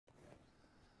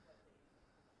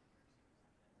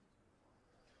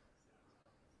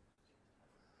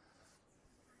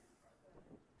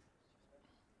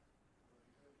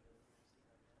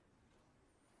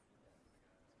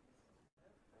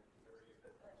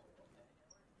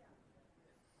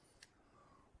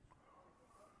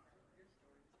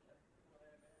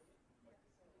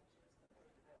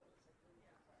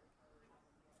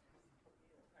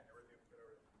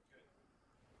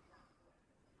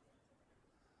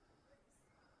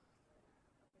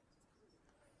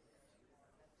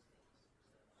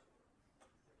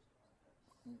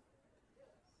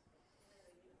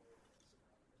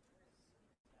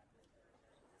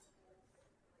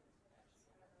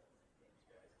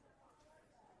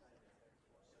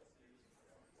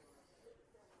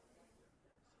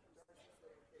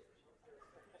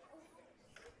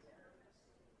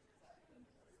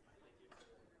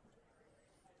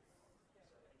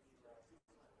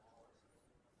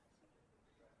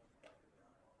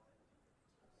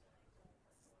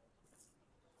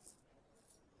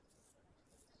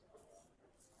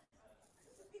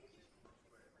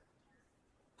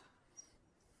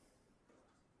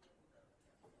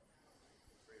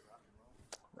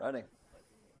Ready.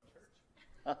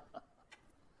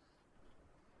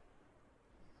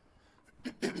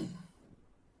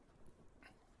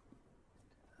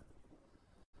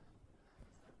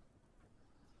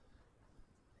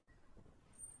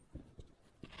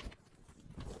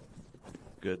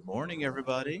 Good morning,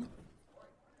 everybody.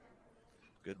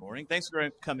 Good morning. Thanks for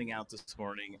coming out this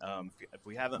morning. If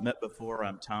we haven't met before,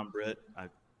 I'm Tom Britt. I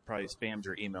probably spammed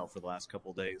your email for the last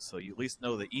couple of days, so you at least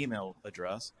know the email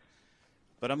address.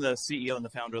 But I'm the CEO and the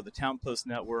founder of the Town Post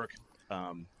Network.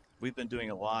 We've been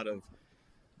doing a lot of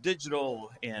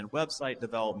digital and website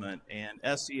development and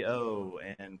SEO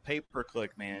and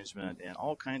pay-per-click management and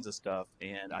all kinds of stuff.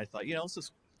 And I thought, let's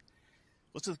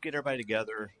just get everybody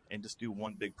together and just do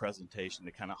one big presentation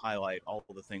to kind of highlight all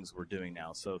of the things we're doing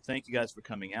now. So thank you guys for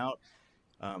coming out.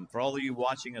 For all of you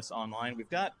watching us online, we've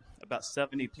got about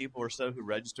 70 people or so who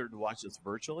registered to watch us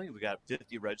virtually. We got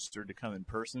 50 registered to come in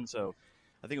person. So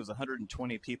I think it was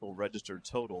 120 people registered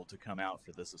total to come out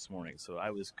for this morning. So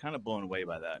I was kind of blown away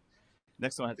by that.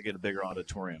 Next time I have to get a bigger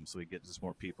auditorium so we get just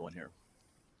more people in here.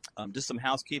 Just some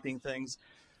housekeeping things.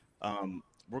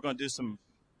 We're going to do some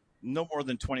no more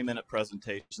than 20-minute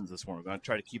presentations this morning. We're going to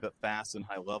try to keep it fast and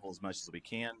high level as much as we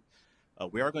can.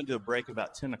 We are going to do a break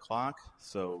about 10 o'clock,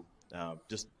 so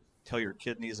just tell your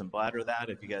kidneys and bladder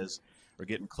that if you guys are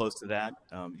getting close to that.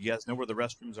 You guys know where the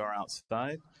restrooms are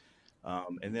outside.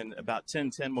 And then about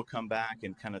 10:10 we'll come back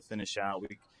and kind of finish out.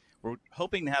 We're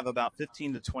hoping to have about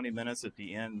 15 to 20 minutes at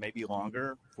the end, maybe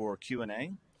longer, for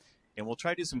Q&A. And we'll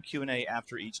try to do some Q&A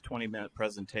after each 20-minute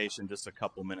presentation, just a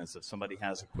couple minutes. If somebody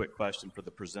has a quick question for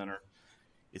the presenter,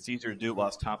 it's easier to do it while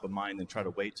it's top of mind than try to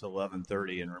wait till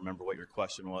 11:30 and remember what your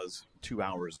question was 2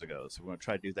 hours ago. So we're going to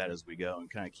try to do that as we go and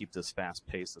kind of keep this fast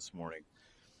pace this morning.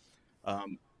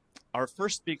 Our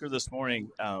first speaker this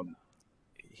morning,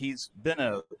 he's been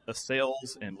a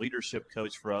sales and leadership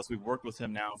coach for us. We've worked with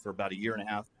him now for about a year and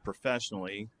a half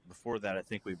professionally. Before that, I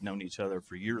think we've known each other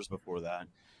for years before that.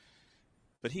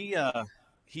 But he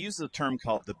uses a term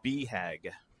called the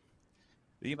BHAG.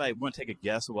 Anybody want to take a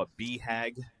guess at what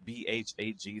BHAG,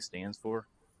 B-H-A-G, stands for?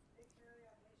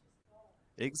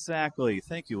 Exactly.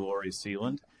 Thank you, Lori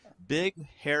Sealand. Big,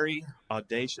 hairy,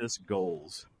 audacious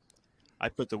goals. I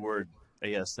put the word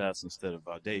ASS instead of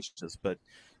audacious, but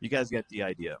you guys get the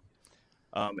idea.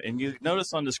 And you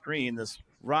notice on the screen this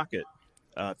rocket.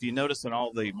 If you notice in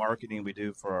all the marketing we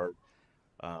do for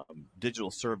our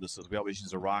digital services, we always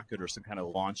use a rocket or some kind of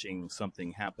launching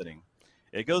something happening.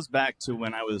 It goes back to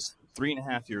when I was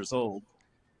 3.5 years old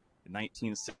in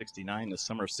 1969, the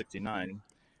summer of 69.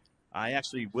 I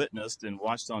actually witnessed and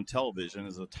watched on television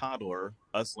as a toddler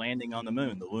us landing on the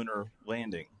moon, the lunar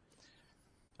landing.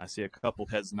 I see a couple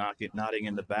heads nodding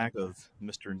in the back of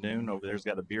Mr. Noon over there's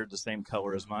got a beard the same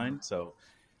color as mine, so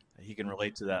he can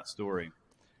relate to that story.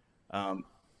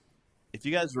 If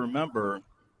you guys remember,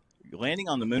 landing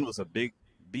on the moon was a big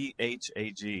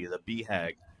B-H-A-G, the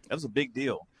BHAG. That was a big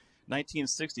deal.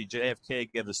 1960,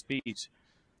 JFK gave a speech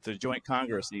to the Joint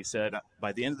Congress, and he said,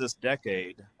 by the end of this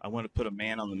decade, I want to put a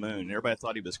man on the moon. And everybody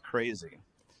thought he was crazy.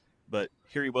 But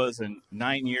here he was in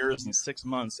 9 years and 6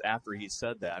 months after he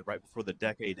said that, right before the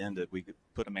decade ended, we could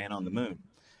put a man on the moon.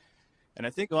 And I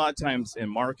think a lot of times in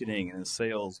marketing and in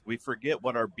sales, we forget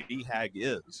what our BHAG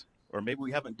is, or maybe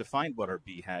we haven't defined what our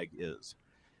BHAG is.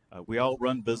 We all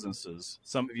run businesses.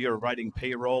 Some of you are writing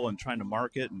payroll and trying to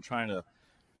market and trying to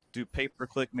do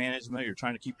pay-per-click management. You're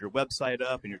trying to keep your website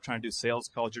up and you're trying to do sales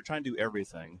calls. You're trying to do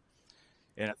everything.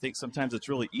 And I think sometimes it's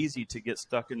really easy to get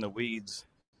stuck in the weeds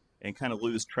and kind of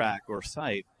lose track or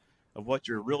sight of what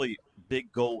your really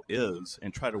big goal is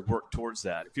and try to work towards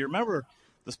that. If you remember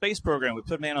the space program, we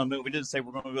put a man on the moon. We didn't say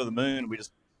we're going to go to the moon. We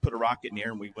just put a rocket in the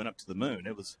air and we went up to the moon.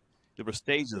 There were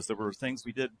stages. There were things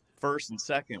we did first and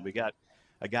second. We got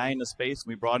a guy into space and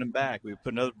we brought him back. We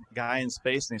put another guy in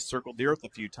space and he circled the earth a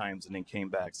few times and then came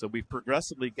back. So we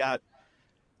progressively got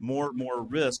more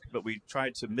risk, but we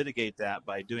tried to mitigate that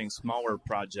by doing smaller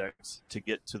projects to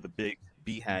get to the big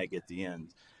BHAG at the end.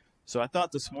 So I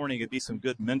thought this morning it'd be some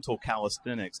good mental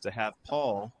calisthenics to have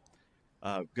Paul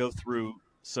go through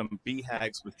some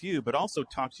BHAGs with you, but also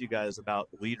talk to you guys about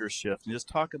leadership and just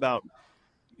talk about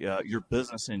your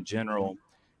business in general.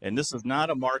 And this is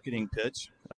not a marketing pitch.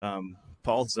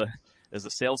 Paul is a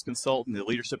sales consultant, a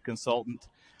leadership consultant,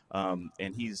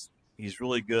 and he's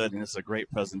really good, and it's a great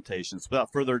presentation. So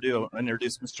without further ado, I'll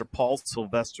introduce Mr. Paul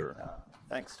Sylvester.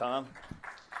 Thanks, Tom.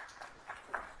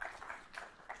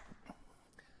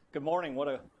 Good morning. What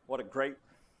a great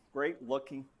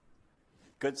looking,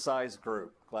 good-sized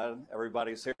group. Glad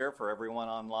everybody's here. For everyone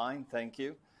online, thank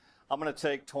you. I'm going to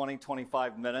take 20,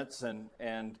 25 minutes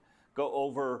and go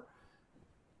over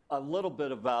a little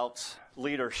bit about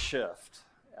leadership.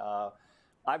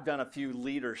 I've done a few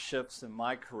leaderships in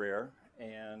my career,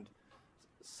 and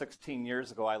 16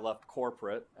 years ago I left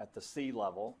corporate at the C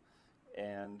level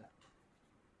and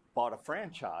bought a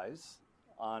franchise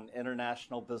on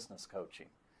international business coaching.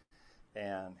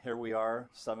 And here we are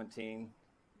 17,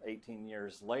 18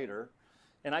 years later,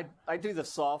 and I do the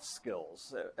soft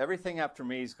skills. Everything after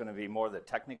me is going to be more the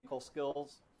technical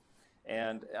skills,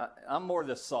 and I'm more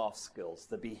the soft skills,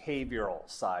 the behavioral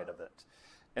side of it.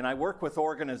 And I work with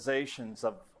organizations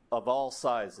of all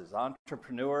sizes,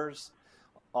 entrepreneurs,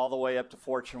 all the way up to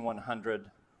Fortune 100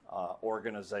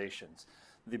 organizations.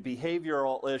 The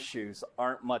behavioral issues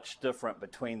aren't much different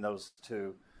between those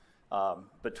two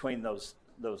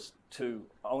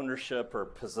ownership or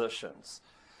positions.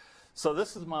 So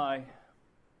this is my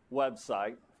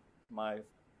website, my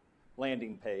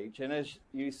landing page, and as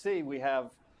you see, we have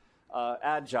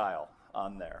Agile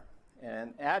on there.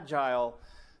 And Agile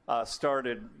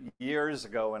started years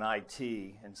ago in IT.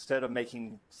 Instead of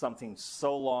making something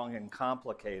so long and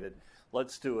complicated,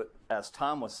 let's do it, as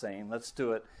Tom was saying, let's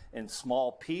do it in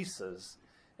small pieces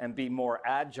and be more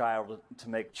agile to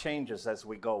make changes as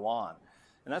we go on.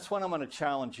 And that's what I'm going to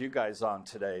challenge you guys on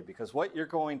today, because what you're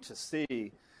going to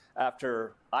see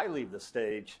after I leave the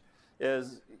stage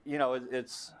is, you know,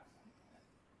 it's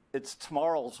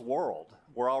tomorrow's world.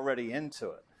 We're already into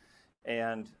it.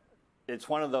 And it's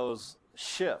one of those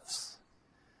shifts.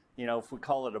 You know, if we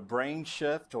call it a brain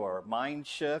shift or a mind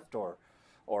shift or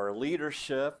a leader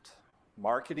shift,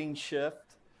 marketing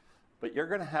shift, but you're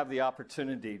going to have the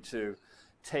opportunity to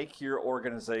take your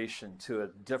organization to a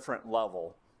different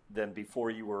level than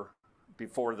before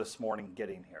this morning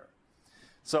getting here.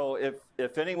 So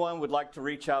if anyone would like to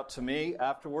reach out to me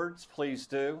afterwards, please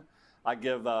do. I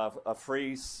give a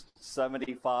free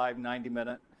 75,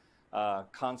 90-minute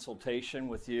consultation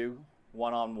with you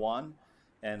one-on-one,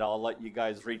 and I'll let you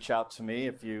guys reach out to me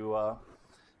if you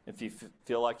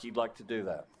feel like you'd like to do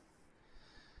that.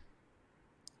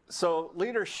 So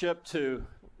leadership to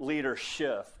leader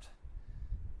shift.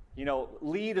 You know,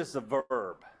 lead is a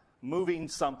verb, moving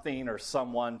something or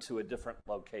someone to a different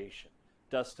location,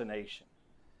 destination.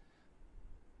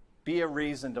 Be a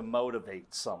reason to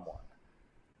motivate someone.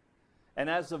 And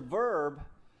as a verb,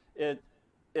 it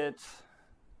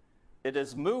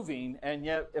is moving, and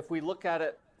yet if we look at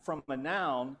it from a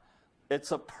noun,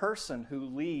 it's a person who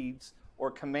leads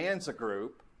or commands a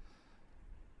group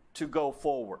to go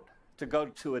forward, to go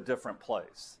to a different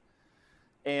place.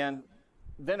 And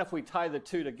then if we tie the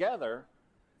two together,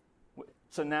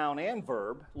 it's a noun and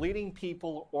verb, leading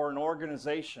people or an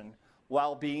organization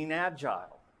while being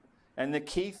agile. And the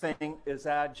key thing is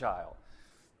agile.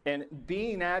 And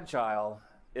being agile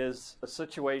is a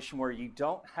situation where you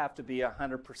don't have to be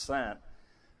 100%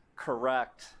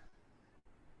 correct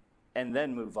and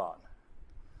then move on.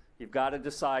 You've got to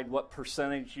decide what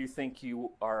percentage you think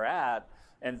you are at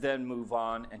and then move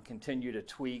on and continue to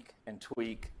tweak and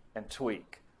tweak and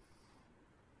tweak.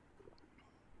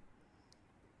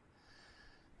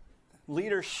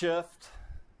 Leadership,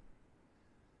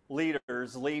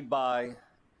 leaders lead by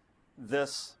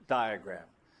this diagram.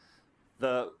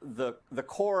 The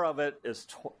core of it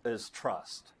is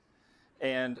trust.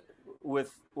 And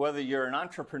with whether you're an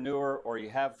entrepreneur or you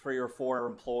have 3 or 4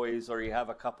 employees or you have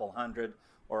a couple hundred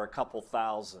or a couple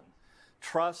thousand,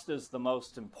 trust is the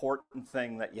most important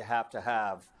thing that you have to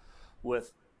have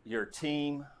with your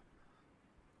team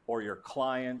or your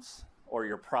clients or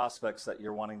your prospects that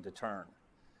you're wanting to turn.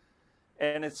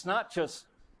 And it's not just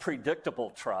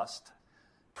predictable trust.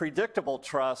 Predictable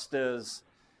trust is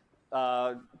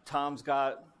Tom's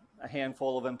got a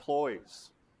handful of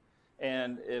employees.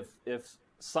 And if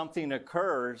something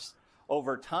occurs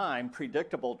over time,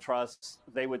 predictable trust,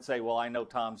 they would say, well, I know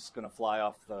Tom's going to fly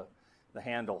off the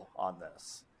handle on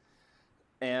this.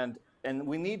 And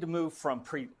we need to move from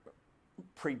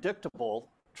predictable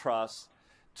trust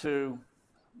to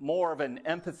more of an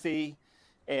empathy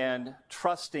and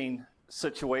trusting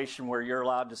situation where you're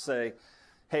allowed to say,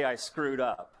 hey, I screwed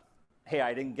up. Hey,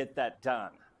 I didn't get that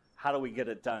done. How do we get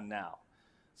it done now?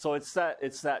 So it's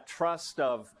that trust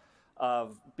of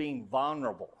being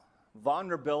vulnerable.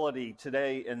 Vulnerability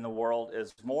today in the world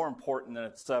is more important than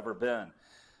it's ever been.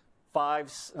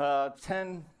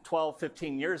 10, 12,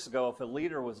 15 years ago, if a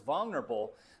leader was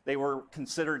vulnerable, they were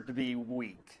considered to be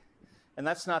weak. And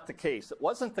that's not the case. It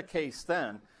wasn't the case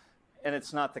then, and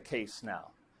it's not the case now.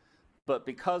 But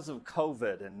because of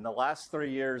COVID and the last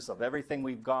 3 years of everything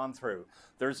we've gone through,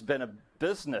 there's been a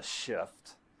business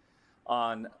shift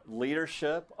on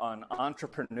leadership, on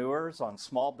entrepreneurs, on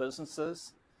small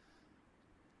businesses.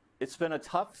 It's been a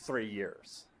tough 3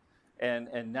 years.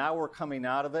 And now we're coming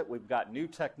out of it. We've got new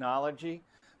technology.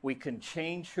 We can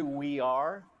change who we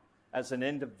are as an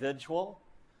individual.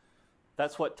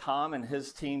 That's what Tom and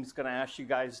his team's going to ask you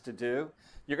guys to do.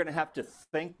 You're going to have to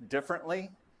think differently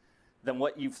than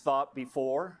what you've thought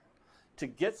before. To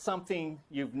get something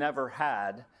you've never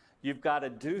had, you've got to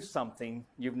do something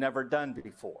you've never done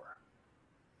before.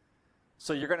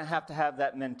 So you're going to have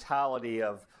that mentality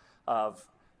of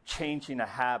changing a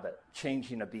habit,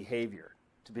 changing a behavior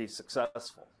to be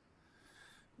successful.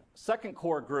 Second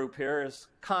core group here is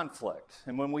conflict.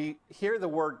 And when we hear the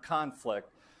word conflict,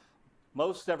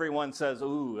 most everyone says,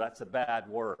 ooh, that's a bad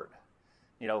word.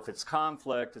 You know, if it's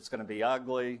conflict, it's going to be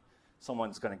ugly.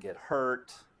 Someone's going to get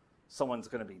hurt. Someone's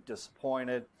going to be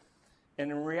disappointed.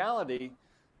 And in reality,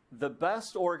 the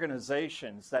best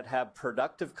organizations that have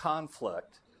productive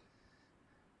conflict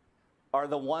are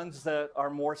the ones that are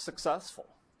more successful.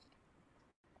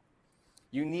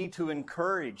 You need to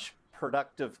encourage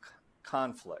productive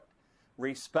conflict,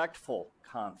 respectful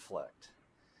conflict.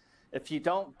 If you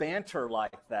don't banter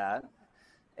like that,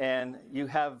 and you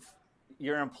have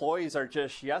your employees are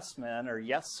just yes men or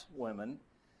yes women,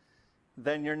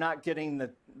 then you're not getting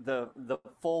the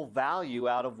full value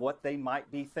out of what they might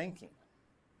be thinking.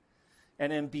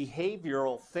 And in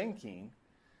behavioral thinking,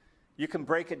 you can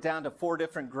break it down to 4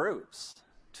 different groups.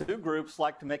 2 groups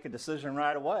like to make a decision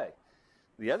right away.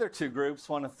 The other 2 groups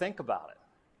want to think about it.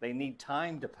 They need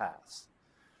time to pass.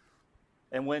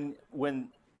 And when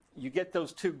you get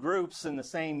those 2 groups in the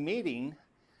same meeting,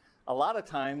 a lot of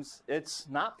times it's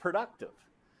not productive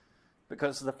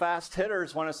because the fast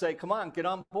hitters want to say, come on, get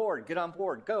on board,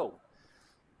 go.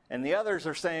 And the others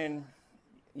are saying,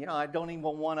 you know, I don't even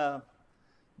want to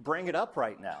bring it up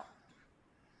right now.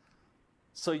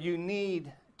 So you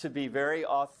need to be very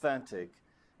authentic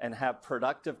and have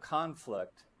productive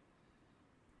conflict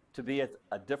to be at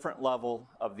a different level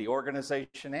of the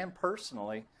organization and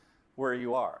personally where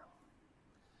you are.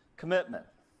 Commitment.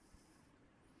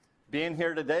 Being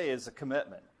here today is a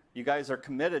commitment. You guys are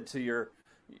committed to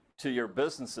your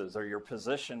businesses or your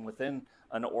position within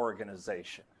an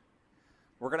organization.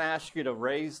 We're going to ask you to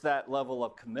raise that level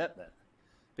of commitment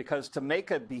because to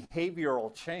make a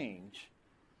behavioral change,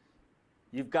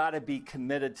 you've got to be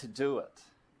committed to do it.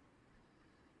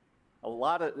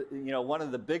 One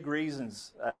of the big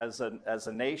reasons as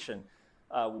a nation,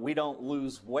 we don't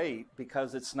lose weight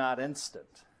because it's not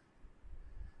instant.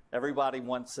 Everybody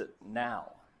wants it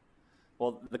now.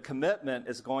 Well, the commitment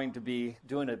is going to be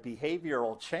doing a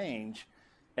behavioral change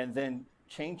and then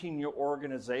changing your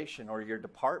organization or your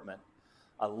department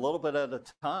a little bit at a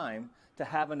time to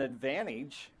have an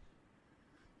advantage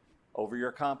over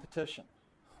your competition.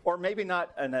 Or maybe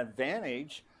not an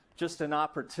advantage, just an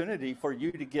opportunity for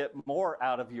you to get more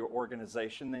out of your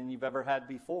organization than you've ever had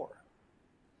before.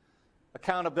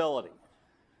 Accountability.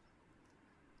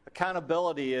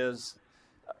 Accountability is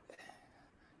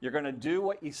you're going to do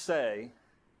what you say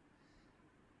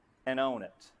and own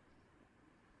it.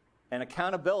 And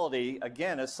accountability,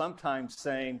 again, is sometimes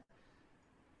saying,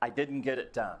 I didn't get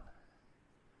it done.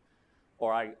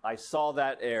 Or I saw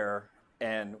that error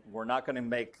and we're not going to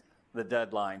make the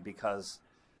deadline because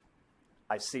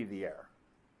I see the error.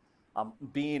 I'm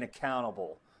being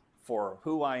accountable for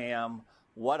who I am,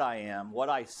 what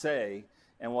I say,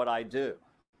 and what I do.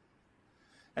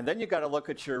 And then you got to look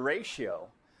at your ratio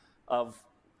of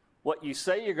what you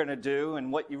say you're going to do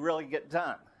and what you really get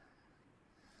done.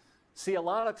 See, a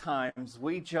lot of times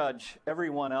we judge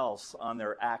everyone else on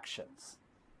their actions.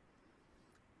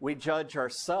 We judge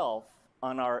ourselves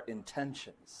on our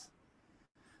intentions.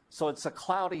 So it's a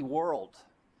cloudy world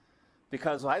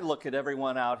because I look at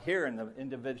everyone out here and the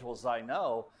individuals I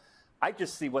know, I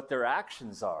just see what their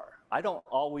actions are. I don't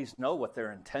always know what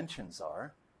their intentions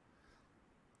are.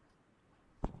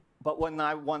 But when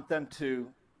I want them to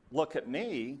look at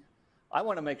me, I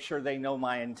want to make sure they know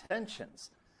my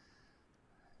intentions.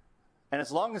 And as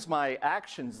long as my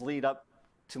actions lead up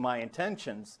to my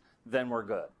intentions, then we're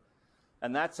good.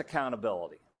 And that's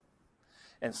accountability.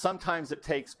 And sometimes it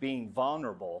takes being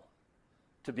vulnerable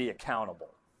to be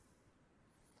accountable.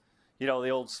 You know, the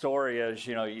old story is,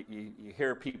 you know, you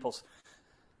hear people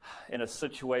in a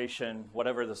situation,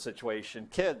 whatever the situation,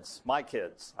 kids, my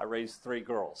kids, I raised 3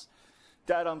 girls.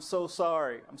 Dad, I'm so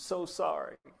sorry. I'm so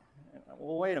sorry.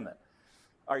 Well, wait a minute.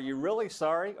 Are you really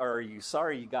sorry, or are you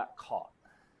sorry you got caught?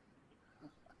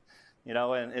 You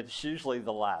know, and it's usually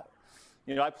the latter.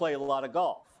 You know, I play a lot of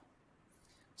golf.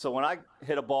 So when I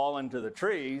hit a ball into the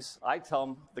trees, I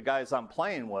tell the guys I'm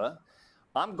playing with,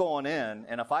 I'm going in,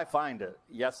 and if I find it,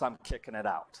 yes, I'm kicking it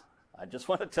out. I just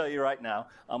want to tell you right now,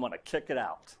 I'm going to kick it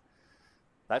out.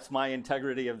 That's my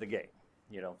integrity of the game.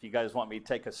 You know, if you guys want me to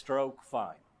take a stroke,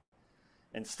 fine.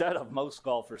 Instead of most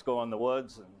golfers go in the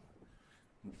woods,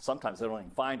 and sometimes they don't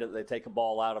even find it, they take a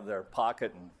ball out of their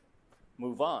pocket and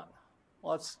move on.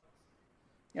 Well, it's,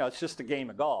 you know, it's just a game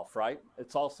of golf, right?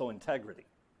 It's also integrity.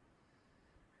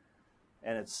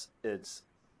 And it's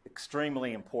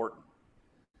extremely important.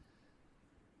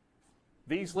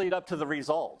 These lead up to the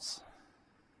results.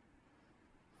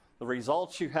 The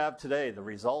results you have today, the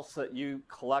results that you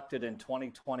collected in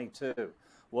 2022.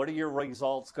 What are your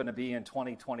results going to be in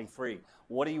 2023?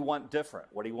 What do you want different?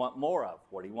 What do you want more of?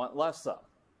 What do you want less of?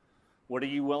 What are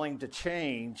you willing to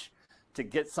change to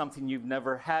get something you've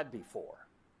never had before?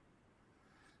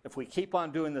 If we keep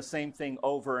on doing the same thing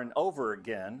over and over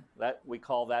again, we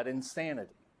call that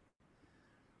insanity.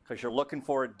 Because you're looking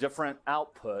for a different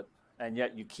output, and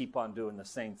yet you keep on doing the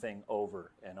same thing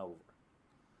over and over.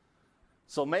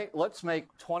 So let's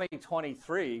make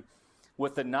 2023,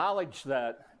 with the knowledge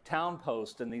that Town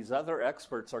Post and these other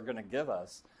experts are going to give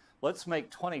us, let's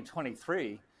make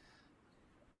 2023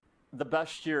 the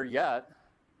best year yet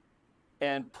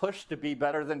and push to be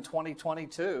better than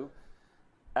 2022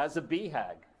 as a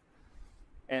BHAG.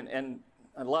 And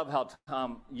I love how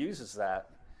Tom uses that.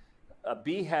 A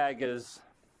BHAG is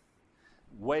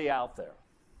way out there.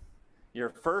 Your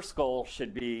first goal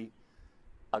should be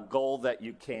a goal that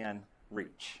you can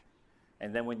reach.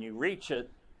 And then when you reach it,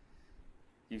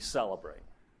 you celebrate.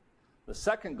 The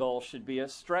second goal should be a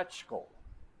stretch goal.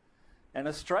 And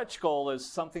a stretch goal is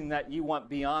something that you want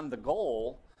beyond the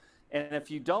goal. And if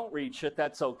you don't reach it,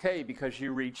 that's okay because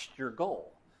you reached your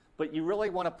goal. But you really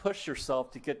want to push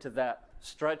yourself to get to that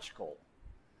stretch goal.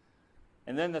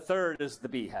 And then the third is the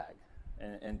BHAG.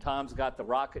 And Tom's got the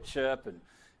rocket ship,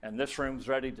 and this room's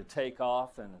ready to take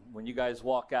off. And when you guys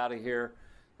walk out of here,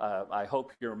 I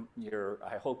hope your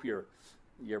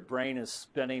brain is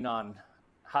spinning on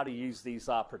how to use these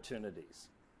opportunities.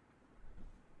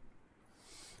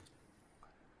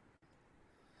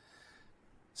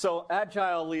 So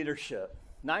agile leadership.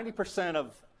 90%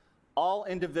 of all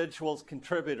individuals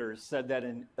contributors said that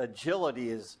agility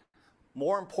is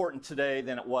more important today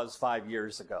than it was 5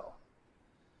 years ago.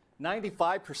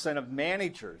 95% of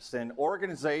managers in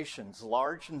organizations,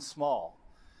 large and small,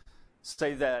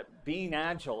 say that being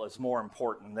agile is more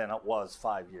important than it was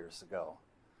 5 years ago.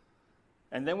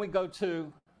 And then we go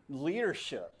to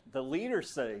leadership. The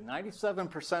leaders say,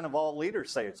 97% of all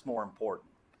leaders say it's more important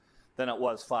than it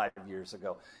was 5 years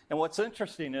ago. And what's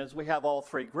interesting is we have all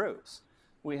three groups.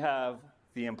 We have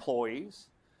the employees,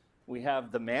 we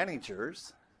have the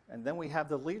managers, and then we have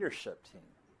the leadership team.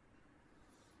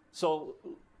 So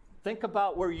think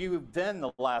about where you've been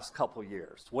the last couple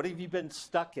years. What have you been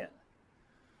stuck in?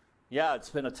 Yeah, it's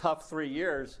been a tough 3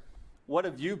 years. What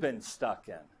have you been stuck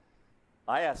in?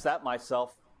 I ask that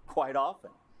myself quite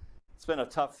often. It's been a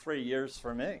tough 3 years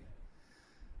for me.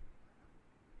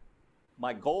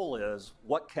 My goal is,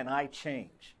 what can I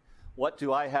change? What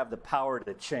do I have the power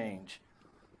to change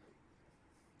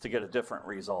to get a different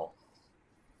result?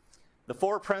 The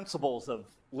 4 principles of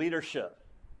leadership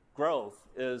growth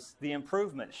is the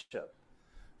improvement ship,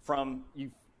 from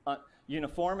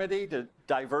uniformity to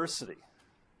diversity.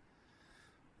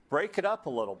 Break it up a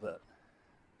little bit.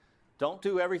 Don't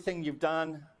do everything you've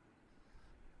done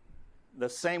the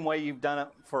same way you've done it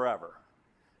forever.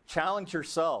 Challenge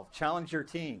yourself, challenge your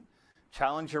team,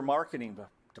 challenge your marketing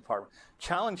department,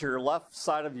 challenge your left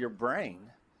side of your brain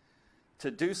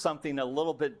to do something a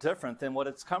little bit different than what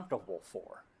it's comfortable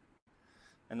for.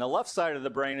 And the left side of the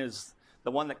brain is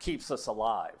the one that keeps us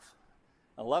alive.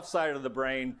 The left side of the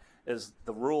brain is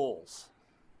the rules,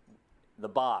 the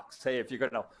box. Hey, if you're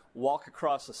going to walk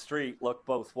across the street, look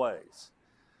both ways.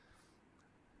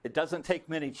 It doesn't take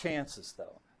many chances,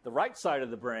 though. The right side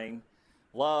of the brain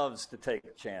loves to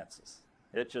take chances.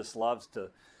 It just loves to.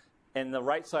 And the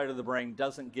right side of the brain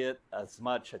doesn't get as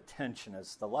much attention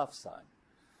as the left side.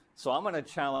 So I'm going to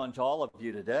challenge all of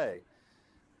you today.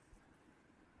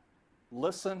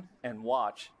 Listen and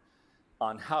watch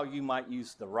on how you might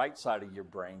use the right side of your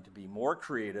brain to be more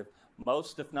creative.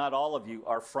 Most, if not all of you,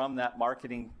 are from that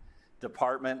marketing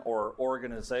department or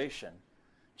organization.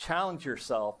 Challenge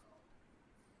yourself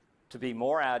to be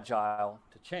more agile,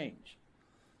 to change.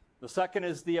 The second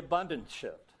is the abundance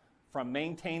shift, from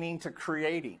maintaining to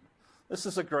creating. This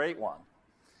is a great one.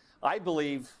 I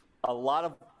believe a lot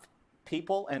of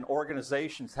people and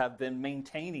organizations have been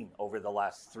maintaining over the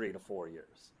last 3 to 4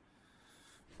 years.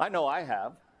 I know I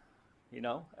have, you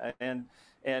know, and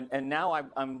now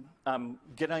I'm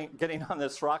getting on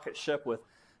this rocket ship with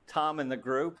Tom and the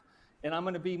group, and I'm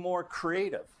going to be more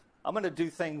creative. I'm going to do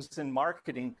things in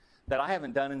marketing that I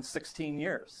haven't done in 16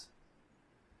 years.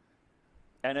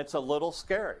 And it's a little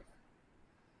scary.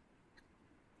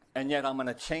 And yet I'm going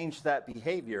to change that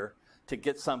behavior to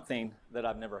get something that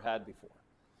I've never had before.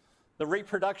 The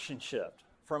reproduction shift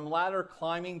from ladder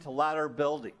climbing to ladder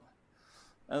building.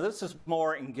 Now this is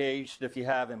more engaged if you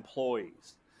have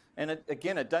employees. And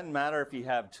again, it doesn't matter if you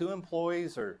have 2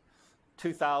 employees or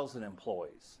 2,000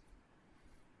 employees.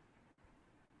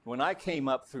 When I came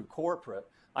up through corporate,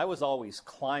 I was always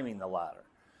climbing the ladder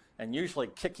and usually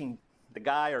kicking the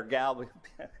guy or gal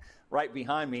right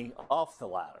behind me off the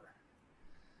ladder.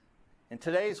 In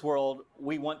today's world,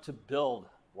 we want to build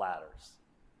ladders.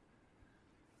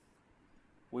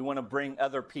 We want to bring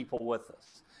other people with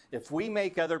us. If we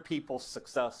make other people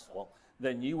successful,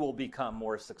 then you will become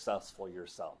more successful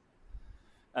yourself.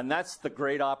 And that's the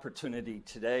great opportunity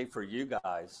today for you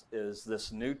guys, is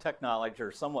this new technology,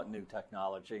 or somewhat new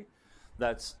technology,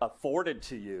 that's afforded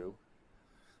to you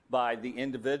by the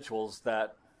individuals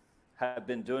that have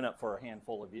been doing it for a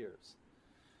handful of years.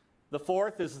 The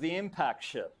fourth is the impact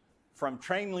shift, from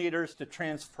trained leaders to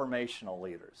transformational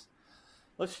leaders.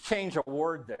 Let's change a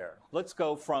word there. Let's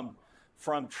go from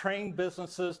trained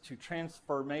businesses to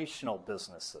transformational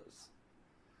businesses.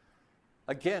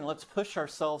 Again, let's push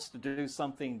ourselves to do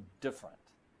something different.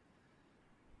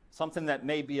 Something that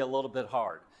may be a little bit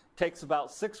hard. It takes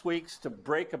about 6 weeks to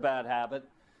break a bad habit,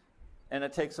 and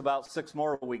it takes about 6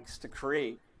 more weeks to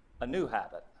create a new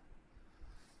habit.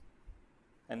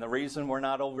 And the reason we're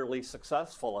not overly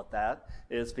successful at that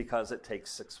is because it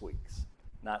takes 6 weeks,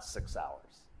 not 6 hours.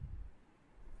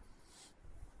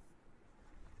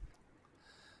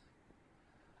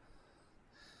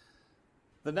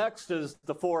 The next is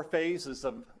the 4 phases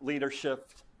of leadership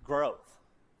growth.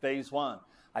 Phase 1,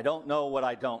 I don't know what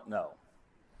I don't know.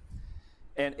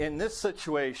 And in this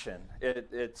situation,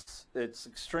 it's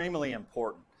extremely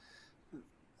important.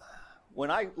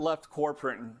 When I left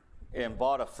corporate and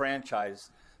bought a franchise,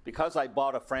 because I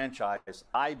bought a franchise,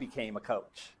 I became a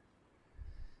coach.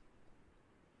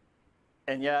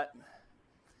 And yet,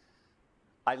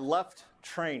 I left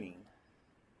training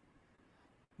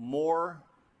more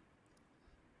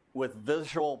with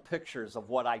visual pictures of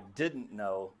what I didn't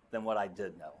know than what I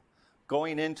did know.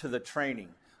 Going into the training,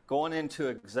 going into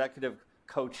executive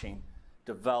coaching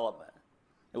development.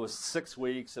 It was 6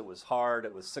 weeks, it was hard,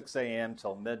 it was 6 a.m.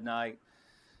 till midnight.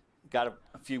 Got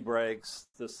a few breaks,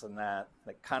 this and that.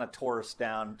 That kind of tore us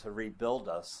down to rebuild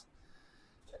us.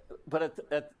 But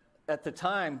at the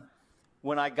time,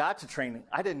 when I got to training,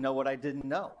 I didn't know what I didn't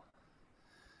know.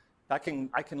 I can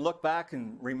look back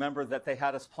and remember that they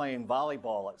had us playing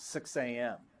volleyball at 6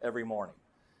 a.m. every morning.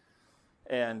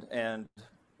 And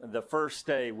the first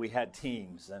day we had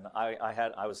teams, and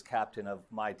I was captain of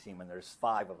my team, and there's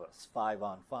 5 of us, 5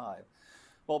 on 5.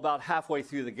 Well, about halfway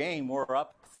through the game, we're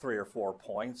up 3 or 4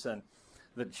 points, and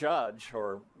the judge,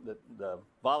 or the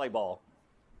volleyball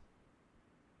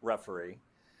referee,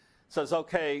 says,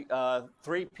 okay,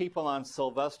 3 people on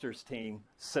Sylvester's team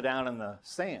sit down in the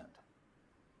sand.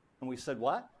 And we said,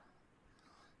 what?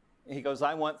 He goes,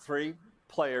 I want 3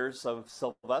 players of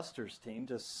Sylvester's team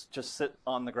to just sit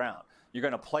on the ground. You're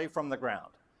going to play from the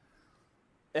ground.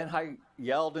 And I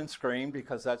yelled and screamed,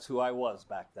 because that's who I was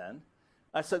back then.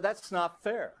 I said, that's not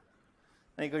fair.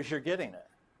 And he goes, you're getting it.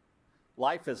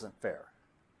 Life isn't fair.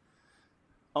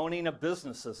 Owning a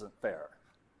business isn't fair.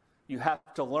 You have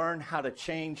to learn how to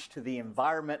change to the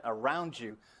environment around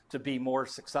you to be more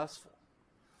successful.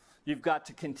 You've got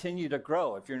to continue to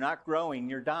grow. If you're not growing,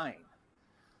 you're dying,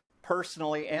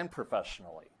 personally and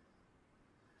professionally.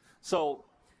 So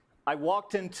I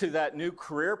walked into that new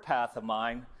career path of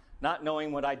mine, not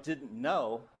knowing what I didn't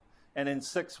know. And in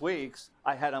 6 weeks,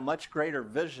 I had a much greater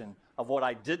vision of what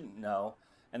I didn't know.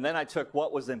 And then I took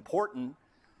what was important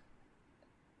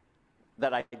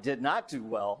that I did not do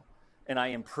well, and I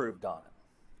improved on it.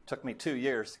 It took me 2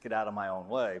 years to get out of my own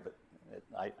way, but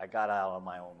I got out of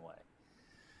my own way.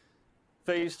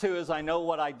 Phase 2 is I know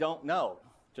what I don't know.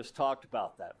 Just talked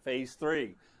about that. Phase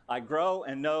 3, I grow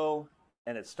and know,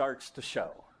 and it starts to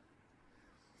show.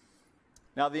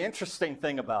 Now, the interesting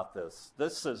thing about this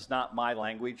is not my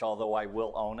language, although I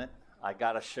will own it. I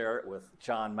got to share it with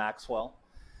John Maxwell.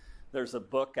 There's a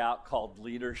book out called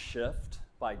Leadership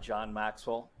by John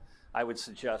Maxwell. I would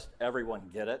suggest everyone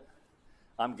get it.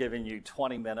 I'm giving you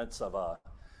 20 minutes of a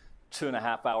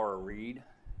 2.5-hour read.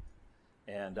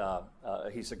 And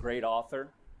he's a great author,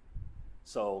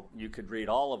 so you could read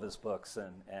all of his books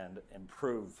and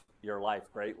improve your life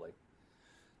greatly.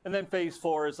 And then phase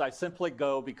 4 is I simply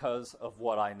go because of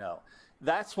what I know.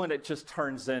 That's when it just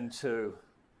turns into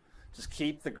just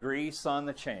keep the grease on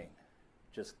the chain.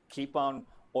 Just keep on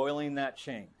oiling that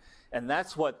chain. And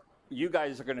that's what you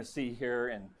guys are going to see here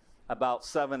in about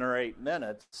 7 or 8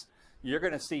 minutes, you're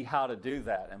going to see how to do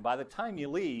that. And by the time you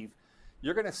leave,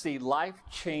 you're going to see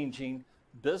life-changing,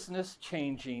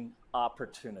 business-changing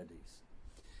opportunities.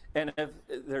 And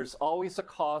there's always a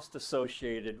cost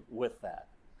associated with that.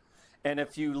 And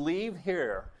if you leave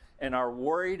here and are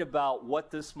worried about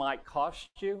what this might cost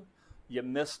you, you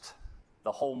missed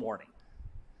the whole morning.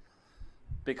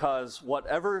 Because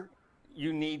whatever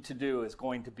you need to do is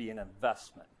going to be an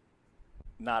investment,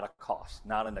 not a cost,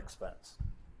 not an expense.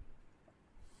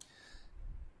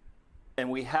 And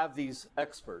we have these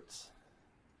experts,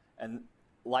 and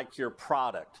like your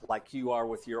product, like you are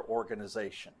with your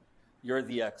organization, you're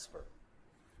the expert.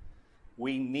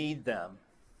 We need them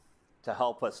to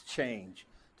help us change,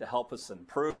 to help us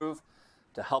improve,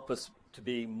 to help us to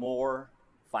be more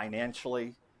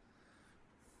financially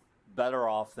better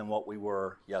off than what we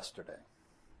were yesterday.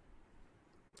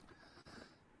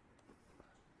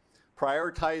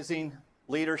 Prioritizing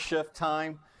leadership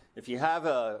time. If you have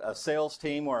a sales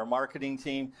team or a marketing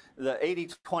team, the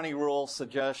 80-20 rule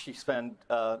suggests you spend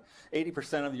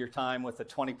 80% of your time with the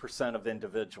 20% of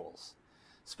individuals.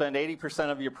 Spend 80%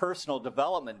 of your personal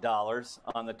development dollars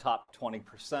on the top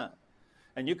 20%.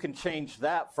 And you can change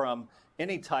that from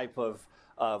any type of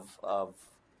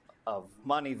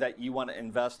money that you want to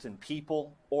invest in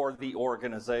people or the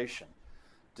organization.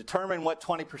 Determine what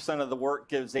 20% of the work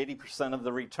gives 80% of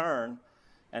the return,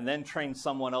 and then train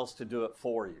someone else to do it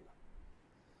for you.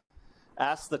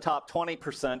 Ask the top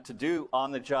 20% to do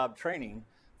on-the-job training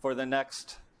for the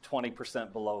next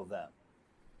 20% below them.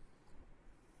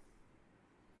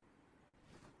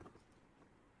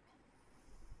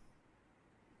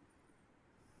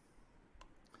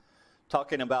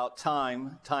 Talking about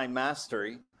time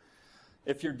mastery.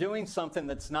 If you're doing something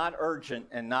that's not urgent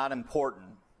and not important,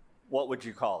 what would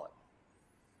you call it?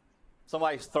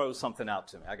 Somebody throws something out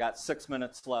to me. I got 6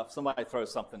 minutes left. Somebody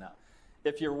throws something out.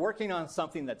 If you're working on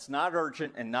something that's not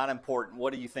urgent and not important,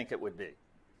 what do you think it would be?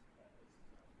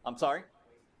 I'm sorry?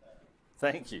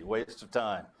 Thank you. Waste of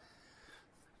time.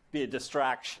 Be a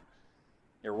distraction.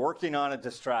 You're working on a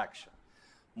distraction.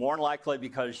 More than likely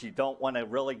because you don't want to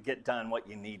really get done what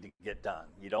you need to get done.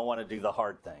 You don't want to do the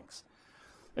hard things.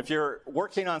 If you're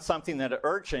working on something that is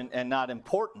urgent and not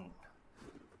important,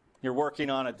 you're working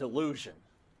on a delusion.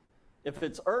 If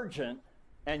it's urgent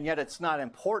and yet it's not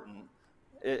important,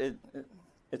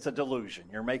 it's a delusion.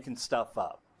 You're making stuff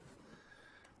up.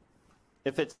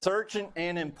 If it's urgent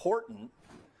and important,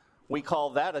 we call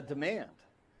that a demand.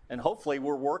 And hopefully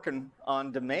we're working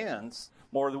on demands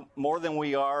more than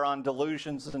we are on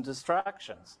delusions and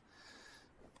distractions.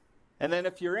 And then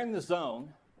if you're in the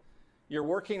zone, you're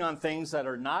working on things that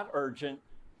are not urgent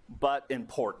but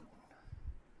important.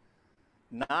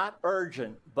 Not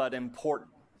urgent but important.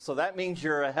 So that means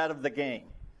you're ahead of the game.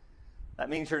 That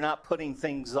means you're not putting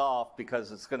things off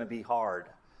because it's going to be hard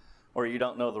or you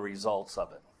don't know the results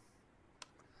of it.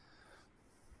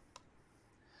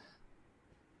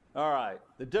 All right,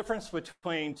 the difference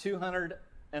between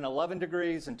 211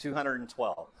 degrees and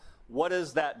 212. What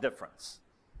is that difference?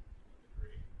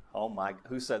 Oh my,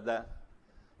 who said that?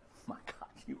 My God,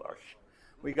 you are,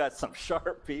 we got some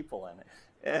sharp people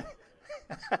in it.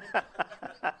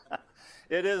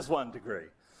 It is 1 degree.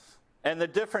 And the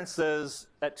difference is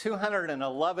at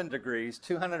 211 degrees,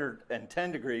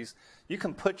 210 degrees, you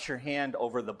can put your hand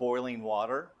over the boiling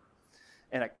water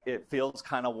and it feels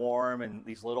kind of warm and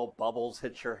these little bubbles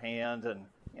hit your hand and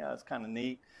it's kind of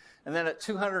neat. And then at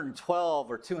 212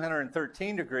 or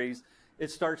 213 degrees, it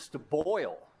starts to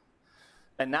boil.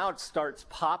 And now it starts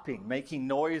popping, making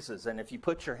noises. And if you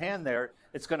put your hand there,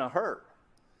 it's going to hurt.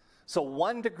 So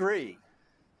 1 degree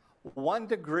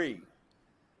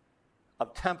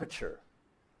of temperature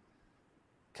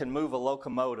can move a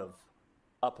locomotive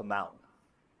up a mountain.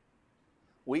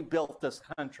 We built this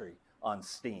country on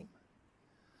steam.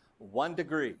 1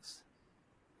 degree.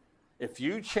 If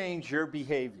you change your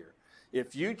behavior,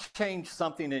 if you change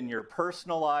something in your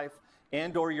personal life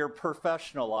and or your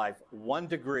professional life, 1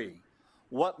 degree,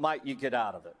 what might you get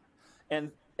out of it?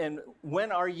 And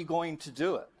when are you going to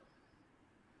do it?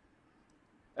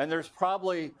 And there's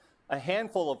probably a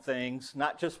handful of things,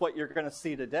 not just what you're going to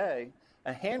see today,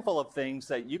 a handful of things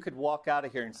that you could walk out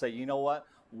of here and say, you know what,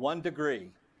 1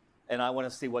 degree, and I want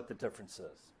to see what the difference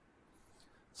is.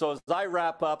 So as I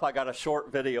wrap up, I got a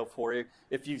short video for you.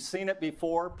 If you've seen it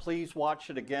before, please watch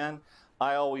it again.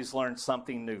 I always learn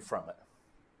something new from it.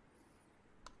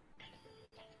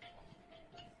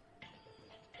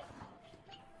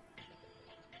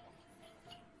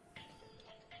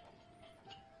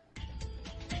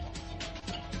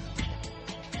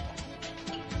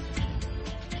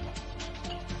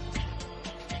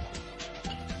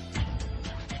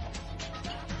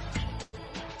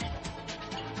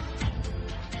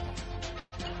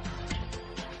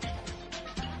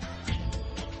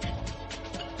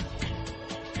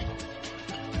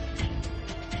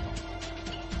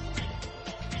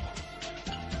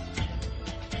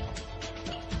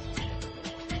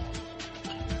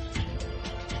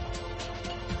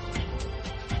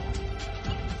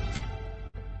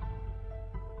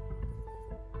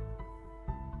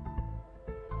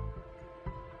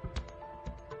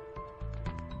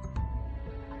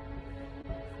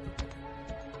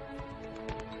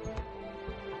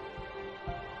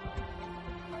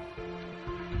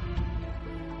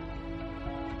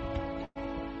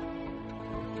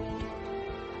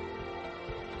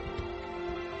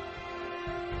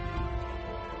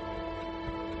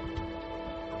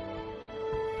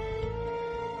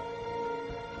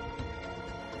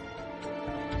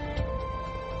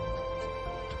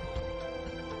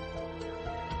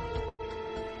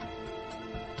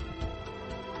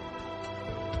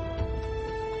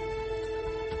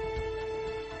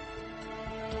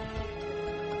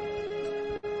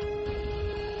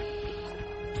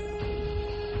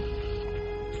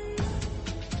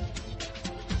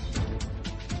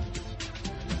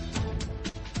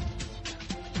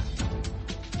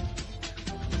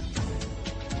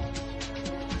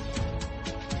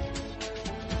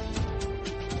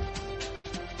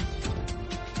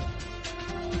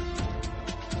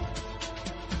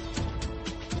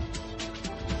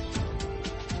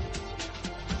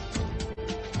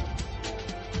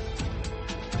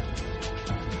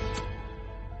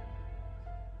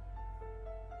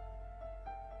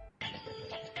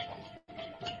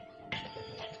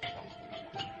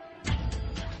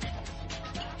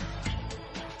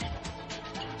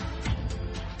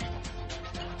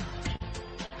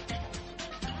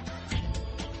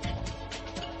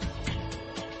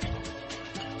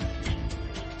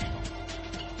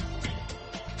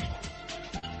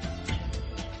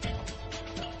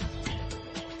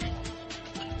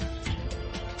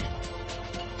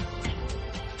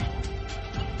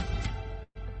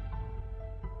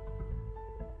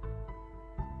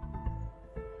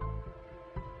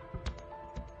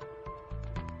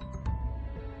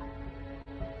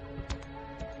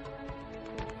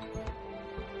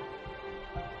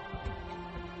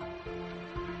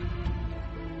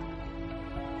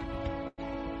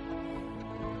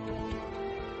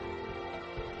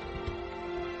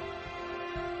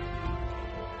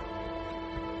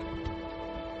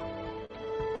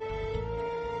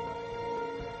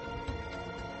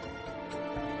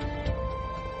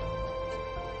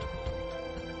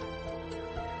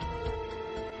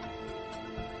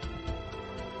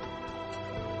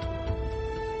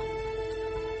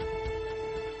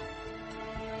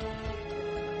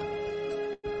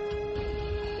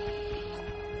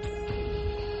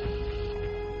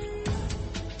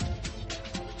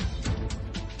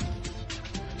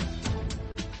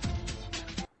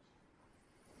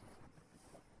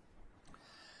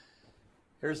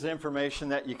 Here's the information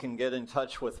that you can get in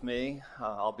touch with me.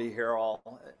 I'll be here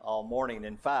all morning.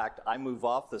 In fact, I move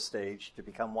off the stage to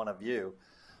become one of you.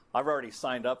 I've already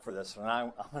signed up for this, and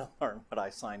I'm going to learn what I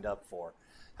signed up for.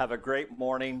 Have a great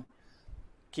morning.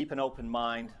 Keep an open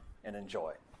mind and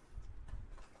enjoy.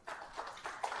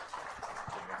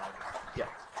 Yeah.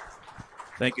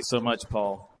 Thank you so much,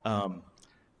 Paul.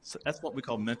 So that's what we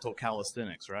call mental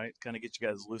calisthenics, right? Kind of get you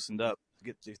guys loosened up,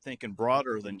 get you thinking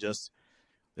broader than just,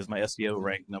 is my SEO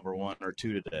ranked number 1 or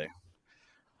 2 today?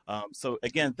 So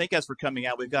again, thank you guys for coming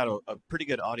out. We've got a pretty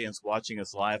good audience watching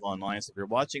us live online. So if you're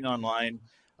watching online,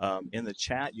 in the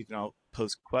chat, you can all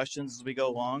post questions as we go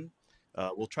along.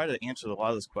 We'll try to answer a lot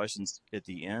of those questions at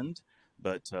the end,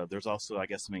 but there's also, I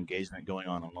guess, some engagement going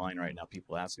on online right now,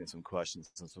 people asking some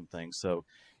questions and some things. So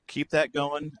keep that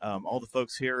going. All the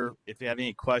folks here, if you have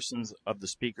any questions of the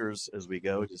speakers as we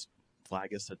go, just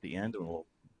flag us at the end and we'll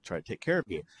try to take care of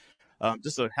you.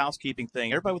 Just a housekeeping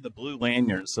thing. Everybody with the blue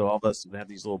lanyards, so all of us have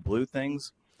these little blue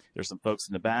things. There's some folks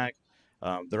in the back.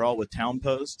 They're all with Town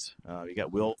Post. You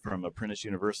got Will from Apprentice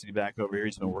University back over here.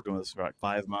 He's been working with us for about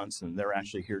 5 months, and they're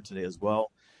actually here today as well.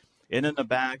 And in the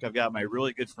back, I've got my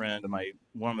really good friend,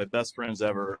 one of my best friends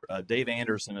ever, Dave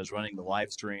Anderson, is running the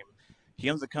Livestream.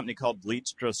 He owns a company called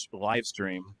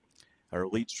Livestream, or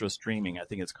Livestream Streaming, I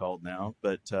think it's called now.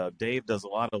 But Dave does a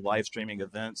lot of live streaming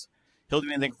events. He'll do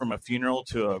anything from a funeral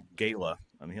to a gala.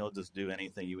 I mean, he'll just do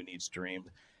anything you would need streamed,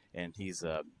 and he's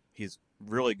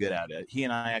really good at it. He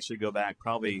and I actually go back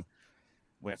probably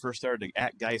when I first started the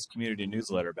At Geist community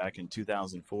newsletter back in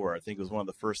 2004. I think it was one of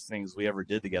the first things we ever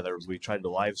did together was we tried to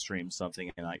live stream something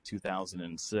in like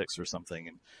 2006 or something.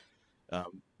 And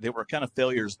they were kind of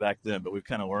failures back then, but we've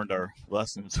kind of learned our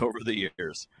lessons over the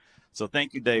years. So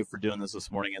thank you, Dave, for doing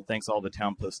this morning. And thanks all the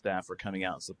Town Post staff for coming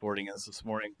out and supporting us this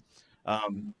morning.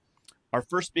 Our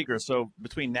first speaker, so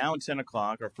between now and 10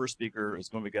 o'clock, our first speaker is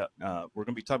going to be, we're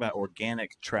going to be talking about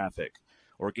organic traffic.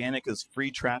 Organic is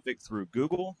free traffic through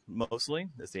Google, mostly.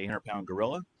 It's the 800-pound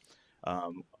gorilla.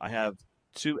 I have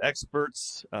 2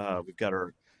 experts. We've got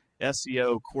our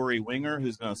SEO, Corey Winger,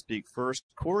 who's going to speak first.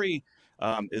 Corey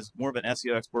is more of an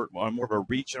SEO expert on more of a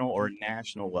regional or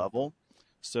national level.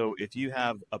 So if you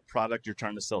have a product you're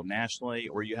trying to sell nationally,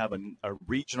 or you have a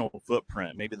regional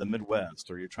footprint, maybe the Midwest,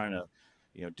 or you're trying to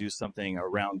do something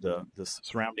around the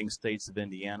surrounding states of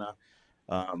Indiana,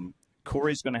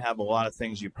 Corey's going to have a lot of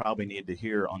things you probably need to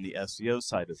hear on the SEO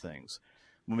side of things.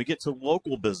 When we get to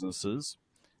local businesses,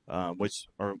 which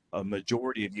are a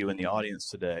majority of you in the audience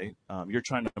today, you're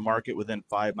trying to market within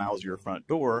 5 miles of your front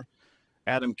door,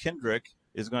 Adam Kendrick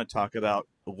is going to talk about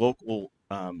local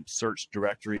search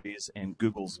directories and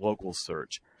Google's local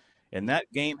search. And that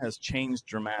game has changed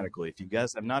dramatically. If you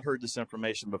guys have not heard this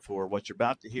information before, what you're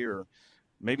about to hear,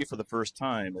 maybe for the first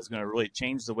time, is going to really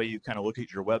change the way you kind of look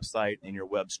at your website and your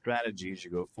web strategy as you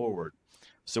go forward.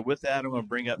 So with that, I'm going to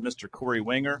bring up Mr. Corey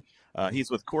Winger. He's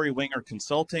with Corey Winger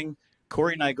Consulting.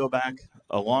 Corey and I go back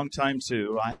a long time,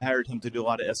 too. I hired him to do a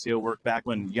lot of SEO work back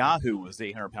when Yahoo was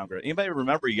the 800-pound gorilla. Anybody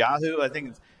remember Yahoo? I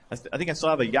think I still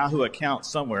have a Yahoo account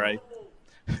somewhere.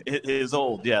 It is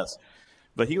old, yes.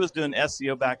 But he was doing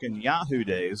SEO back in Yahoo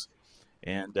days.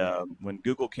 And when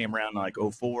Google came around in like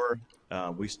 2004,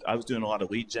 I was doing a lot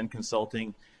of lead gen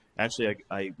consulting. Actually,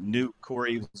 I knew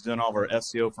Corey was doing all of our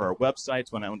SEO for our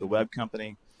websites when I owned a web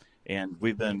company, and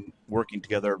we've been working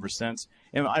together ever since.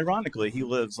 And ironically, he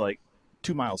lives like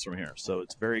 2 miles from here, so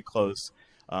it's very close.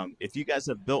 If you guys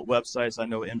have built websites, I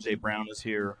know MJ Brown is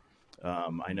here.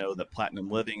 I know that Platinum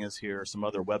Living is here, some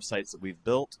other websites that we've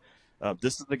built.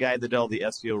 This is the guy that did all the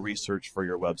SEO research for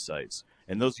your websites.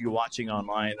 And those of you watching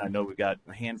online, I know we've got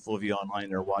a handful of you online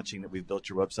that are watching that we've built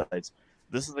your websites.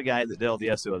 This is the guy that did all the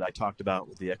SEO that I talked about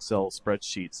with the Excel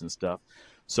spreadsheets and stuff.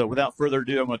 So without further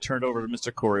ado, I'm going to turn it over to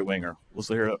Mr. Corey Winger.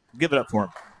 We'll give it up for him.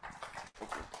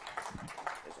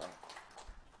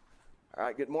 All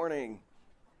right, good morning.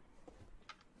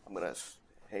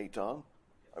 Hey, Tom,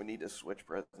 I need to switch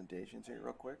presentations here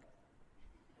real quick.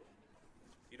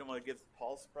 You don't want to give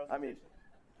Paul's presentation?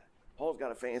 Paul's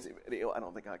got a fancy video. I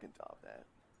don't think I can top that.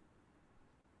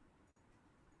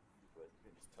 You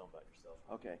can just tell him about yourself.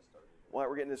 Okay. Well,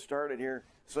 we're getting this started here.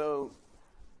 So,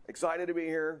 excited to be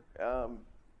here.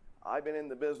 I've been in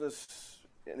the business,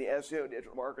 in the SEO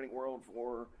digital marketing world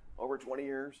for over 20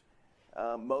 years.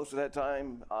 Most of that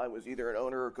time, I was either an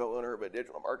owner or co-owner of a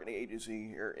digital marketing agency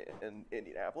here in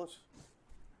Indianapolis.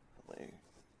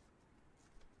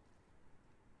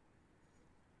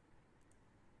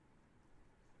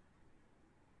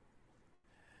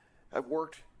 I've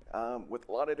worked with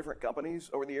a lot of different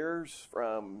companies over the years,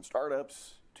 from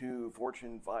startups to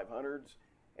Fortune 500s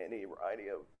and a variety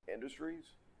of industries.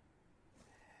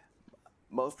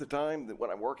 Most of the time when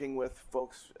I'm working with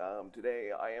folks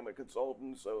today, I am a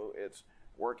consultant, so it's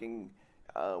working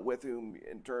with whom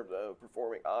in terms of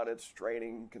performing audits,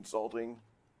 training, consulting.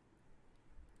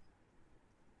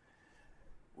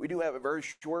 We do have a very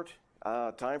short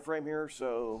time frame here,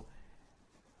 so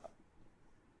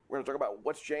we're going to talk about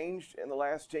what's changed in the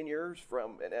last 10 years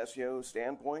from an SEO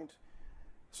standpoint,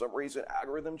 some recent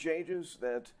algorithm changes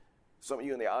that some of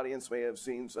you in the audience may have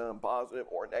seen some positive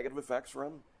or negative effects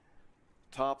from,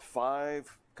 top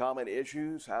 5 common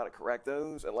issues, how to correct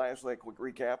those, and lastly, a quick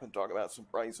recap and talk about some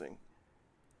pricing.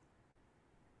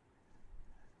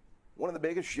 One of the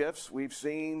biggest shifts we've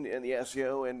seen in the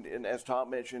SEO, and as Tom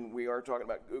mentioned, we are talking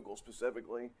about Google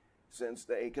specifically, since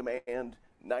they command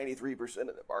 93%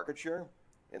 of the market share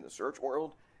in the search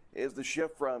world, is the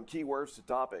shift from keywords to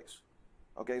topics.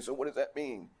 Okay, so what does that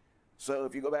mean? So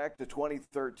if you go back to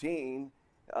 2013,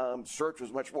 search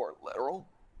was much more literal.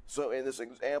 So in this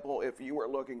example, if you were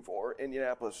looking for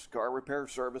Indianapolis car repair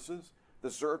services, the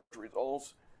search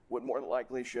results would more than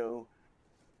likely show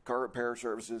car repair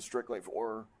services strictly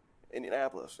for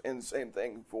Indianapolis, and the same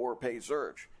thing for paid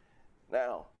search.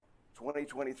 Now,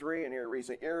 2023 and in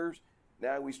recent years,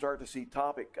 now we start to see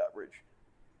topic coverage.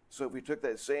 So if we took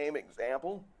that same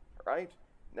example, right,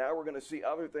 now we're going to see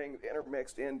other things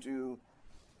intermixed into,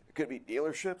 it could be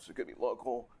dealerships, it could be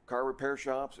local car repair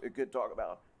shops, it could talk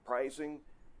about pricing.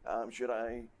 Should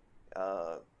I,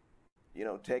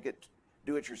 take it,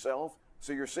 do it yourself?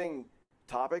 So you're seeing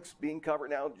topics being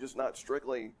covered now, just not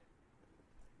strictly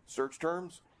search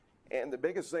terms. And the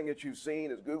biggest thing that you've seen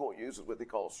is Google uses what they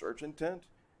call search intent.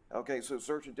 Okay, so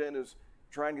search intent is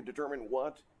trying to determine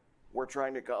what we're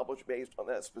trying to accomplish based on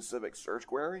that specific search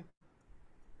query.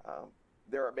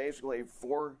 There are basically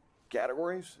 4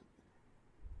 categories.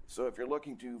 So if you're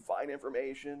looking to find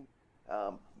information,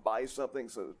 buy something,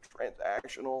 so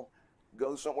transactional,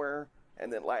 go somewhere,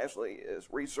 and then lastly is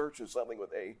research, is something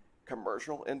with a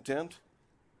commercial intent.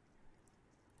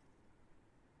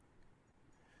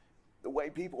 The way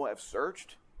people have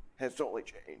searched has totally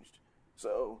changed.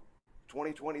 So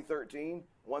 2013,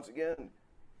 once again,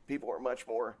 people are much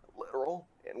more literal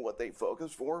in what they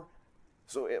focus for.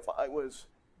 So if I was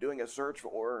doing a search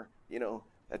for,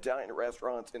 Italian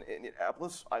restaurants in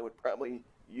Indianapolis, I would probably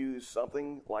use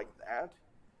something like that.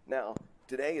 Now,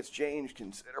 today it's changed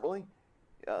considerably.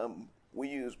 We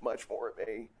use much more of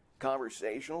a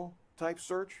conversational type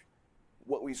search.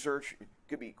 What we search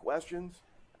could be questions.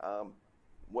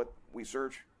 What we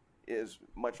search is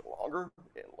much longer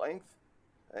in length,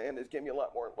 and it can be a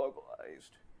lot more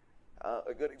localized.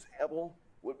 A good example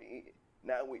would be,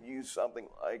 now we use something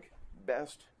like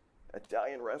best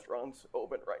Italian restaurants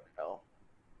open right now.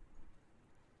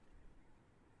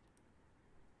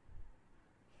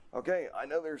 Okay, I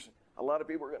know there's a lot of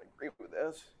people are going to agree with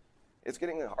this. It's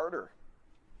getting harder.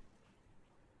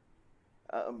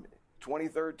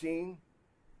 2013,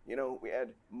 we had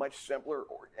much simpler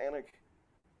organic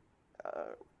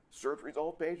search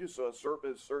result pages. So a SERP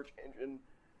is search engine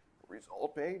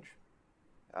result page.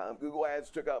 Google Ads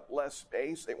took up less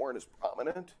space. They weren't as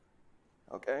prominent.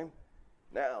 Okay,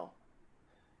 now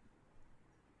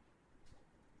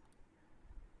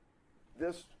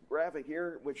this graphic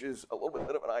here, which is a little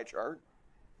bit of an eye chart,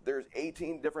 there's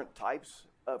 18 different types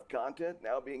of content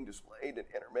now being displayed and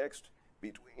intermixed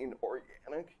between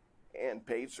organic and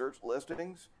paid search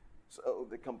listings. So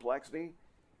the complexity,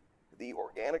 the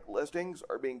organic listings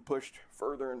are being pushed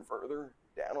further and further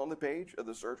down on the page of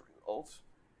the search results,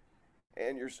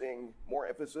 and you're seeing more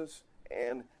emphasis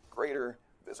and greater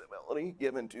visibility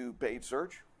given to paid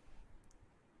search.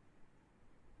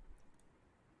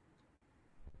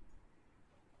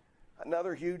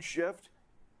 Another huge shift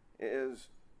is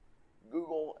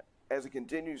Google, as it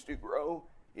continues to grow,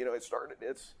 it started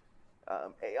its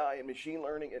AI and machine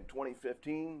learning in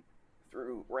 2015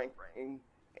 through RankBrain,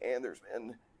 and there's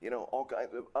been, all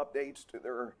kinds of updates to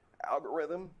their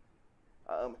algorithm,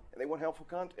 and they want helpful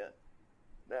content.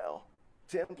 Now,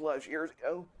 10 plus years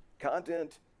ago,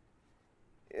 content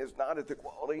is not at the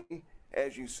quality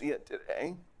as you see it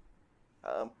today.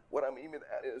 What I mean by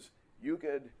that is you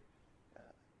could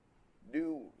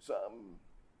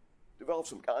develop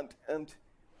some content,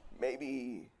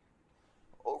 maybe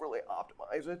overly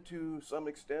optimize it to some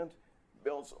extent,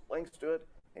 build some links to it,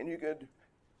 and you could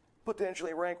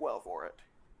potentially rank well for it.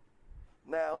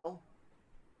 Now,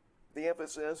 the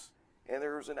emphasis, and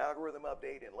there was an algorithm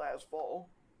update in last fall,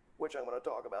 which I'm going to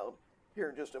talk about here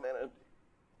in just a minute,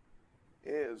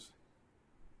 is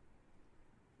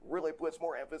really puts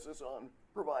more emphasis on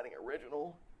providing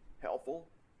original, helpful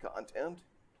content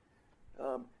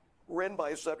written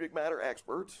by subject matter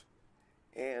experts,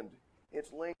 and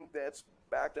it's linked that's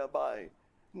backed up by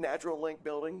natural link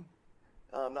building,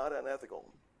 not unethical.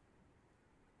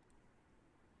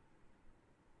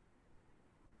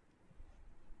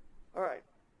 All right,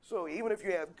 so even if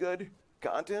you have good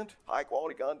content, high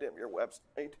quality content on your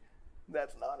website,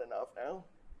 that's not enough now.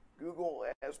 Google,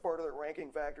 as part of their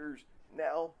ranking factors,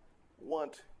 now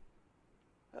want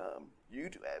you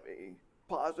to have a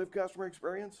positive customer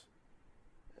experience.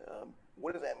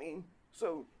 What does that mean?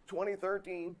 So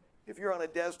 2013, if you're on a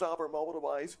desktop or mobile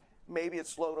device, maybe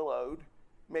it's slow to load,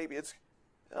 maybe it's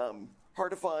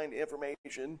hard to find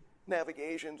information,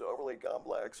 navigation's overly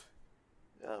complex.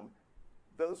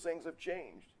 Those things have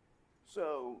changed.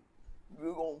 So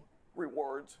Google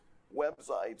rewards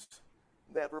websites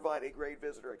that provide a great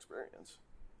visitor experience,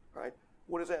 right?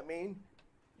 What does that mean?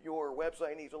 Your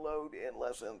website needs to load in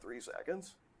less than 3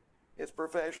 seconds. It's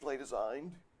professionally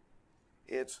designed.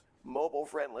 It's mobile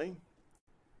friendly.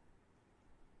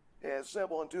 It has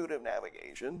simple, intuitive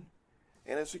navigation,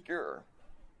 and it's secure.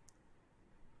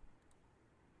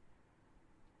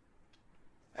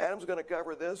 Adam's going to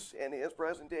cover this in his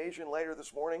presentation later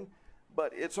this morning,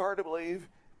 but it's hard to believe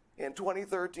in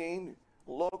 2013,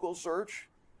 local search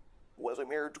was a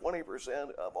mere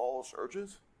 20% of all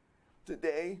searches.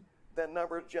 Today, that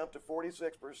number has jumped to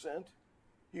 46%.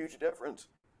 Huge difference.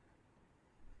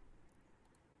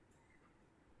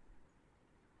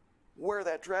 Where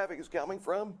that traffic is coming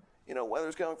from, whether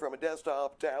it's coming from a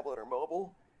desktop, tablet, or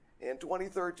mobile, in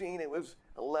 2013 it was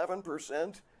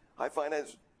 11%. I find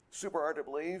that super hard to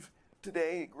believe.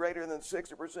 Today, greater than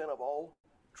 60% of all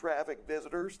traffic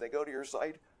visitors that go to your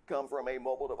site come from a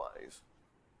mobile device.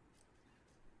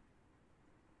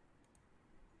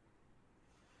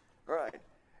 All right,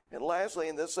 and lastly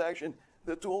in this section,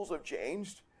 the tools have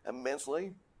changed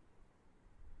immensely.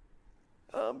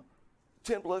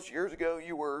 10 plus years ago,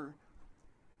 you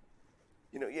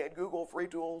had Google free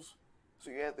tools.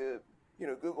 So you had the,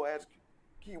 Google Ads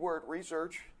keyword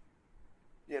research.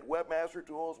 You had Webmaster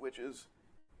Tools, which is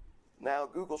now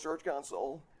Google Search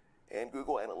Console and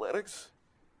Google Analytics.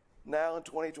 Now in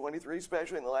 2023,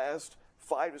 especially in the last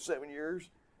 5 to 7 years,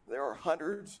 there are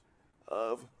hundreds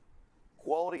of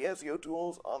quality SEO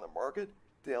tools on the market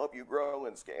to help you grow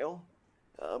and scale.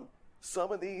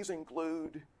 Some of these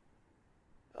include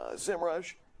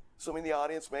SEMrush. Some in the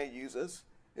audience may use this.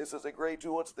 This is a great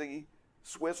tool. It's the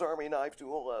Swiss Army knife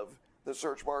tool of the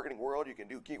search marketing world. You can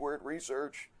do keyword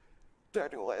research,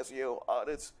 technical SEO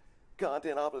audits,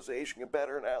 content optimization,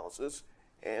 competitor analysis,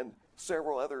 and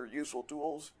several other useful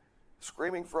tools.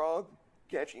 Screaming Frog,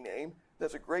 catchy name.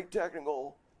 That's a great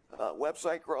technical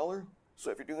website crawler. So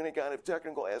if you're doing any kind of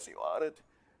technical SEO audit,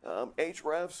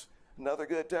 Hrefs, another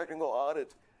good technical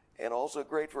audit, and also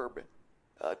great for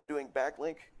doing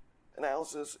backlink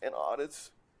analysis and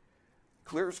audits.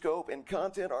 ClearScope and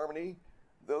Content Harmony,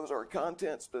 those are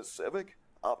content-specific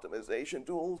optimization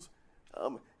tools.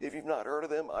 If you've not heard of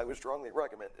them, I would strongly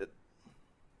recommend it.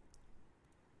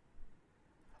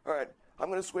 All right, I'm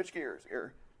going to switch gears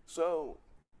here. So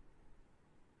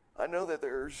I know that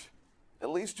there's at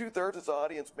least 2/3 of the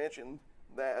audience mentioned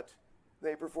that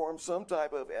they perform some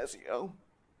type of SEO.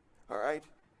 All right,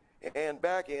 and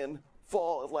back in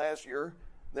fall of last year,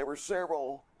 there were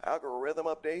several algorithm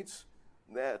updates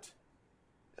that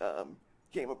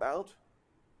came about.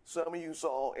 Some of you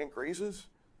saw increases,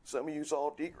 some of you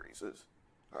saw decreases.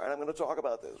 All right, I'm going to talk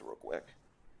about this real quick.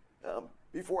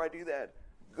 Before I do that,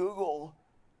 Google,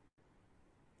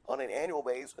 on an annual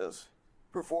basis,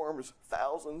 performs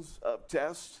thousands of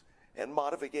tests and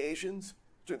modifications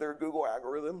to their Google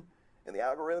algorithm. And the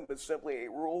algorithm is simply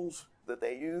rules that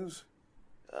they use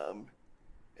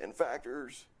and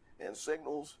factors and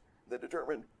signals that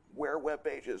determine where web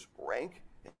pages rank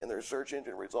in their search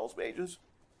engine results pages.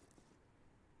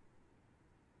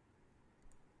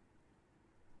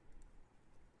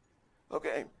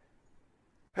 Okay,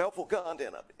 helpful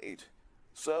content update.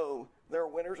 So there are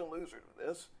winners and losers with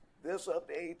this. This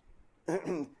update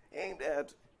aimed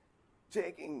at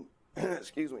taking,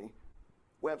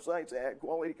 websites that had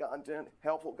quality content,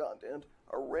 helpful content,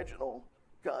 original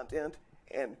content,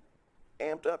 and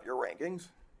amped up your rankings.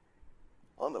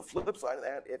 On the flip side of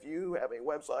that, if you have a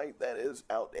website that is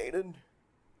outdated,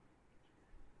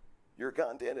 your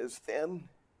content is thin,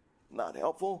 not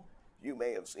helpful, you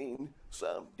may have seen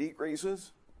some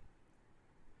decreases.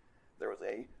 There was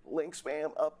a link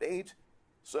spam update.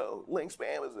 So link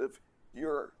spam is if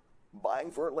you're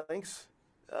buying for links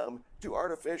to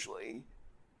artificially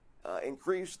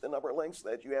increase the number of links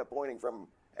that you have pointing from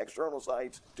external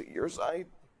sites to your site.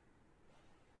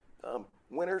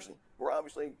 Winners were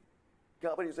obviously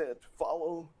companies that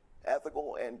follow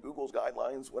ethical and Google's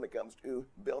guidelines when it comes to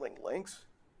building links.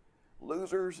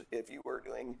 losers if you were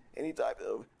doing any type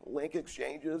of link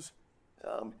exchanges,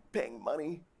 paying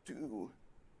money to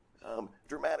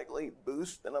dramatically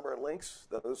boost the number of links.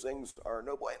 Those things are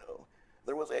no bueno.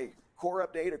 There was a core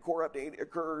update. A core update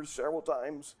occurs several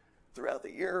times throughout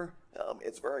the year.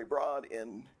 It's very broad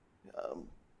and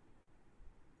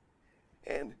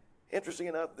interesting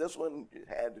enough, this one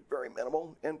had very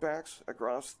minimal impacts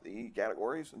across the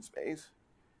categories and space.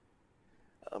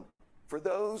 For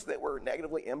those that were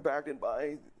negatively impacted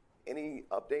by any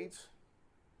updates,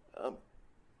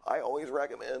 I always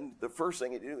recommend the first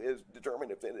thing you do is determine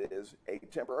if it is a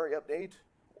temporary update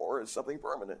or is something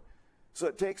permanent. So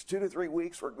it takes 2 to 3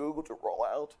 weeks for Google to roll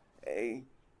out a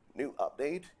new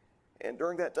update, and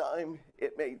during that time,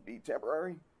 it may be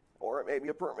temporary or it may be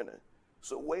a permanent.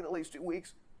 So wait at least 2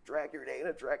 weeks, track your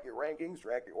data, track your rankings,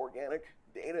 track your organic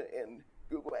data in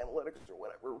Google Analytics or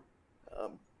whatever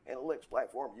analytics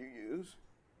platform you use,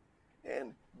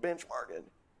 and benchmark it.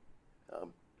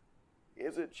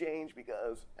 Is it changed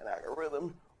because an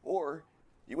algorithm, or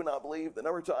you would not believe the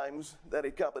number of times that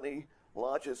a company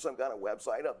launches some kind of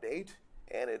website update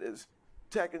and it is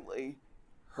technically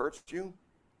hurts you?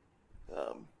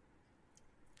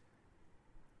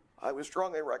 I would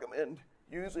strongly recommend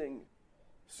using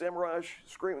SEMrush,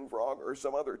 Screaming Frog, or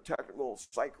some other technical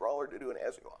site crawler to do an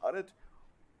SEO audit.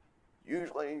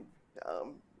 Usually,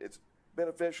 it's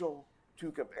beneficial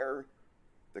to compare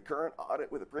the current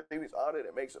audit with the previous audit.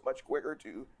 It makes it much quicker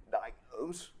to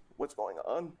diagnose what's going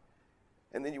on.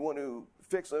 And then you want to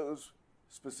fix those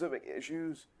specific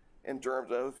issues in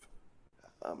terms of,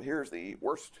 here's the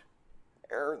worst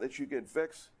error that you could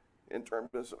fix in terms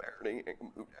of severity and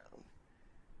move down.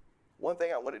 One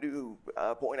thing I want to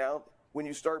point out, when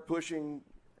you start pushing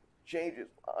changes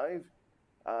live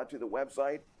to the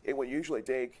website, it will usually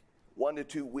take 1 to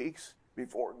 2 weeks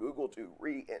before Google to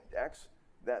re-index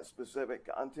that specific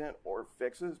content or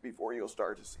fixes before you'll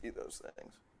start to see those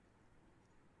things.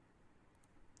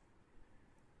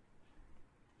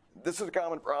 This is a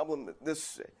common problem.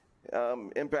 This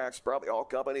impacts probably all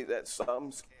companies at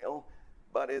some scale,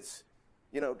 but it's,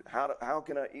 how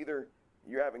can either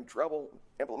you're having trouble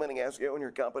implementing SEO in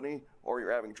your company or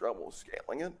you're having trouble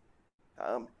scaling it.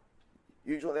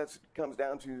 Usually that comes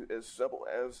down to as simple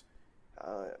as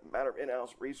a matter of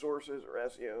in-house resources or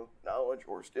SEO knowledge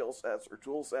or skill sets or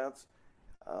tool sets.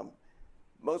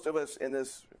 Most of us in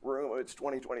this room, it's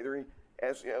 2023,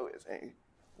 SEO is a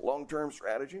long-term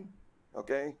strategy,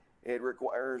 okay? It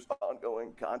requires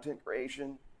ongoing content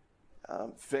creation,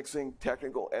 fixing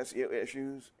technical SEO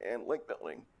issues, and link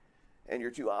building. And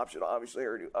your two options obviously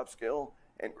are to upskill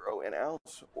and grow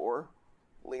in-house or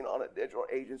lean on a digital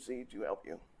agency to help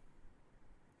you.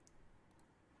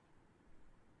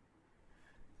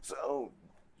 So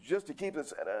just to keep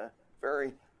this at a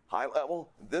very high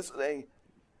level, this is a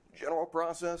general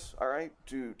process, all right,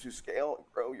 to scale and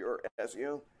grow your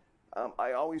SEO.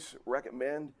 I always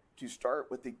recommend to start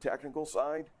with the technical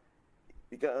side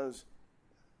because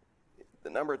the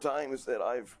number of times that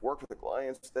I've worked with the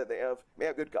clients that they may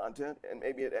have good content and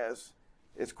maybe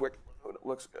it's quick, it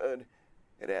looks good,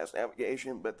 it has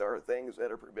navigation, but there are things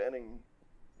that are preventing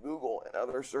Google and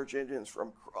other search engines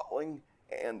from crawling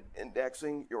and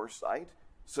indexing your site.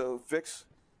 So fix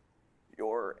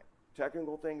your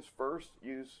technical things first.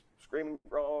 Use Screaming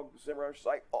Frog, SEMrush,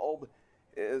 SiteBulb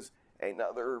is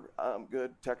another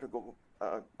good technical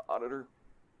auditor.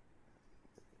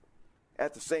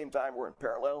 At the same time, we're in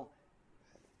parallel.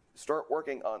 Start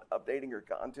working on updating your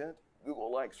content.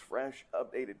 Google likes fresh,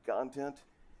 updated content.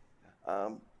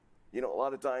 A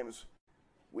lot of times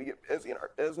we get busy in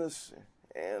our business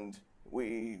and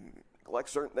we neglect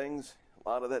certain things. A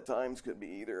lot of that times could be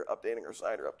either updating our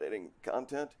site or updating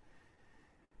content.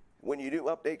 When you do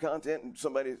update content and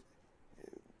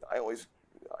I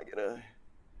get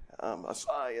a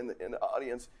sigh in the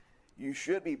audience, you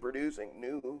should be producing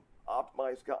new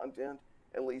optimized content,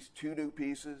 at least 2 new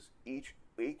pieces each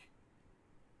week.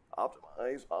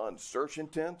 Optimize on search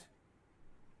intent,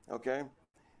 okay?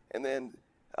 And then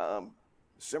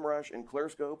SEMrush and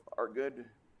ClearScope are good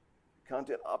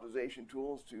content optimization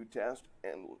tools to test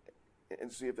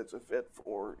and see if it's a fit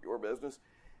for your business.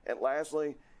 And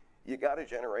lastly, you got to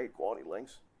generate quality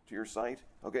links to your site.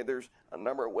 Okay, there's a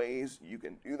number of ways you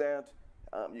can do that.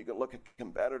 You can look at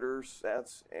competitor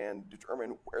sets and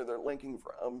determine where they're linking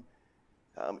from.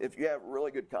 If you have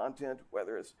really good content,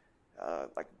 whether it's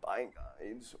like buying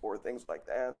guides or things like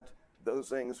that, those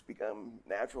things become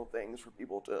natural things for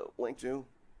people to link to.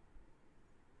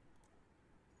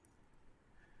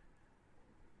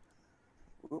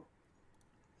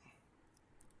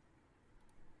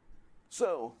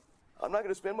 So I'm not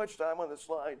going to spend much time on this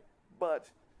slide, but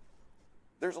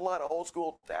there's a lot of old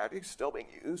school tactics still being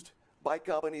used by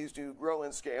companies to grow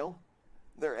and scale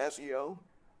their SEO.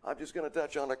 I'm just going to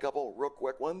touch on a couple real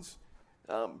quick ones.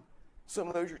 Some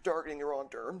of those you're targeting the wrong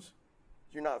terms.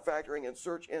 You're not factoring in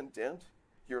search intent.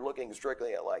 You're looking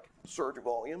strictly at like search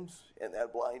volumes, and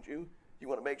that blinds you. You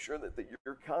want to make sure that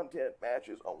your content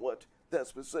matches on what that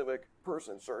specific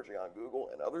person searching on Google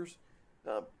and others.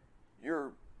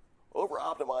 You're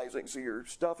over-optimizing, so you're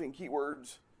stuffing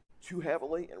keywords too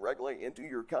heavily and regularly into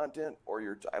your content or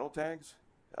your title tags.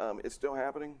 It's still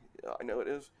happening. I know it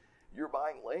is. You're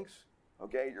buying links.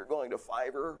 Okay, you're going to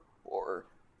Fiverr or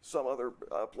some other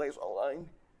place online.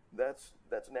 That's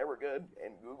never good,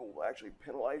 and Google will actually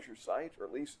penalize your site or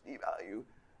at least devalue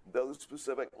those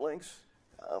specific links.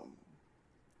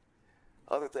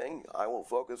 Other thing I will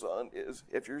focus on is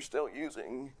if you're still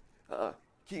using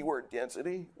keyword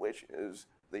density, which is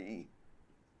the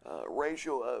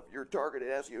ratio of your targeted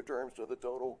SEO terms to the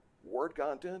total word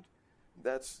content,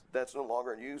 that's no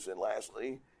longer in use. And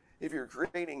lastly, if you're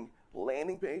creating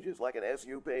landing pages like an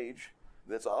SEO page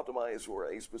that's optimized for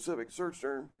a specific search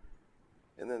term,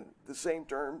 and then the same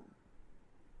term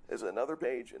as another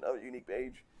page, another unique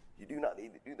page, you do not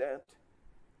need to do that.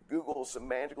 Google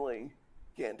semantically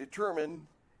can determine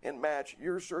and match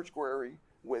your search query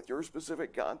with your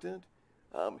specific content.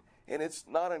 And it's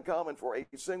not uncommon for a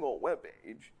single web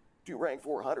page to rank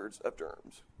for hundreds of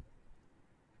terms.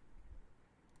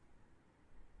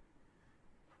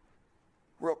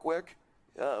 Real quick,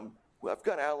 I've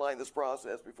kind of outlined this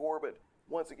process before, but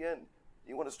once again,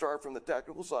 you want to start from the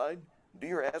technical side. Do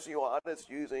your SEO audits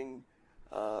using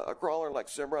a crawler like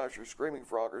SEMrush or Screaming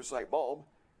Frog or Sitebulb.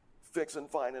 Fix and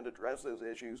find and address those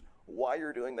issues. While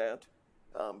you're doing that,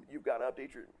 you've got to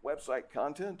update your website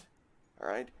content. All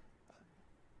right.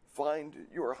 Find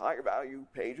your higher value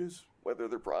pages, whether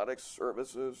they're products,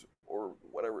 services, or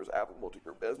whatever is applicable to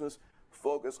your business.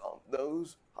 Focus on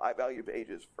those high value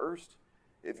pages first.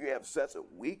 If you have sets of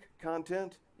weak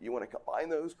content, you want to combine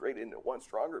those, create it into one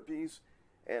stronger piece.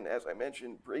 And as I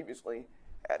mentioned previously,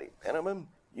 at a minimum,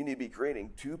 you need to be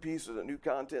creating 2 pieces of new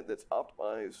content that's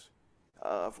optimized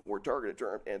for targeted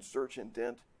term and search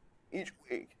intent each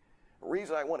week. The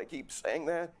reason I want to keep saying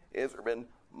that is there have been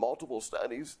multiple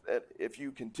studies that if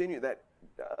you continue that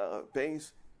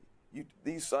pace,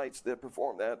 these sites that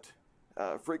perform that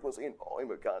frequency and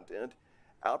volume of content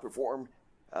outperform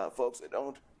folks that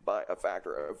don't by a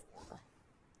factor of 4.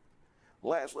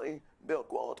 Lastly, build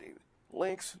quality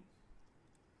links.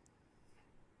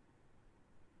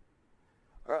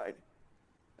 All right.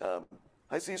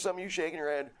 I see some of you shaking your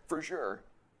head for sure.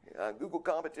 Google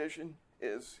competition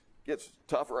gets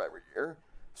tougher every year.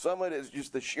 Some of it is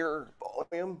just the sheer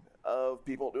volume of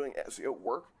people doing SEO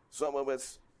work. Some of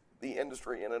it's the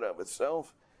industry in and of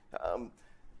itself.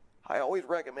 I always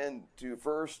recommend to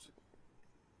first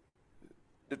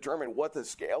determine what the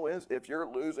scale is. If you're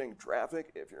losing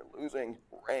traffic, if you're losing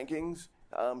rankings,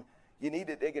 you need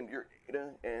to dig into your data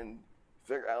and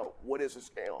figure out what is the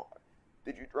scale.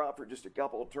 Did you drop for just a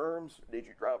couple of terms? Did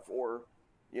you drop for,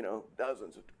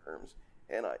 dozens of terms?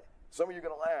 And some of you are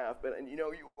going to laugh, and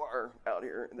you are out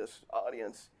here in this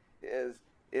audience, is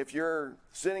if you're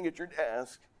sitting at your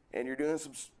desk and you're doing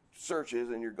some searches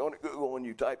and you're going to Google and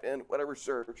you type in whatever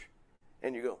search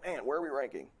and you go, man, where are we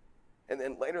ranking? And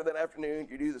then later that afternoon,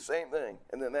 you do the same thing.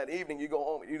 And then that evening, you go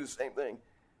home and you do the same thing.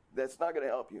 That's not going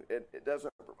to help you. It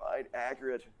doesn't provide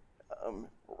accurate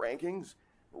rankings.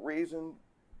 Reason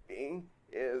being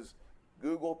is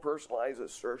Google personalizes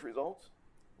search results,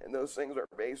 and those things are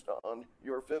based on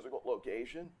your physical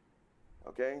location,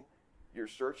 okay? Your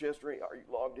search history, are you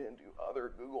logged into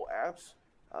other Google apps,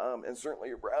 and certainly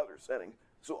your browser setting.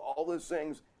 So all those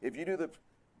things, if you do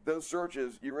those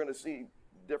searches, you're going to see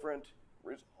different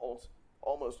results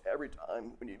almost every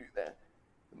time when you do that.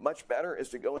 Much better is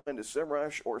to go into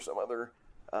SEMrush or some other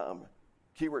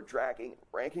keyword tracking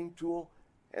ranking tool,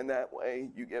 and that way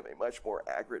you give a much more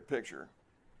accurate picture.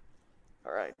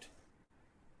 All right.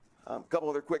 A couple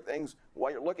other quick things.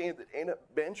 While you're looking at the data,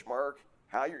 benchmark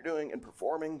how you're doing and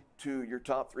performing to your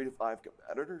top 3 to 5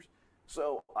 competitors.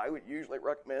 So I would usually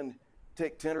recommend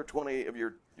take 10 or 20 of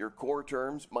your core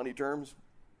terms, money terms,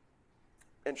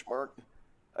 benchmark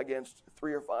against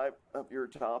 3 or 5 of your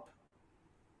top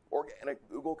organic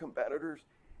Google competitors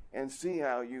and see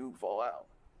how you fall out.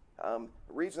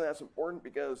 The reason that's important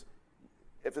because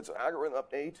if it's an algorithm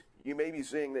update, you may be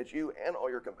seeing that you and all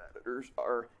your competitors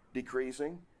are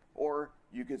decreasing, or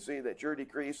you can see that you're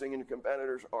decreasing and your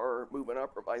competitors are moving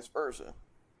up or vice versa.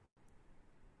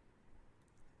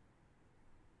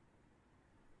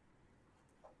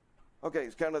 Okay,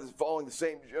 it's kind of following the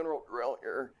same general drill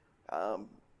here.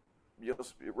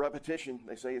 repetition,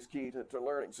 they say, is key to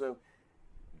learning. So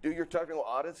do your technical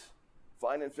audits,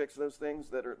 find and fix those things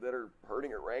that are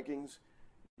hurting your rankings.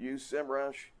 Use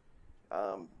SEMrush.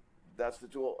 That's the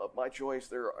tool of my choice.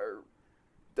 There are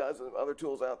dozens of other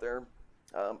tools out there.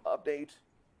 Update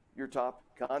your top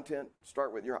content.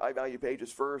 Start with your high-value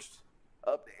pages first.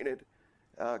 Update it.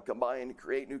 Combine,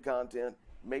 create new content.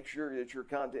 Make sure that your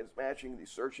content is matching the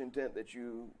search intent that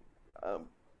you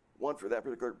want for that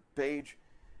particular page.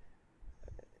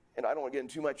 And I don't want to get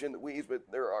too much in the weeds, but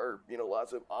there are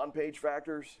lots of on-page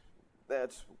factors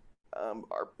that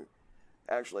are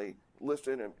actually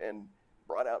listed and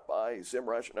brought out by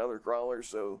SEMrush and other crawlers.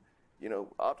 So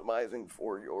optimizing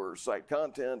for your site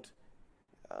content,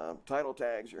 title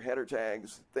tags, your header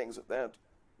tags, things of that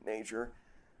nature.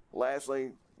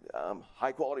 Lastly,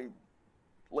 high quality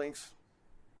links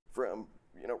from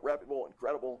reputable and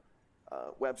credible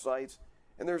websites.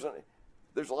 And there's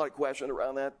a lot of question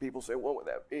around that. People say, what would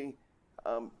that be?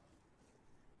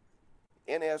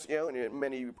 In SEO, and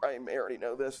many of you probably may already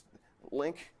know this,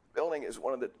 link building is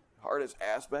one of the hardest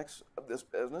aspects of this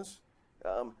business.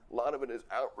 A lot of it is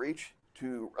outreach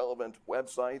to relevant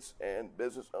websites and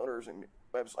business owners and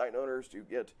website owners to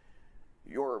get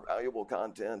your valuable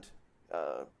content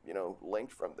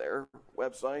linked from their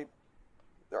website.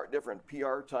 There are different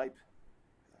PR type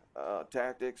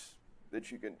tactics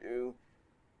that you can do,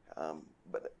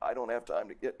 but I don't have time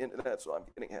to get into that, so I'm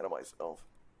getting ahead of myself.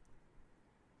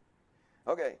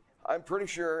 Okay, I'm pretty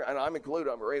sure, and I'm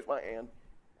included, I'm going to raise my hand,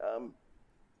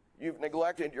 you've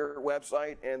neglected your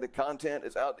website and the content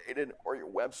is outdated, or your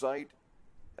website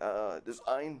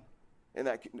design, and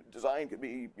that design could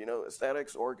be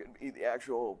aesthetics, or it could be the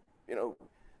actual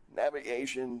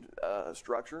navigation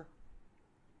structure.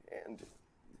 And the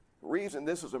reason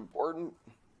this is important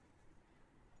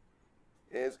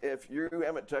is if you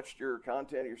haven't touched your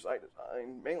content, your site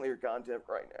design, mainly your content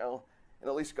right now, in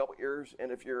at least a couple years,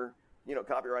 and if your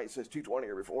copyright says 220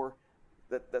 or before,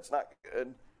 that's not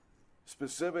good.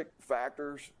 Specific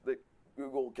factors that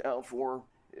Google count for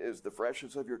is the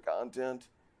freshness of your content.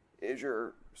 Is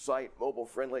your site mobile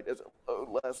friendly? Does it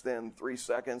load less than 3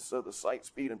 seconds? So the site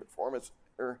speed and performance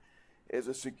is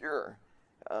it secure?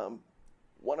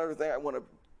 One other thing I want to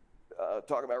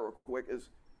talk about real quick is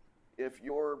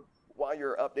while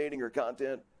you're updating your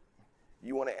content,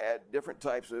 you want to add different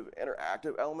types of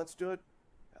interactive elements to it.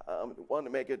 One, to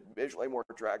make it visually more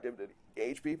attractive to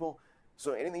engage people.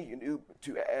 So anything you can do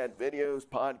to add videos,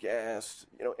 podcasts,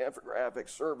 infographics,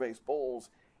 surveys, polls,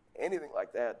 anything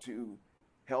like that to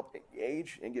help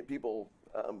engage and get people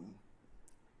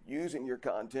using your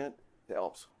content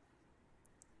helps.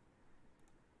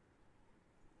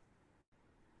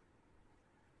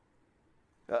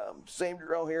 Same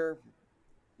drill here.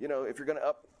 If you're going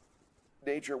to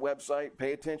update your website,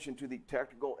 pay attention to the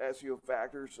technical SEO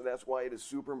factors. So that's why it is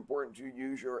super important to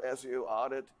use your SEO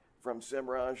audit from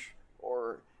SEMrush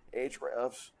or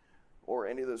Ahrefs or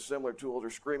any of those similar tools, or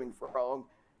Screaming Frog,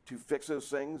 to fix those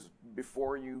things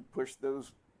before you push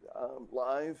those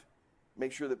live.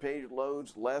 Make sure the page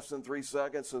loads less than 3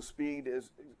 seconds. So speed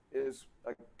is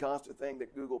a constant thing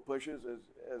that Google pushes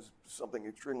as something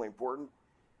extremely important.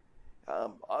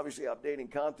 Obviously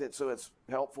updating content so it's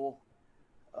helpful,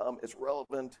 it's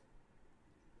relevant,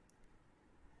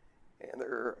 and there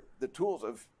are the tools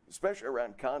especially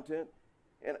around content.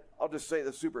 And I'll just say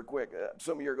this super quick.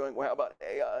 Some of you are going, well, how about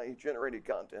AI generated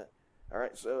content? All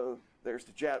right, so there's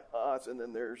the chat bots, and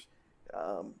then there's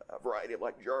a variety of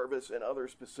like Jarvis and other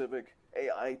specific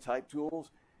AI type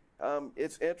tools.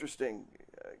 It's interesting.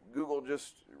 Google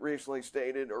just recently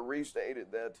stated or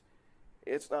restated that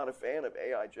it's not a fan of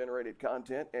AI generated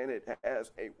content, and it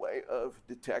has a way of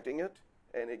detecting it,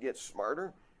 and it gets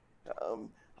smarter.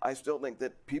 I still think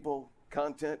that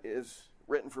content is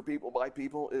written for people by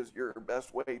people is your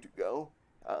best way to go.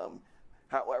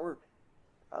 However,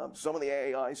 some of the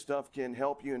AI stuff can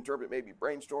help you interpret, maybe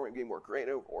brainstorming, being more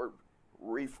creative, or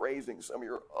rephrasing some of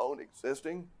your own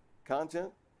existing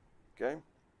content. Okay.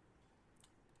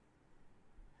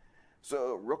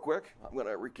 So real quick, I'm going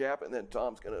to recap, and then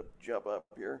Tom's going to jump up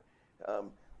here.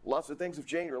 Lots of things have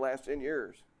changed in the last 10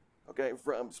 years. Okay,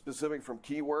 from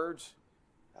keywords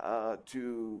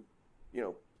to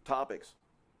topics.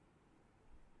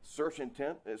 Search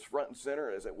intent is front and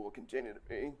center, as it will continue to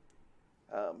be.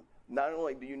 Not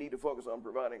only do you need to focus on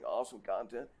providing awesome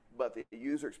content, but the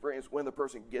user experience when the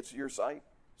person gets to your site.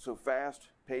 So fast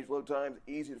page load times,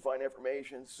 easy to find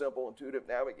information, simple, intuitive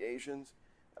navigations.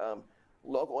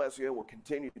 Local SEO will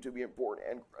continue to be important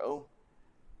and grow.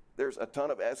 There's a ton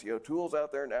of SEO tools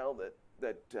out there now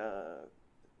that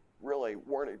really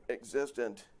weren't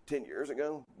existent 10 years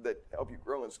ago that help you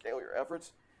grow and scale your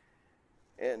efforts.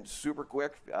 and super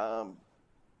quick. A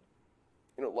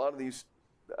lot of these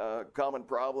common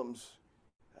problems,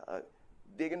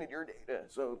 dig into your data.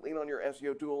 So lean on your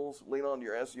SEO tools, lean on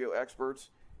your SEO experts.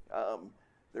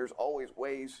 There's always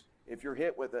ways, if you're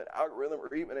hit with an algorithm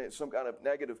or even some kind of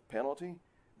negative penalty,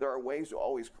 there are ways to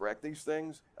always correct these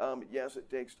things. Yes, it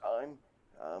takes time.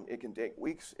 It can take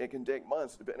weeks, it can take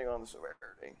months, depending on the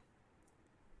severity.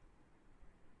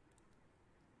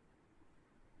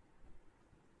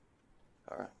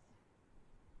 All right.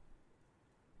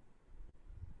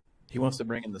 He wants to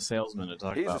bring in the salesman to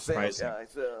talk about pricing. He's a sales guy,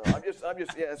 so I'm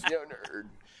just yeah, SEO nerd.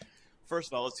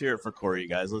 First of all, let's hear it for Corey, you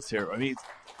guys. Let's hear it. I mean,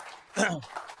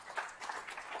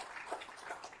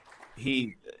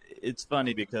 it's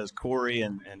funny because Corey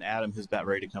and Adam, who's about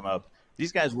ready to come up,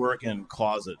 these guys work in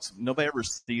closets. Nobody ever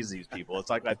sees these people. It's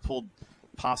like I pulled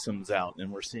possums out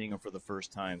and we're seeing them for the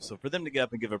first time. So for them to get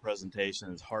up and give a presentation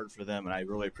is hard for them, and I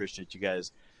really appreciate you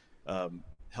guys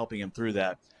helping him through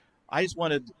that. I just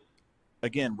wanted,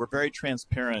 again, we're very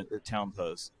transparent at Town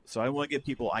Post. So I want to give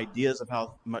people ideas of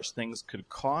how much things could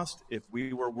cost if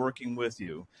we were working with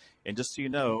you. And just so you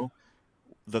know,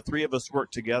 the three of us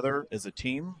work together as a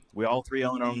team. We all three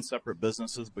own our own separate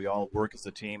businesses, but we all work as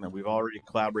a team, and we've already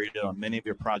collaborated on many of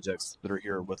your projects that are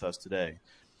here with us today.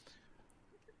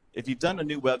 If you've done a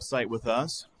new website with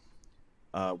us,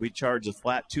 we charge a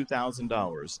flat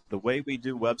 $2,000. The way we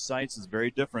do websites is very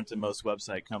different than most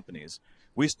website companies.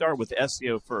 We start with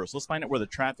SEO first. Let's find out where the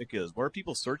traffic is. What are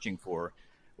people searching for?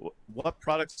 What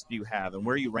products do you have, and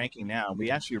where are you ranking now?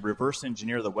 We actually reverse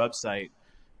engineer the website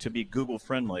to be Google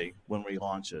friendly when we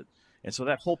launch it. And so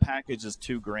that whole package is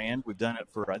 $2,000. We've done it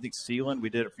for, I think, Sealand. We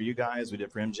did it for you guys. We did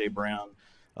it for MJ Brown.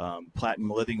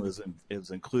 Platinum Living was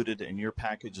included in your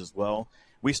package as well.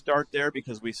 We start there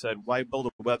because we said, why build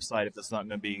a website if it's not going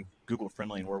to be Google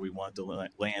friendly and where we want to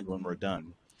land when we're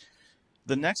done?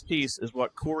 The next piece is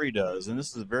what Corey does, and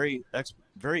this is very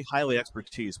highly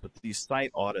expertise, but these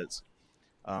site audits.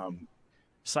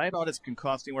 Site audits can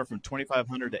cost anywhere from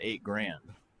 $2,500 to $8,000.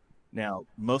 Now,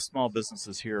 most small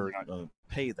businesses here are not going to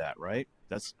pay that, right?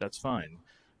 That's fine.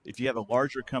 If you have a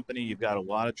larger company, you've got a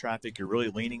lot of traffic, you're really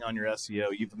leaning on your SEO,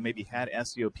 you've maybe had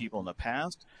SEO people in the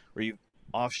past, or you've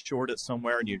offshored it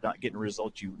somewhere and you're not getting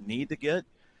results you need to get,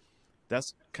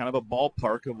 that's kind of a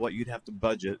ballpark of what you'd have to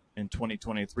budget in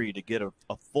 2023 to get a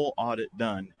full audit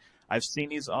done. I've seen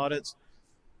these audits.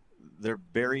 They're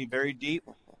very, very deep,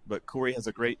 but Corey does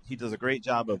a great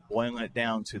job of boiling it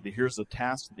down to here's the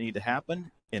tasks that need to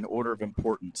happen in order of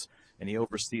importance, and he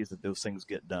oversees that those things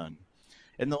get done.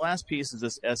 And the last piece is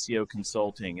this SEO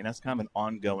consulting, and that's kind of an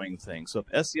ongoing thing. So if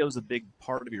SEO is a big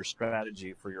part of your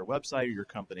strategy for your website or your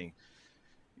company,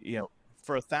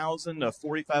 for $1,000 to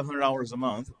 $4,500 a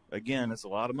month, again, it's a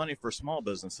lot of money for small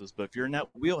businesses, but if you're in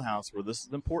that wheelhouse where this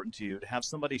is important to you, to have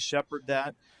somebody shepherd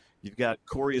that, you've got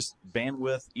Corey's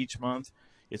bandwidth each month.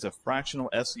 It's a fractional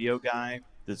SEO guy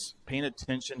that's paying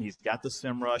attention. He's got the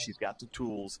SEMrush. He's got the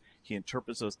tools. He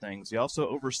interprets those things. He also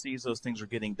oversees those things are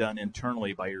getting done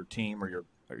internally by your team or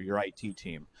your IT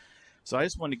team. So I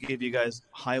just want to give you guys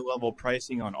high-level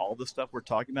pricing on all the stuff we're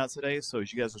talking about today. So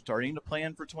as you guys are starting to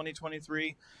plan for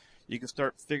 2023, you can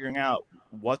start figuring out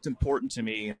what's important to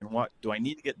me and what do I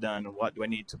need to get done and what do I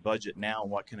need to budget now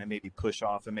and what can I maybe push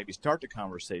off and maybe start the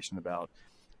conversation about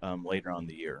later on in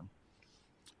the year.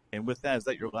 And with that, is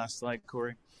that your last slide,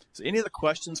 Corey? So any other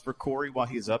questions for Corey while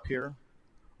he's up here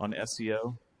on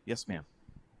SEO? Yes, ma'am.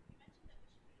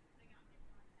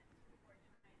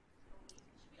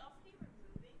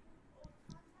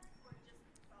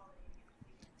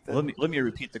 Let me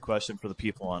repeat the question for the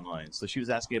people online. So she was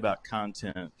asking about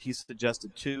content. He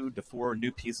suggested 2 to 4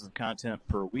 new pieces of content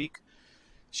per week.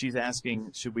 She's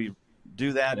asking, should we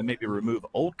do that and maybe remove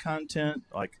old content?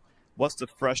 Like, what's the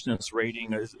freshness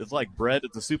rating? It's like bread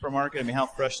at the supermarket. I mean, how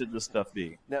fresh should this stuff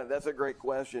be? No, that's a great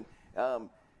question.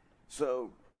 So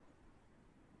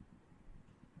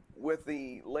with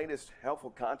the latest helpful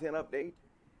content update,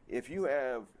 if you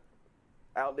have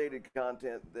outdated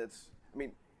content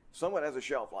someone has a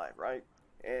shelf life, right?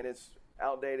 And it's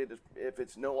outdated. If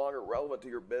it's no longer relevant to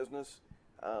your business,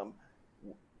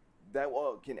 that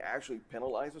can actually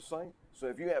penalize a site. So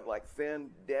if you have like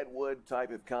thin, dead wood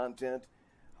type of content,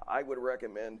 I would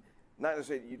recommend, not to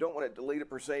say you don't want to delete it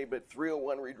per se, but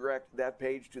 301 redirect that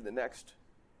page to the next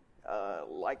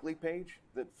likely page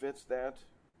that fits that,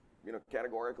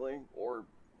 categorically or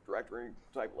directory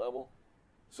type level.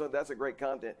 So that's a great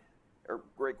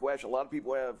great question. A lot of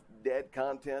people have dead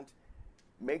content.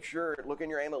 Make sure, look in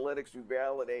your analytics to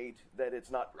validate that it's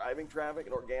not driving traffic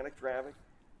and organic traffic.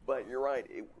 But you're right,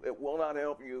 it will not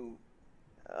help you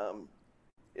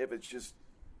if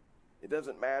it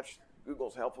doesn't match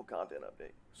Google's helpful content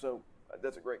update? So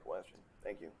that's a great question.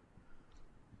 Thank you.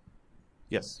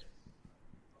 Yes.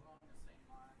 Along the same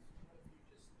lines, what if you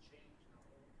just change the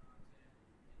whole content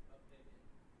and update it a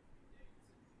few days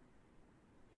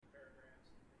and paragraphs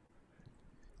and things like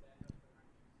that? Would that help the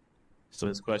rankings? So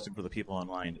this question for the people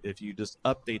online, if you just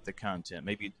update the content,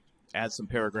 maybe add some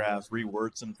paragraphs,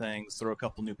 reword some things, throw a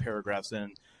couple new paragraphs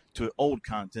in to old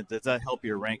content, does that help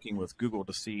your ranking with Google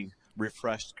to see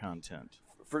refreshed content?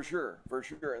 For sure, for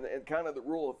sure. And kind of the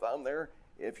rule of thumb there,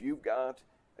 if you've got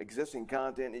existing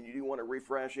content and you do want to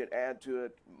refresh it, add to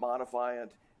it, modify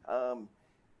it,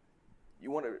 you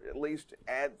want to at least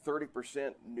add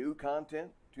 30% new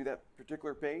content to that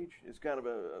particular page. It's kind of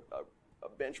a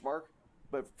benchmark,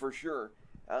 but for sure,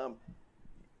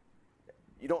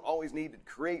 you don't always need to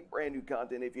create brand new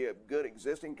content. If you have good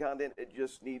existing content, it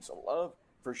just needs some love.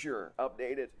 For sure,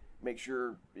 update it, make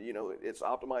sure it's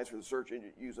optimized for the search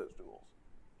engine, use those tools.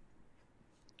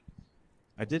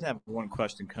 I did have one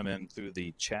question come in through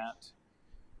the chat,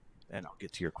 and I'll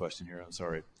get to your question here. I'm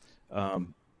sorry.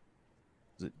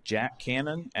 Jack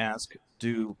Cannon asked,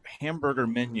 do hamburger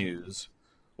menus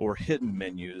or hidden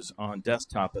menus on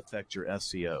desktop affect your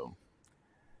SEO?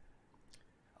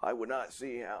 I would not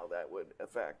see how that would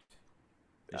affect.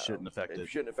 It shouldn't affect it. It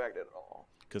shouldn't affect it at all.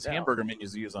 Because hamburger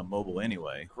menus are used on mobile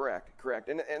anyway. Correct.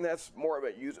 And that's more of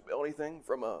a usability thing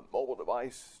from a mobile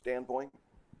device standpoint.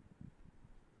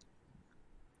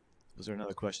 Was there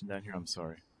another question down here? I'm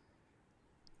sorry.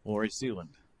 Lori Sealand.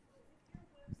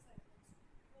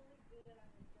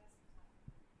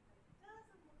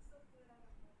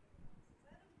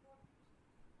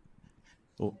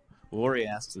 Well, Lori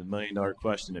asks a $1 million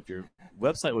question. If your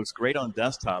website looks great on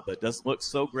desktop, but doesn't look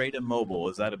so great in mobile,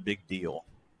 is that a big deal?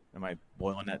 Am I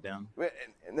boiling that down?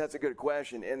 And that's a good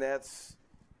question, and that's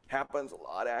happens a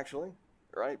lot actually,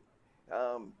 right?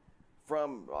 I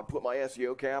put my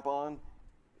SEO cap on.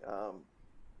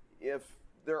 If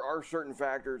there are certain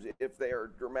factors, if they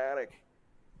are dramatic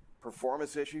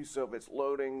performance issues, so if it's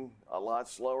loading a lot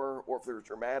slower, or if there's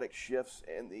dramatic shifts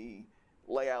in the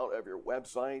layout of your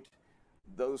website,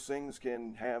 those things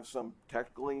can have some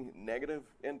technically negative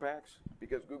impacts,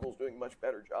 because Google's doing a much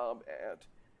better job at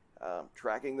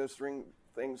tracking those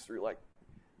things through like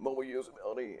mobile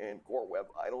usability and Core Web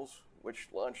Vitals, which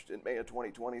launched in May of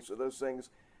 2020. So those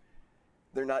things,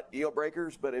 they're not deal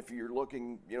breakers, but if you're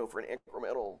looking, for an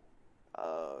incremental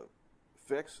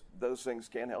fix, those things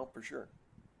can help for sure.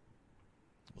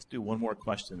 Let's do one more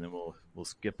question, then we'll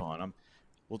skip on.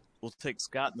 We'll take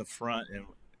Scott in the front and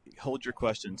hold your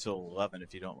question until 11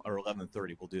 if you don't, or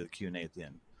 11:30. We'll do the Q&A at the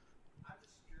end. I'm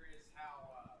just curious how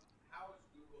is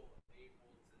Google able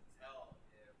to tell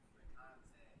if the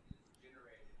content is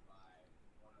generated by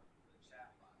one of the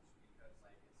chatbots? Because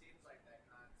it seems like that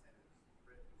content is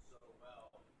written so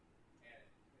well, and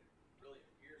it really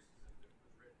appears as if it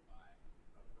was written by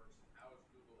a person. How is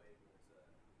Google able to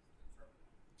determine that?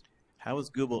 How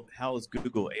is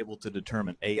Google able to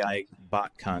determine AI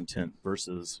bot content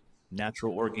versus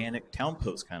natural, organic, town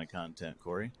post kind of content,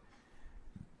 Corey?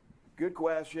 Good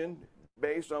question.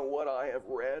 Based on what I have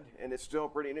read, and it's still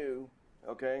pretty new,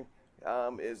 okay,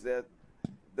 is that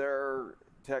their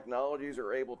technologies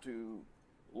are able to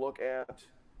look at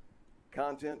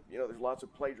content. There's lots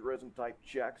of plagiarism type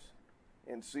checks,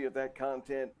 and see if that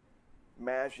content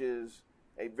matches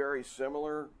a very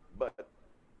similar, but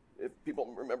if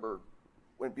people remember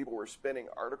when people were spinning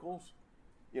articles,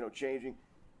 changing,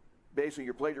 basically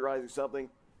you're plagiarizing something,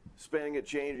 spinning it,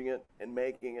 changing it, and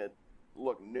making it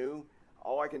look new.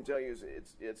 All I can tell you is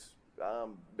it's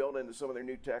built into some of their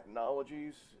new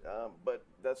technologies, but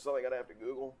that's something I'd have to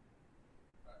Google.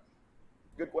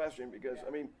 Good question, because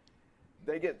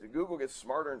Google gets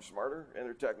smarter and smarter in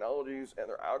their technologies and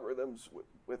their algorithms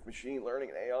with machine learning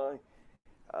and AI.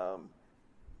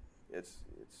 It's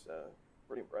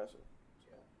pretty impressive.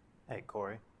 Hey,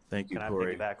 Corey. Thank you, Can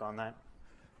Corey. I piggyback on that?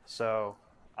 So,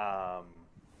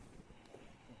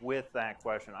 with that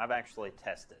question, I've actually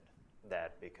tested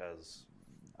that, because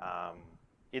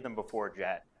even before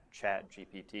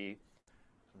ChatGPT,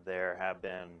 there have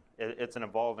been, it's an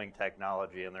evolving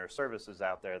technology, and there are services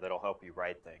out there that'll help you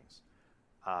write things.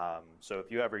 So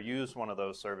if you ever use one of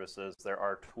those services, there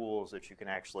are tools that you can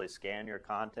actually scan your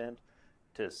content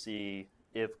to see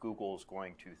if Google's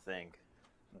going to think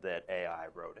that AI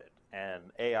wrote it. And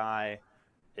AI,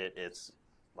 it's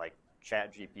like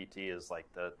ChatGPT is like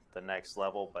the next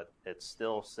level, but it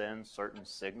still sends certain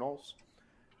signals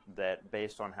that,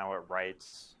 based on how it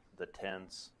writes, the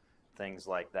tense, things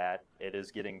like that, it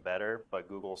is getting better, but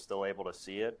Google's still able to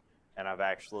see it. And I've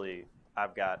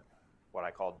got what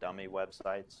I call dummy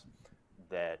websites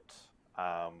that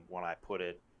when I put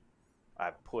it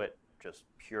I've put just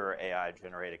pure AI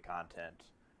generated content,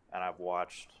 and I've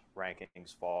watched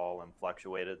rankings fall and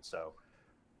fluctuated. So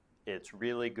it's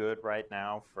really good right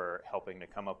now for helping to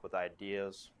come up with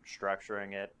ideas,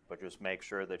 structuring it, but just make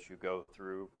sure that you go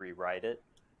through, rewrite it,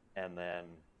 and then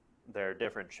there are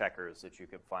different checkers that you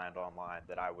can find online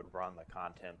that I would run the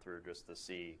content through just to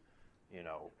see,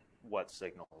 what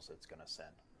signals it's going to send.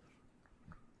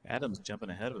 Adam's jumping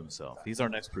ahead of himself. He's our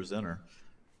next presenter.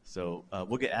 So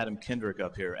we'll get Adam Kendrick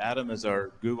up here. Adam is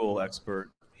our Google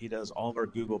expert. He does all of our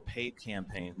Google paid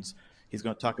campaigns. He's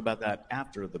going to talk about that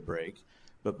after the break.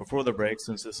 But before the break,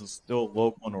 since this is still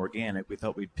local and organic, we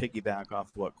thought we'd piggyback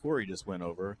off what Corey just went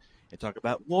over and talk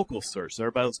about local search. So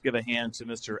everybody, let's give a hand to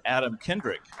Mr. Adam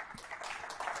Kendrick.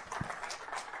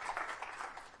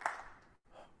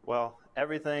 Well,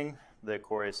 everything that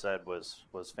Corey said was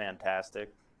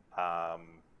fantastic.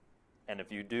 And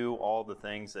if you do all the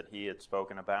things that he had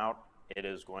spoken about, it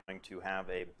is going to have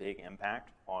a big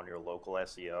impact on your local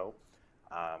SEO.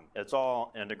 It's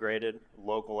all integrated.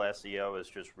 Local SEO is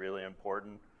just really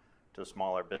important to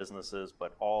smaller businesses,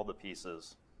 but all the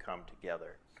pieces come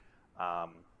together. I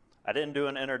didn't do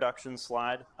an introduction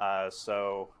slide,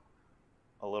 so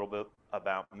a little bit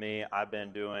about me. I've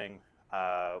been doing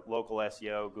local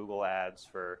SEO, Google Ads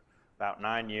for about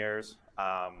 9 years.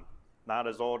 Not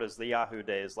as old as the Yahoo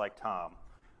days like Tom,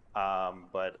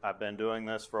 but I've been doing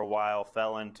this for a while,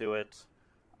 fell into it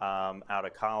out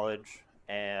of college,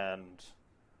 and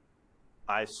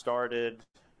I started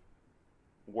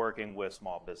working with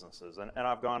small businesses. And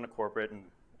I've gone to corporate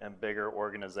and bigger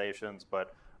organizations,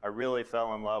 but I really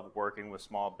fell in love working with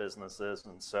small businesses.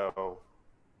 And so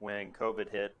when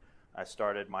COVID hit, I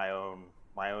started my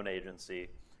own agency,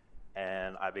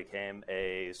 and I became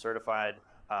a certified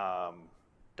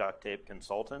duct tape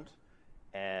consultant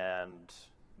and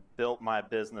built my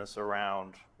business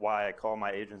around why I call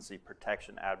my agency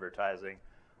protection advertising.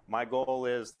 My goal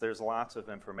is there's lots of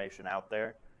information out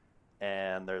there,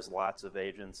 and there's lots of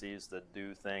agencies that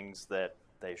do things that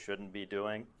they shouldn't be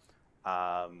doing.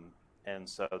 And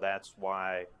so that's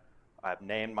why I've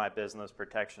named my business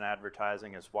Protection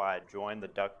Advertising. Is why I joined the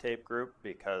duct tape group,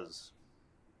 because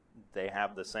they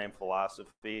have the same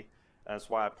philosophy. And that's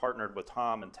why I partnered with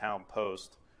Tom and Town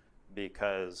Post,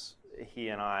 because he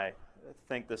and I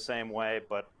think the same way,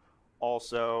 but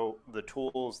also the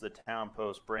tools that Town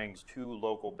Post brings to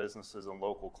local businesses and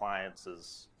local clients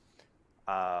is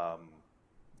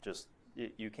just,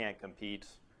 you can't compete.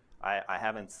 I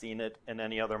haven't seen it in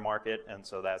any other market, and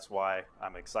so that's why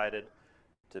I'm excited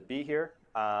to be here.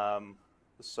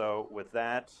 So with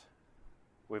that,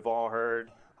 we've all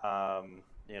heard,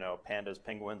 pandas,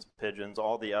 penguins, pigeons,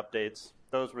 all the updates.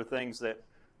 Those were things that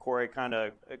Corey kind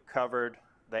of covered.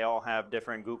 They all have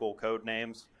different Google code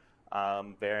names,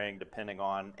 varying depending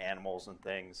on animals and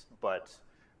things, but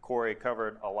Corey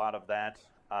covered a lot of that.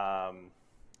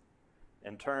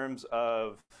 In terms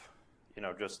of,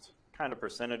 just kind of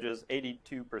percentages,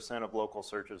 82% of local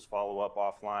searches follow up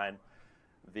offline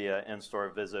via in-store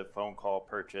visit, phone call,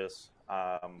 purchase.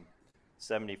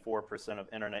 74% of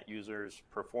internet users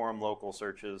perform local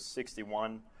searches.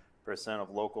 61% of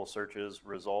local searches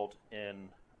result in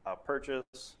a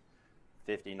purchase.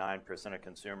 59% of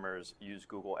consumers use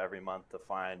Google every month to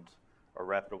find a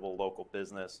reputable local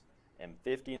business. And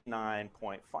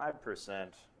 59.5%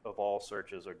 of all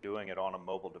searches are doing it on a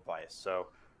mobile device. So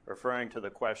referring to the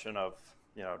question of,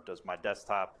 does my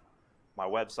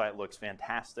website looks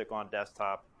fantastic on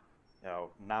desktop,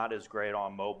 not as great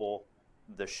on mobile.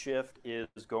 The shift is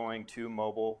going to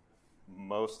mobile.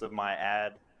 Most of my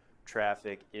ad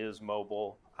traffic is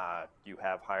mobile. You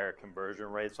have higher conversion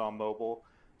rates on mobile.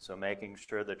 So making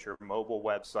sure that your mobile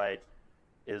website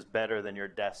is better than your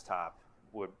desktop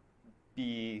would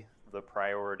be the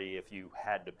priority if you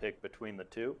had to pick between the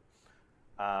two.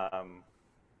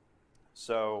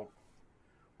 So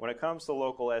when it comes to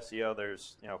local SEO,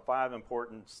 there's 5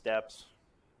 important steps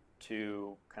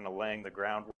to kind of laying the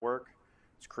groundwork.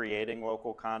 It's creating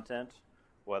local content,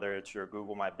 whether it's your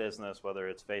Google My Business, whether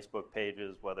it's Facebook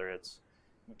pages, whether it's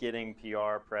getting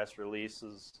PR, press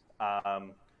releases.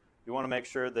 You want to make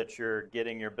sure that you're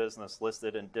getting your business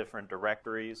listed in different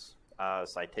directories,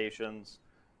 citations.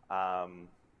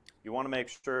 You want to make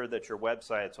sure that your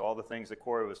website, so all the things that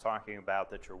Corey was talking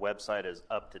about, that your website is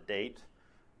up to date,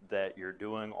 that you're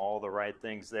doing all the right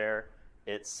things there.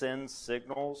 It sends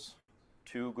signals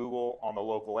to Google on the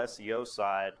local SEO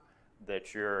side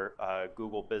that your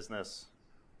Google business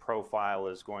profile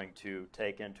is going to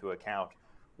take into account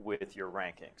with your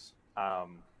rankings.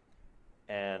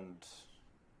 And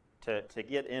to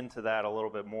get into that a little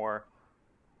bit more,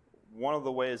 one of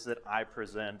the ways that I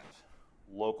present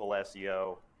local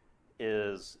SEO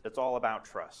is it's all about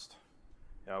trust.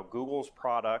 You know, Google's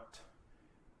product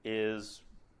is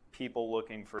people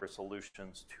looking for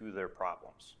solutions to their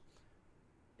problems.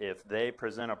 If they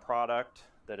present a product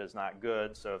that is not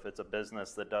good, so if it's a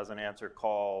business that doesn't answer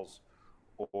calls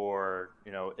or,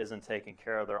 you know, isn't taking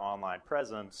care of their online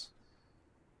presence,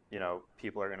 you know,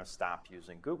 people are going to stop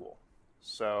using Google.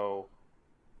 So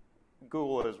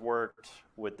Google has worked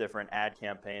with different ad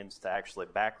campaigns to actually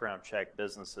background check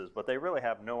businesses, but they really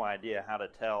have no idea how to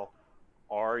tell,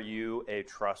 are you a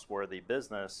trustworthy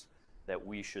business that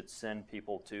we should send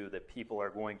people to, that people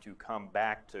are going to come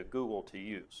back to Google to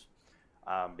use?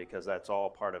 Because that's all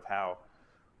part of how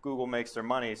Google makes their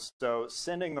money. So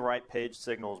sending the right page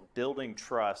signals, building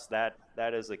trust, that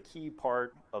is a key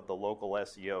part of the local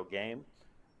SEO game.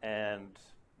 And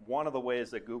one of the ways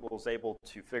that Google is able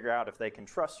to figure out if they can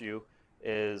trust you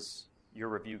is your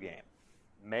review game.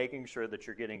 Making sure that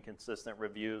you're getting consistent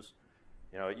reviews.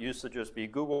 You know, it used to just be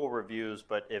Google reviews,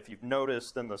 but if you've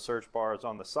noticed in the search bars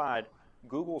on the side,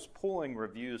 Google's pulling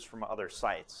reviews from other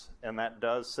sites, and that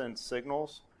does send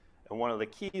signals. And one of the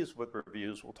keys with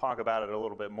reviews, we'll talk about it a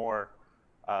little bit more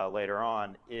later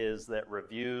on, is that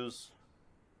reviews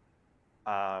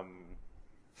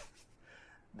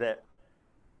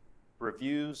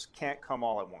reviews can't come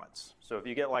all at once. So if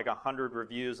you get like 100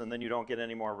 reviews and then you don't get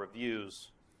any more reviews,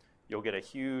 you'll get a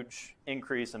huge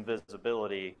increase in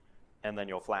visibility and then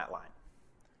you'll flatline.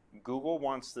 Google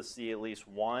wants to see at least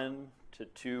 1 to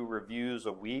 2 reviews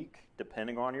a week,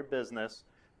 depending on your business.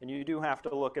 And you do have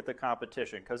to look at the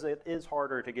competition because it is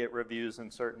harder to get reviews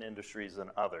in certain industries than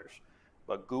others.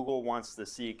 But Google wants to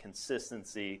see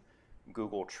consistency.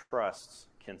 Google trusts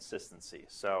consistency.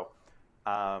 So,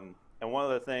 and one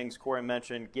of the things Corey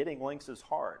mentioned, getting links is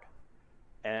hard.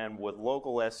 And with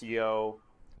local SEO,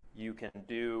 you can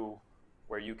do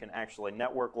where you can actually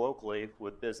network locally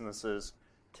with businesses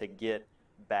to get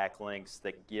backlinks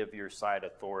that give your site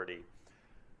authority.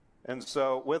 And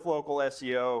so with local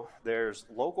SEO, there's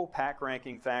local pack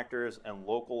ranking factors and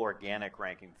local organic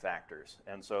ranking factors.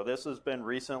 And so this has been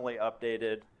recently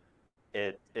updated.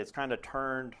 It's kind of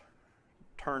turned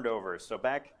over. So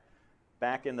back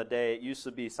in the day, it used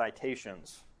to be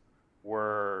citations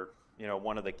were, you know,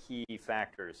 one of the key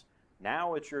factors.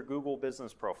 Now it's your Google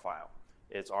business profile.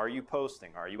 It's, are you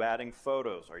posting? Are you adding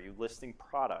photos? Are you listing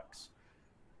products?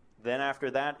 Then after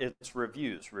that, it's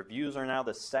reviews. Reviews are now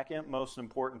the second most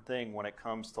important thing when it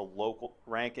comes to local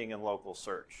ranking and local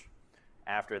search.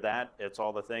 After that, it's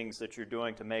all the things that you're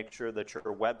doing to make sure that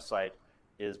your website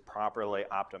is properly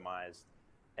optimized.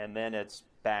 And then it's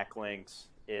backlinks,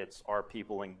 it's are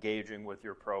people engaging with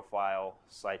your profile,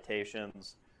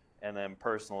 citations, and then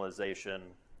personalization,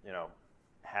 you know,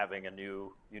 having a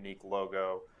new unique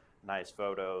logo, nice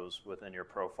photos within your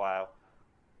profile.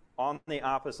 On the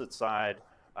opposite side,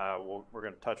 we're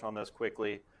going to touch on this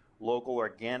quickly. Local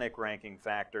organic ranking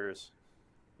factors,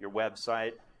 your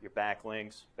website, your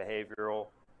backlinks, behavioral.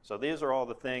 So these are all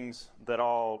the things that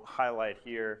I'll highlight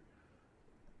here.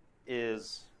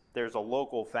 Is there's a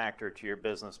local factor to your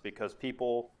business because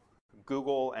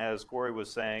Google, as Corey was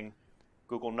saying,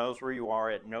 Google knows where you are,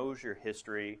 it knows your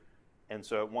history, and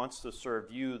so it wants to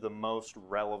serve you the most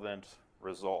relevant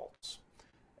results.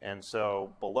 And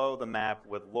so below the map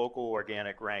with local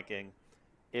organic ranking,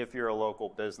 if you're a local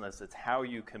business, it's how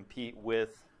you compete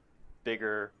with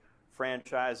bigger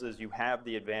franchises. You have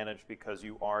the advantage because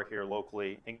you are here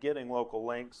locally and getting local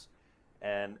links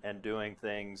and doing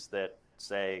things that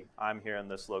say, I'm here in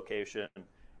this location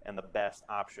and the best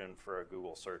option for a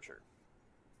Google searcher.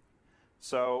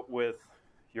 So with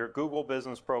your Google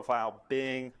business profile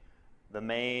being the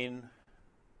main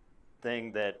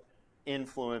thing that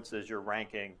influences your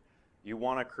ranking, you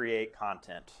want to create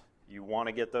content. You want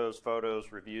to get those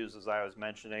photos, reviews, as I was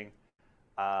mentioning,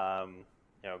 you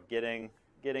know, getting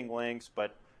links,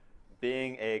 but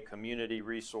being a community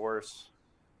resource,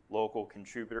 local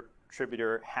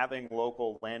contributor, having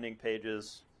local landing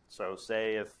pages. So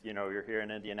say if, you know, you're here in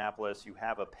Indianapolis, you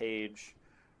have a page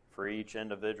for each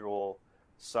individual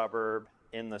suburb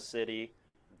in the city,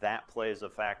 that plays a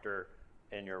factor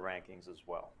in your rankings as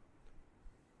well.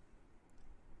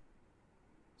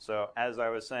 So as I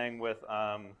was saying with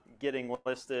getting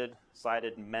listed,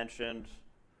 cited, and mentioned,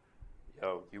 you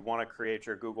know, you want to create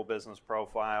your Google business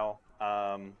profile.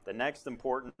 The next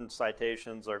important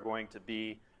citations are going to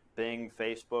be Bing,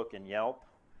 Facebook, and Yelp.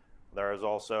 There is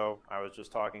also, I was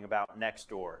just talking about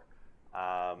Nextdoor.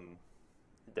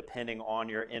 Depending on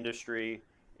your industry,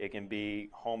 it can be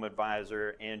Home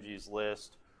Advisor, Angie's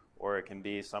List, or it can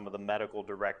be some of the medical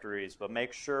directories. But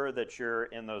make sure that you're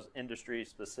in those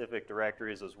industry-specific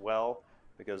directories as well,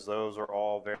 because those are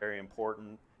all very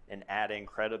important and adding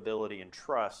credibility and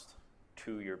trust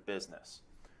to your business.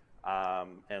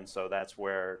 And so that's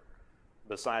where,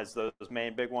 besides those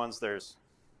main big ones, there's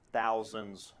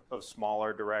thousands of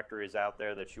smaller directories out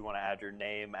there that you want to add your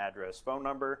name, address, phone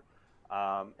number.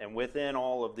 And within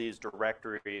all of these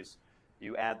directories,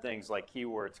 you add things like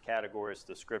keywords, categories,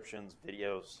 descriptions,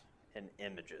 videos, and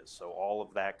images. So all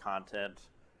of that content,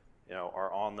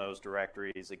 are on those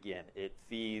directories. Again, it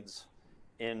feeds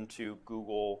into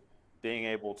Google being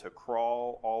able to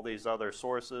crawl all these other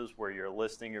sources where you're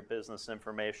listing your business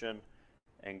information,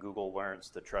 and Google learns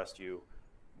to trust you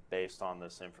based on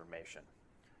this information.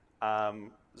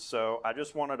 So I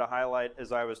just wanted to highlight,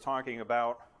 as I was talking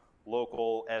about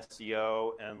local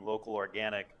SEO and local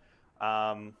organic,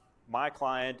 my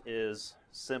client is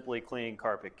Simply Clean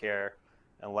Carpet Care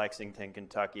in Lexington,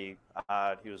 Kentucky.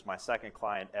 He was my second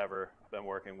client ever. I've been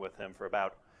working with him for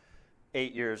about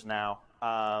 8 years now.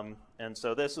 And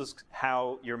so this is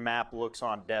how your map looks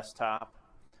on desktop.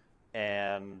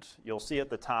 And you'll see at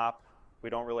the top,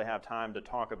 we don't really have time to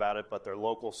talk about it, but they're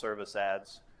local service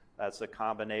ads. That's a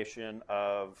combination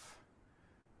of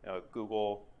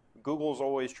Google's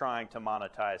always trying to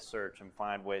monetize search and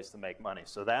find ways to make money.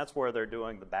 So that's where they're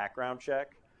doing the background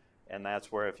check. And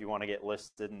that's where, if you want to get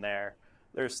listed in there,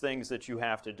 there's things that you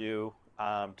have to do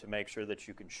to make sure that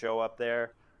you can show up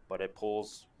there, but it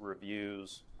pulls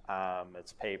reviews.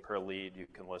 It's pay per lead. You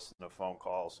can listen to phone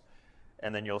calls.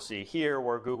 And then you'll see here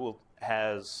where Google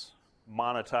has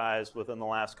monetized within the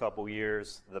last couple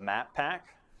years the map pack.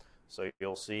 So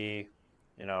you'll see,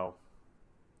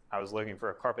 I was looking for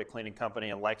a carpet cleaning company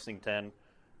in Lexington.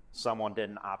 Someone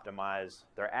didn't optimize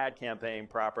their ad campaign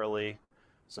properly.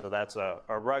 So that's a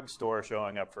rug store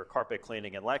showing up for carpet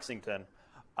cleaning in Lexington.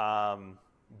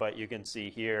 But you can see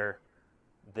here,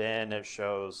 then it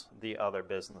shows the other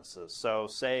businesses. So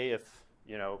say if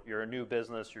you're a new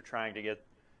business, you're trying to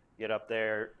get up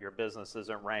there, your business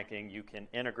isn't ranking, you can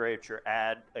integrate your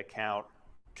ad account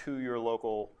to your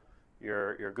local,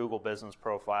 your Google business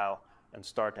profile and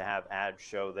start to have ads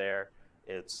show there.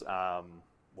 It's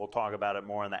we'll talk about it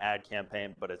more in the ad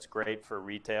campaign, but it's great for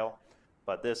retail.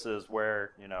 But this is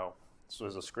where, this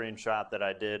was a screenshot that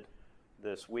I did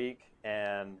this week,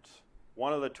 and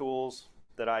one of the tools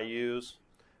that I use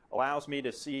allows me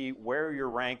to see where you're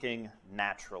ranking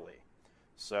naturally.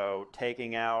 So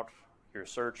taking out your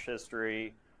search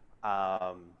history,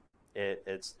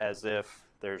 it's as if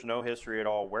there's no history at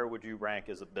all. Where would you rank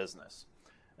as a business?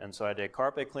 And so I did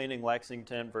carpet cleaning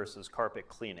Lexington versus carpet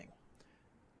cleaning.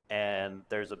 And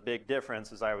there's a big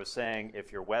difference, as I was saying.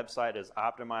 If your website is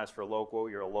optimized for local,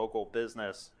 you're a local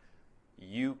business,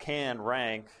 you can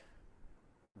rank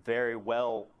very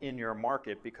well in your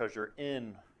market because you're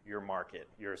in your market.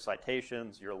 Your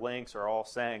citations, your links are all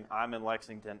saying, I'm in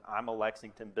Lexington, I'm a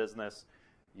Lexington business,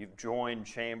 you've joined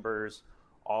chambers.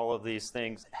 All of these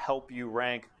things help you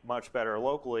rank much better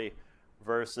locally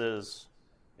versus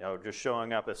just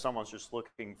showing up if someone's just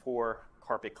looking for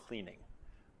carpet cleaning,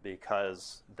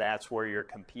 because that's where you're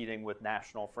competing with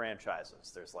national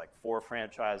franchises. There's like 4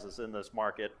 franchises in this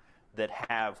market that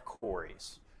have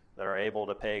quarries, that are able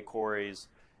to pay quarries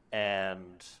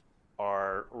and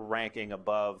are ranking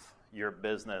above your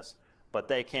business, but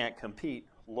they can't compete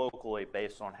locally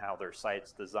based on how their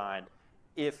site's designed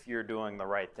if you're doing the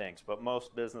right things. But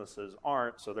most businesses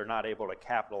aren't, so they're not able to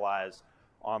capitalize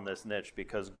on this niche,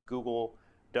 because Google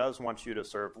does want you to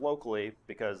serve locally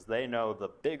because they know the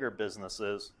bigger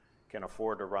businesses can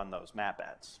afford to run those map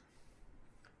ads.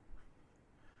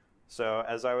 So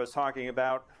as I was talking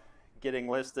about getting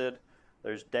listed,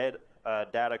 there's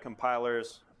data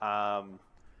compilers.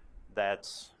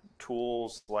 That's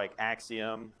tools like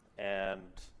Axiom, and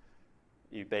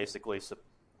you basically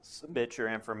submit your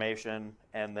information,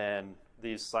 and then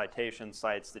these citation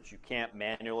sites that you can't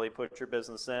manually put your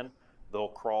business in, they'll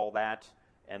crawl that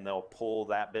and they'll pull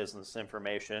that business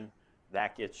information.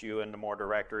 That gets you into more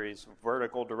directories.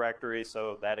 Vertical directory,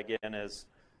 so that again is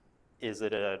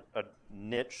it a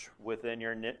niche within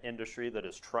your industry that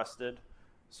is trusted?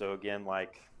 So again,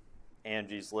 like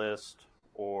Angie's List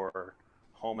or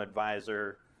Home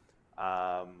Advisor,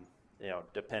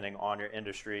 depending on your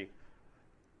industry.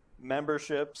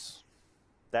 Memberships,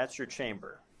 that's your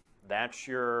chamber. That's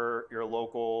your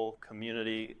local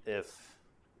community.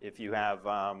 If you have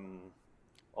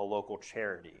a local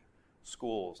charity,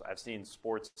 schools. I've seen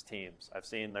sports teams. I've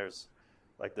seen there's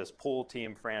like this pool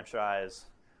team franchise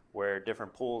where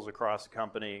different pools across the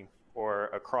company or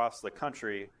across the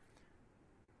country,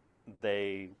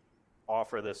 they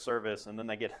offer this service, and then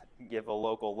they give a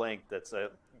local link that's a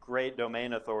great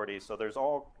domain authority. So there's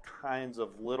all kinds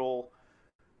of little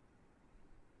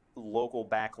local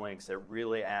backlinks that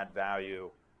really add value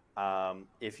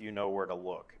if you know where to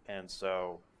look. And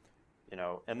so,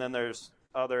 and then there's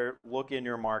other, look in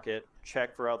your market,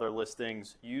 check for other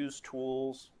listings, use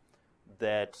tools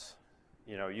that,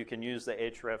 you can use the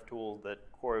Href tool that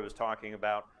Corey was talking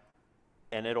about,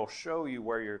 and it'll show you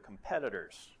where your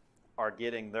competitors are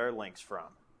getting their links from.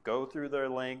 Go through their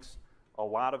links. A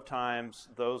lot of times,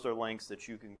 those are links that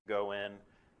you can go in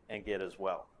and get as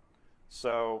well.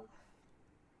 So,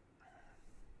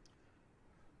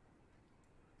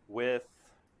 with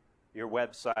your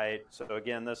website, so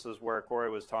again, this is where Corey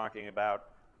was talking about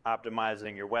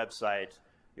optimizing your website.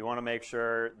 You want to make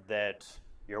sure that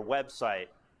your website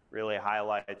really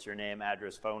highlights your name,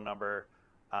 address, phone number,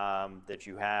 that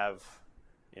you have,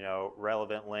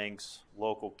 relevant links,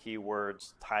 local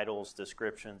keywords, titles,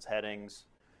 descriptions, headings,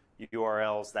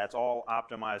 URLs. That's all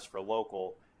optimized for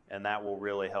local, and that will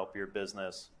really help your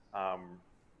business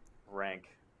rank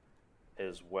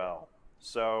as well.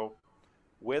 So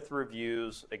with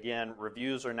reviews, again,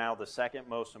 reviews are now the second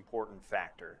most important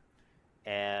factor,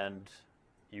 and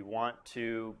you want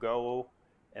to go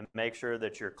and make sure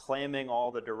that you're claiming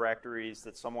all the directories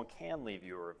that someone can leave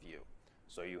you a review.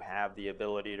 So you have the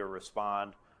ability to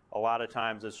respond. A lot of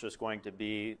times it's just going to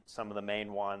be some of the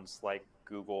main ones like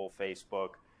Google,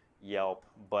 Facebook, Yelp,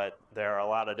 but there are a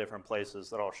lot of different places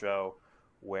that I'll show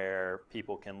where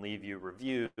people can leave you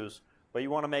reviews, but you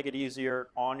want to make it easier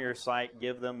on your site,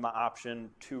 give them the option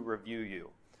to review you.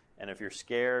 And if you're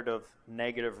scared of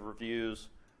negative reviews,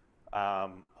 a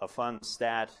fun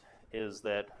stat is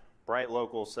that Bright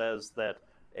Local says that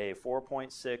a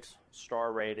 4.6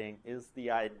 star rating is the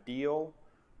ideal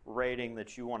rating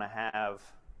that you want to have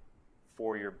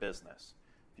for your business.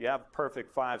 If you have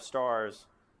perfect 5 stars,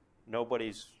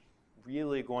 nobody's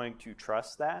really going to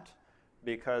trust that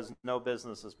because no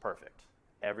business is perfect.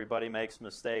 Everybody makes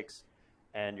mistakes,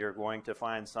 and you're going to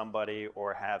find somebody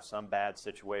or have some bad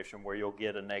situation where you'll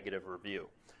get a negative review.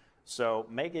 So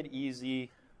make it easy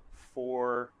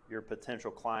for your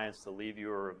potential clients to leave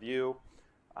you a review.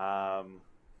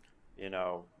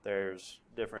 There's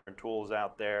different tools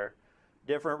out there,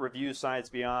 different review sites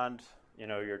beyond,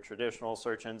 your traditional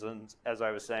search engines, as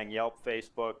I was saying, Yelp,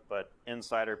 Facebook, but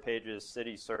insider pages,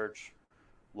 City Search,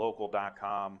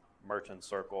 local.com, Merchant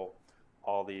Circle,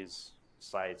 all these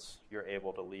sites you're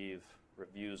able to leave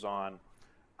reviews on,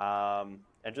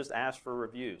 and just ask for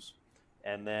reviews,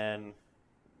 and then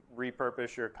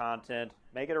repurpose your content,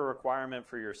 make it a requirement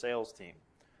for your sales team.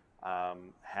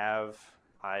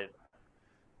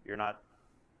 You're not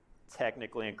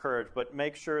technically encouraged, but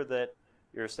make sure that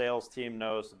your sales team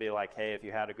knows to be like, hey, if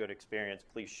you had a good experience,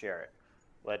 please share it.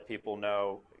 Let people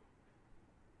know.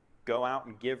 Go out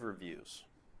and give reviews.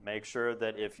 Make sure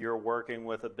that if you're working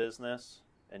with a business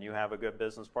and you have a good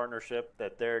business partnership,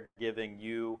 that they're giving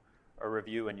you a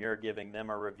review and you're giving them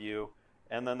a review.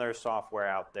 And then there's software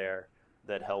out there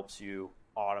that helps you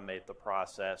automate the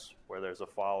process where there's a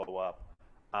follow-up.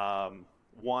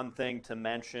 One thing to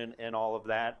mention in all of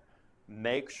that,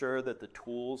 make sure that the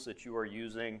tools that you are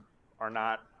using are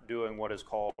not doing what is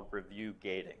called review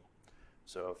gating.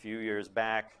 So a few years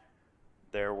back,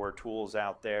 there were tools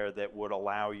out there that would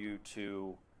allow you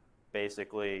to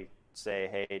basically say,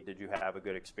 hey, did you have a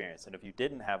good experience? And if you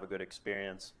didn't have a good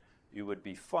experience, you would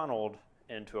be funneled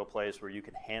into a place where you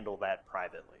can handle that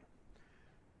privately.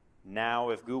 Now,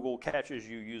 if Google catches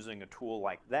you using a tool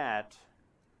like that,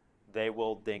 they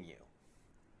will ding you.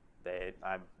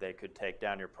 They could take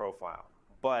down your profile.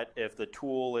 But if the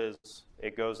tool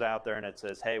it goes out there and it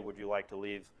says, hey, would you like to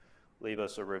leave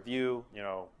us a review,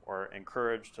 or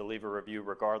encouraged to leave a review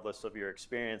regardless of your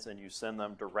experience, and you send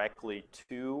them directly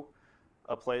to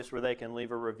a place where they can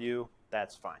leave a review,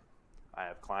 that's fine. I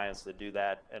have clients that do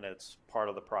that, and it's part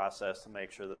of the process to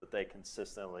make sure that they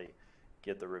consistently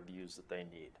get the reviews that they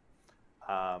need.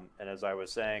 And as I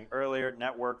was saying earlier,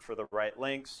 network for the right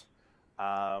links,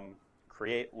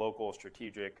 create local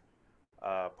strategic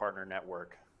partner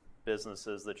network,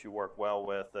 businesses that you work well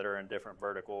with that are in different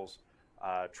verticals,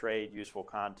 trade useful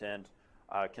content,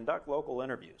 conduct local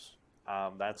interviews.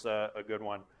 That's a good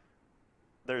one.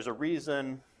 There's a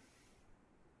reason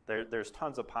there's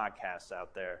tons of podcasts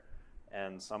out there,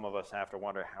 and some of us have to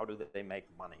wonder, how do they make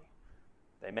money?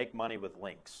 They make money with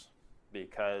links,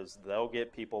 because they'll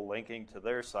get people linking to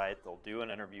their site, they'll do an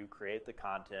interview, create the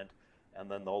content, and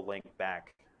then they'll link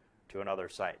back to another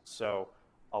site. So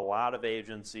a lot of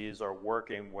agencies are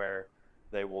working where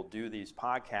they will do these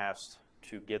podcasts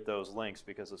to get those links,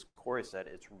 because as Corey said,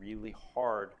 it's really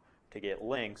hard to get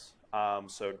links.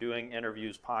 So doing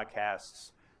interviews,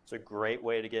 podcasts, it's a great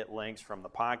way to get links from the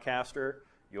podcaster.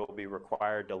 You'll be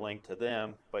required to link to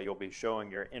them, but you'll be showing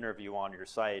your interview on your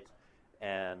site,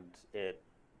 and it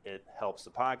it helps the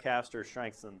podcaster,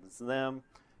 strengthens them,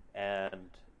 and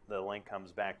the link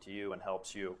comes back to you and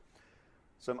helps you.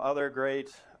 Some other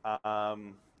great,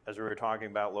 as we were talking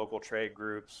about local trade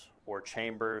groups or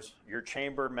chambers, your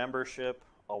chamber membership,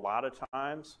 a lot of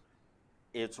times,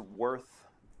 it's worth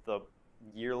the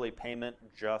yearly payment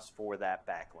just for that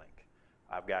backlink.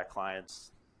 I've got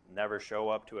clients never show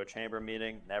up to a chamber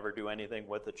meeting, never do anything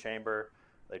with the chamber.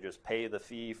 They just pay the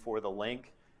fee for the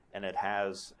link, and it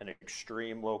has an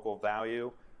extreme local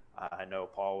value. I know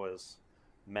Paul was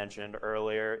mentioned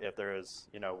earlier, if there is,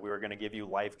 we were going to give you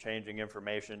life-changing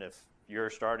information. If you're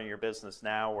starting your business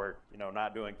now or,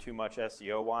 not doing too much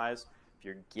SEO-wise, if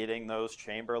you're getting those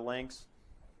chamber links,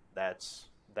 that's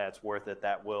worth it.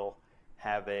 That will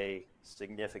have a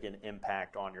significant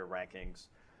impact on your rankings.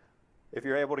 If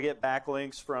you're able to get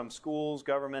backlinks from schools,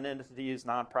 government entities,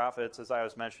 nonprofits, as I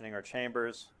was mentioning, or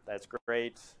chambers, that's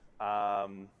great.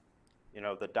 The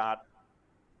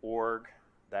 .org,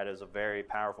 that is a very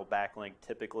powerful backlink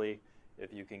typically,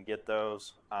 if you can get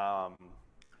those.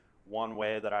 One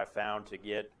way that I found to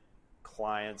get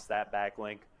clients that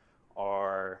backlink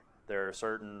there are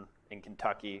certain, in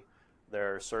Kentucky,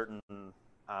 there are certain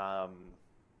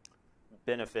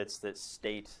benefits that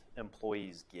state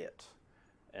employees get.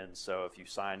 And so if you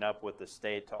sign up with the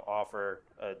state to offer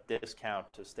a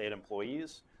discount to state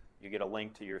employees, you get a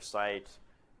link to your site,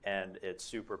 and it's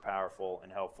super powerful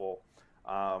and helpful.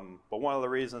 But one of the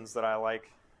reasons that I like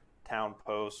Town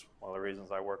Post, one of the reasons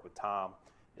I work with Tom,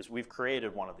 is we've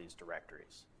created one of these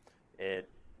directories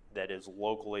that is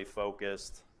locally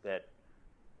focused, that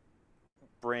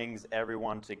brings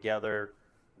everyone together.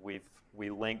 We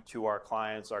link to our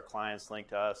clients link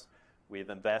to us. We've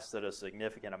invested a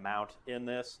significant amount in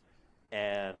this,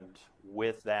 and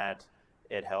with that,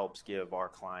 it helps give our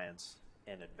clients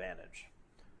an advantage.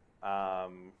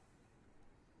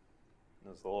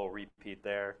 There's a little repeat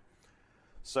there.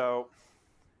 So,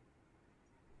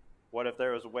 what if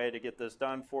there was a way to get this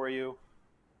done for you?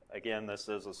 Again, this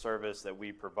is a service that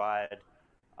we provide.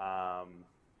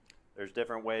 There's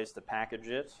different ways to package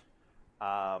it.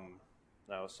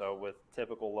 So with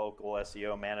typical local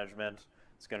SEO management,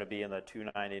 it's going to be in the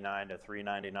 $299 to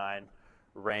 $399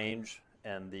 range,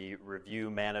 and the review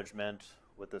management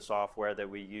with the software that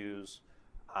we use,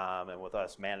 and with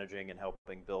us managing and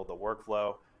helping build the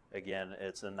workflow, again,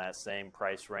 it's in that same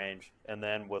price range. And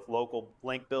then with local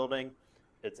link building,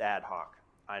 it's ad hoc.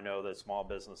 I know that small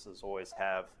businesses always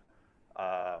have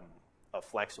a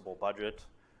flexible budget.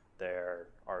 There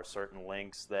are certain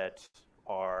links that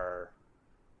are,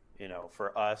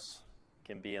 for us,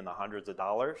 can be in the hundreds of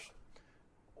dollars,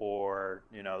 or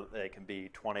they can be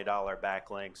 $20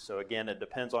 backlinks. So again, it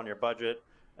depends on your budget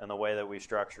and the way that we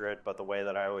structure it, but the way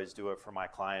that I always do it for my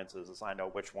clients is I know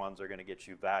which ones are going to get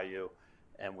you value,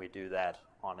 and we do that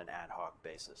on an ad hoc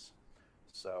basis.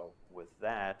 So with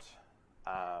that,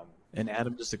 and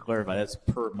Adam, just to clarify, that's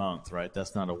per month, right?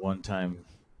 That's not a one-time,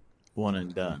 one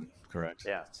and done, correct?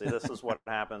 Yeah. See, this is what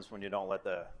happens when you don't let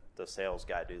the sales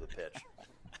guy do the pitch.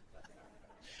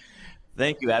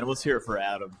 Thank you, Adam. Let's hear it for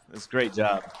Adam. It's a great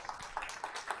job.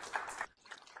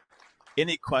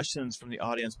 Any questions from the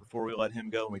audience before we let him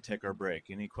go and we take our break?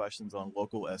 Any questions on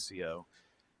local SEO?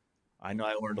 I know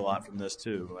I learned a lot from this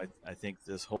too. I think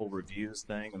this whole reviews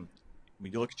thing, and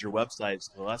when you look at your website, it's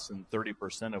less than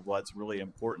 30% of what's really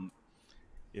important.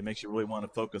 It makes you really want to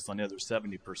focus on the other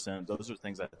 70%. Those are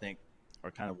things I think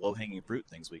are kind of low-hanging fruit,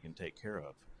 things we can take care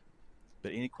of.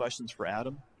 But any questions for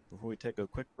Adam before we take a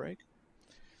quick break?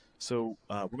 So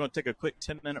we're going to take a quick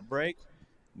 10-minute break.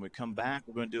 When we come back,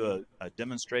 we're going to do a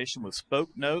demonstration with Spoke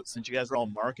Notes. Since you guys are all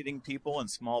marketing people and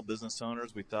small business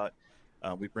owners, we thought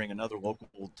we'd bring another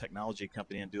local technology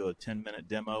company and do a 10-minute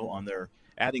demo on their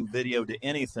adding video to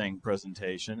anything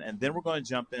presentation. And then we're going to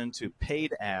jump into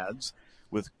paid ads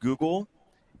with Google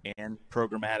and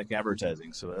programmatic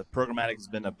advertising. So programmatic has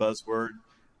been a buzzword.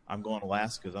 I'm going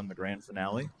last because I'm the grand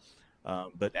finale.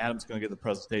 But Adam's going to give the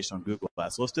presentation on Google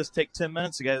Ads. So let's just take 10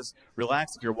 minutes. You guys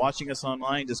relax. If you're watching us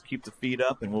online, just keep the feed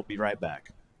up, and we'll be right back.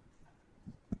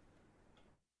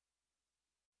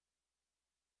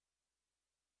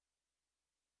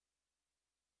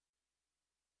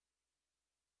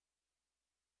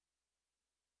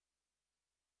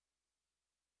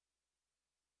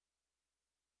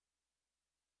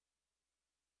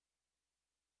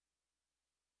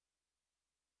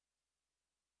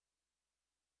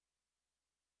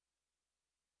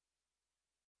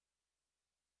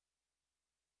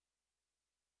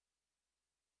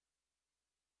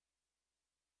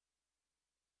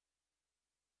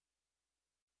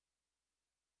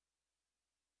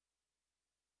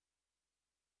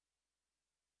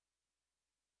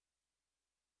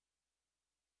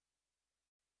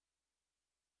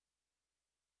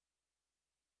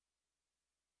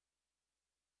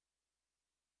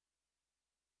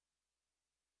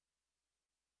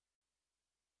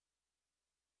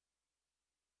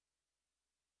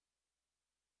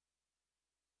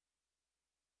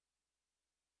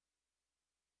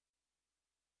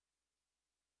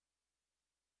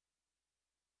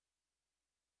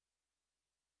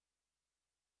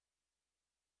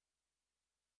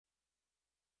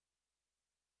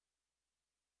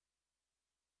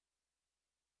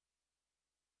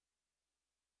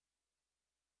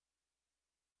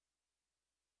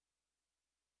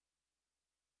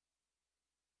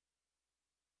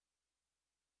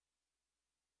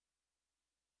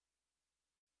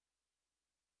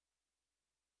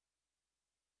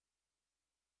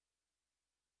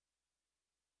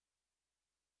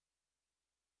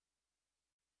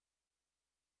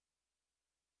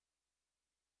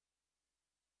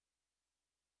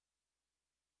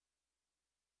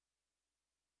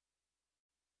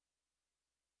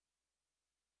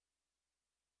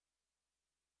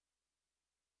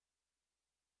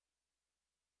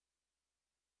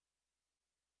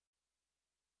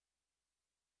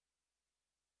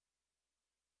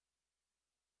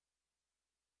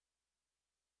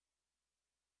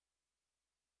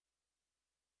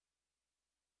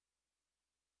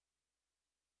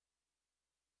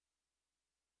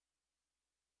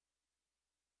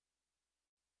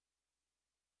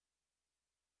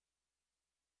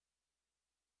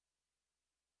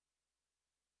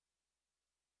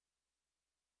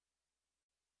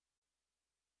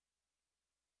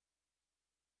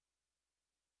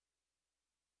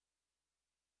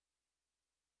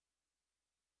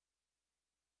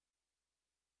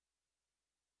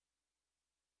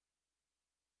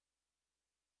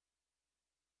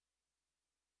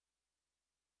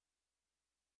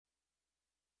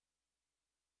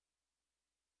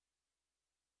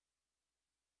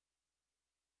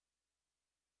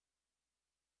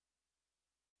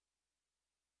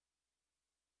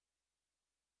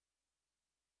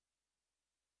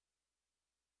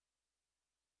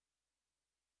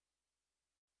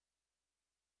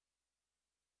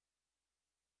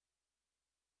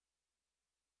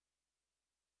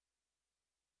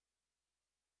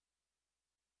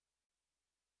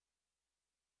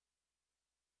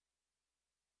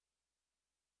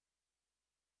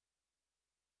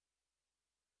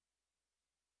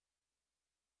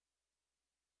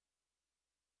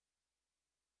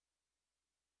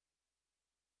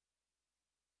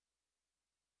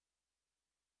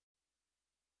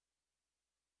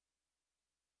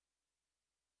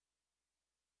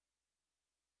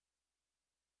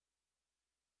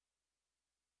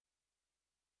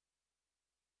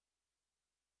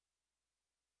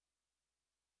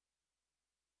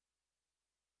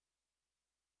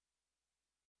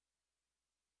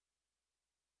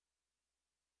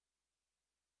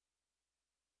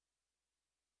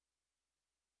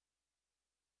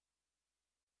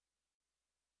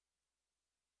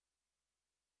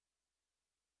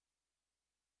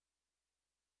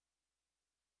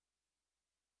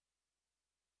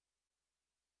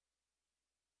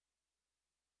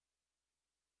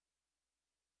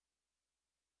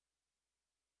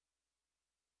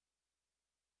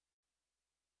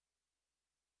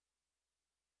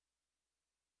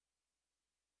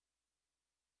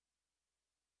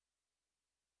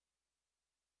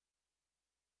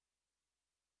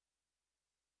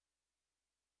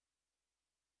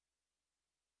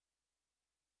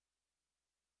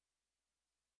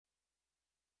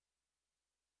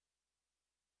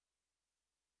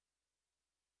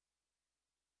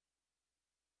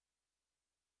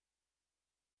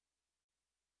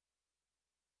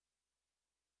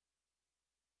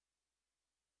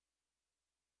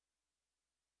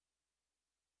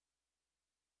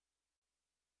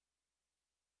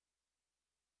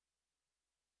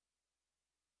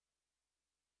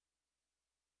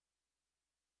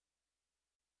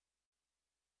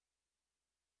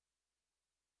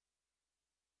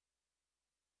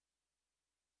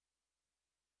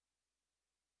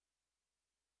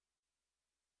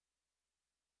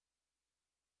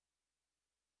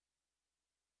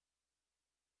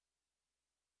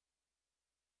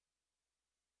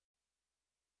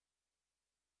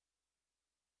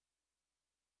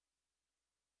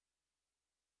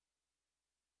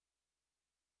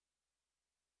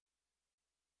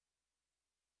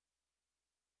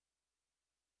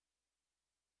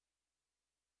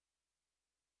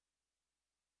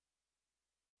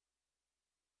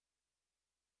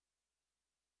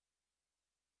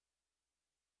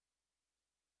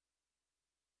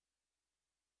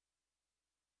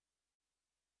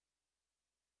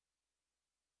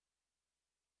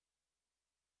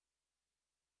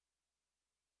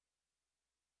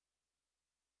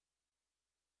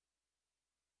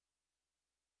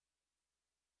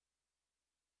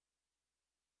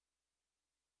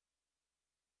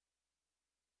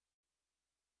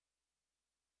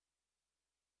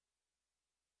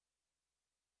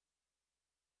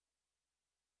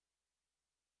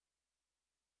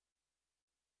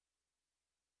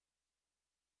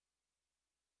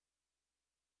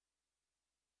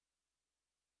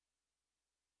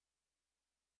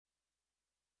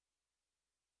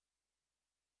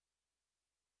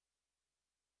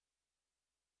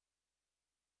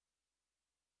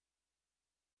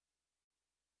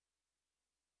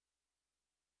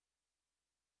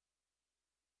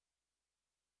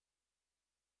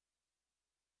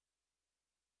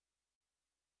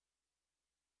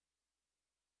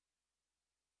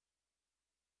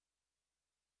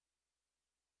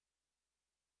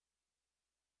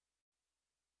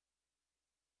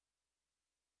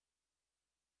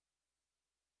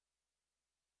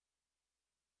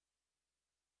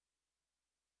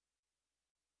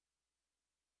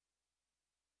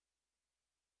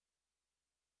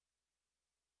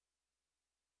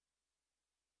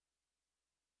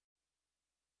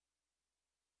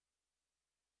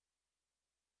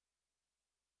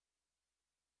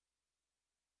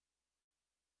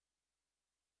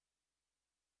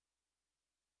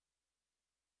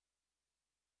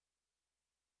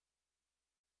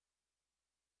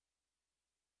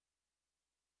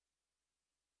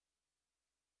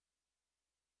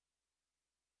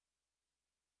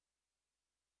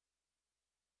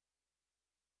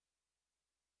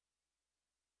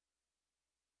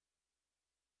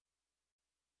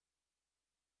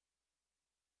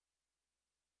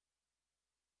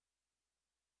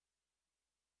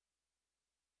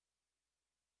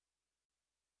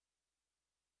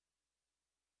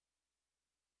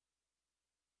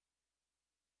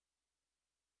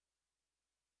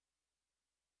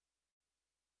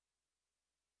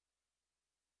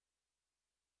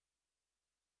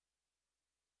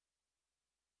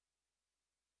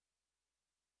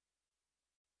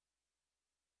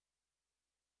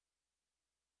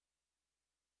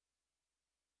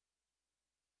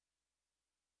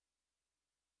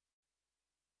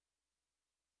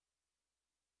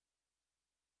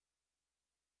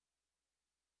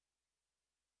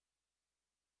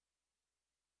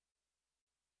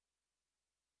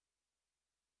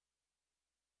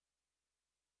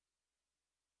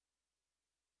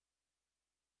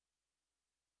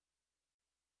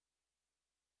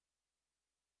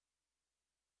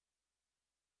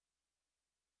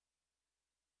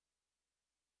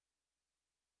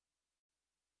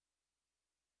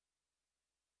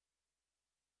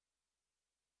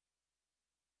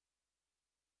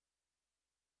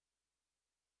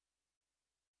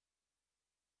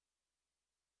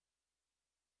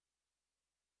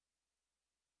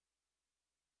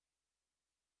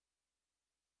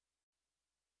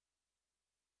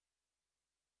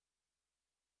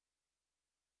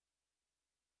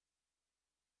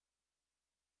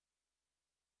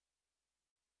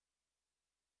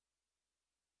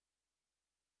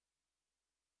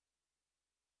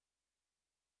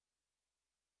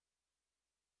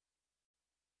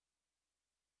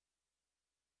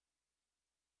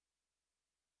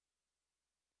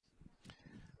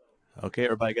 Okay,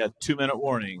 everybody got a 2-minute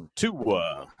warning.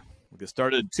 We'll get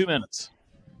started in 2 minutes.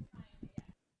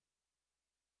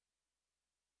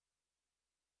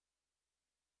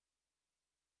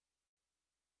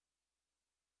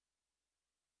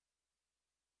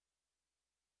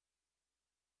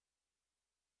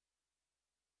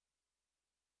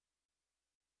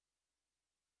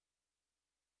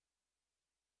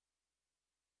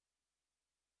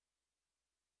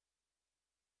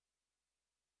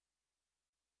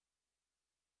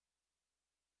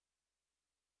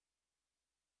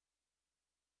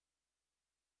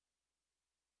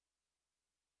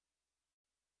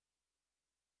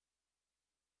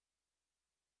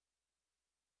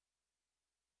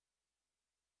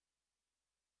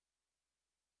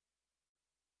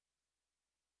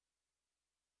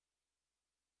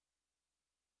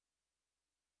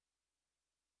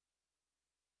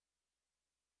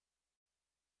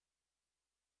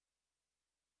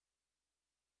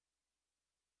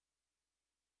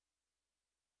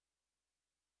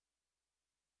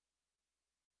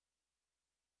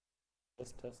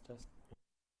 Test.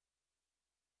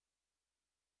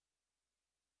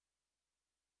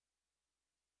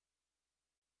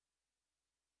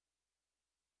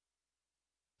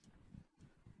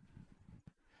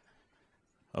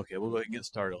 Okay, we'll go ahead and get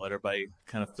started. Let everybody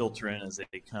kind of filter in as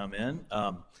they come in.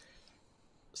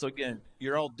 So again,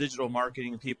 you're all digital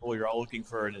marketing people. You're all looking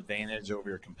for an advantage over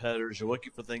your competitors. You're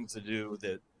looking for things to do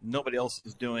that nobody else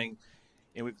is doing.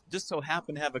 And we've just so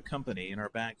happened to have a company in our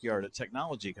backyard, a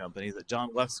technology company that John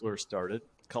Wexler started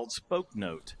called Spoke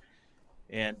Note.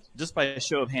 And just by a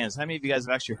show of hands, how many of you guys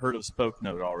have actually heard of Spoke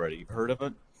Note already? You've heard of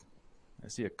it? I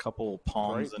see a couple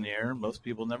palms in the air. Most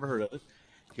people never heard of it.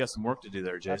 You got some work to do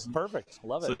there, Jason. That's perfect.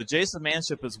 Love it. So Jason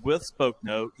Manship is with Spoke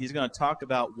Note. He's going to talk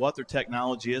about what their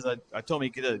technology is. I told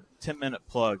him he'd get a 10-minute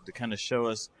plug to kind of show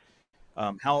us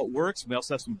how it works. We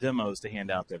also have some demos to hand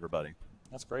out to everybody.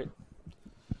 That's great.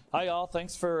 Hi, y'all.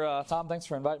 Thanks for, Tom, thanks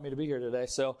for inviting me to be here today.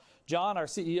 So John, our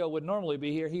CEO, would normally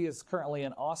be here. He is currently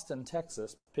in Austin,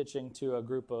 Texas, pitching to a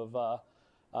group of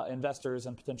investors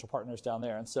and potential partners down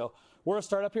there. And so we're a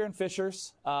startup here in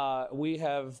Fishers. We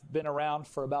have been around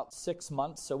for about 6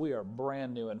 months, so we are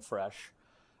brand new and fresh.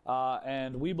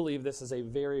 And we believe this is a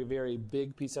very, very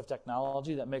big piece of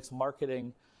technology that makes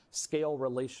marketing scale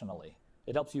relationally.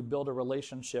 It helps you build a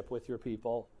relationship with your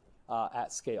people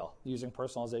at scale using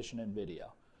personalization and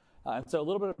video. And so a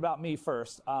little bit about me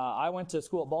first. I went to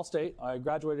school at Ball State. I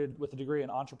graduated with a degree in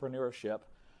entrepreneurship.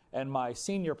 And my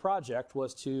senior project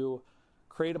was to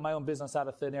create my own business out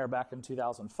of thin air back in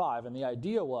 2005. And the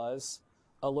idea was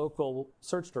a local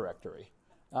search directory.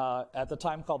 At the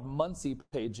time called Muncie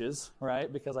Pages,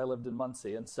 right? Because I lived in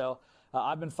Muncie. And so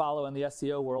I've been following the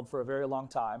SEO world for a very long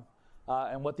time.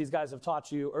 And what these guys have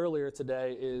taught you earlier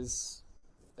today is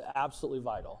absolutely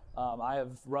vital. I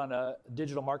have run a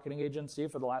digital marketing agency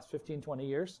for the last 15, 20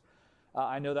 years.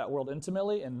 I know that world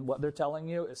intimately, and what they're telling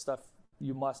you is stuff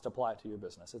you must apply to your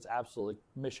business. It's absolutely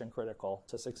mission critical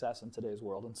to success in today's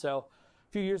world. And so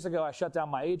a few years ago, I shut down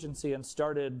my agency and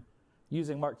started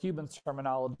using Mark Cuban's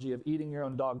terminology of eating your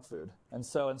own dog food. And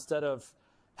so instead of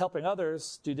helping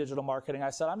others do digital marketing,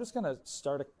 I said, I'm just going to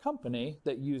start a company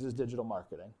that uses digital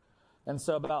marketing. And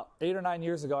so about 8 or 9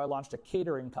 years ago, I launched a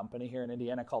catering company here in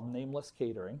Indiana called Nameless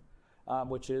Catering,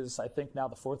 which is, I think, now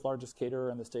the 4th largest caterer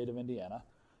in the state of Indiana.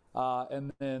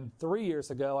 And then 3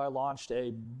 years ago, I launched a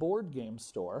board game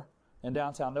store in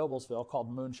downtown Noblesville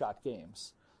called Moonshot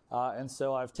Games. And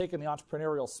so I've taken the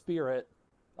entrepreneurial spirit,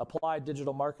 applied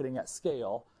digital marketing at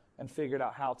scale, and figured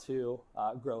out how to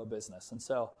grow a business. And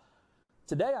so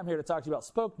today I'm here to talk to you about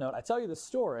Spoke Note. I tell you this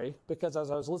story because as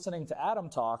I was listening to Adam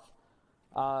talk,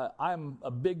 I'm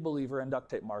a big believer in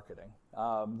duct tape marketing.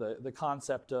 The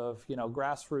concept of,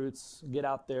 grassroots, get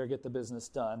out there, get the business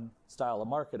done style of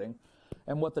marketing.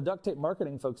 And what the duct tape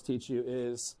marketing folks teach you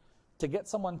is to get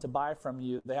someone to buy from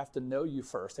you, they have to know you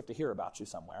first. They have to hear about you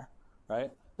somewhere,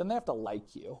 right? Then they have to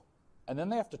like you. And then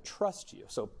they have to trust you.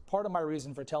 So part of my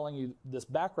reason for telling you this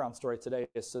background story today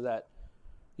is so that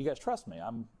you guys trust me.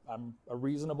 I'm a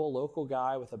reasonable local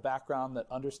guy with a background that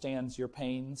understands your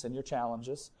pains and your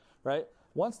challenges, right?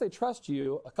 Once they trust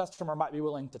you, a customer might be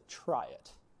willing to try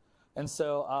it. And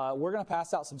so we're going to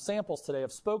pass out some samples today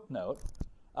of Spoke Note.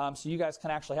 So you guys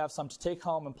can actually have some to take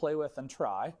home and play with and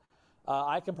try.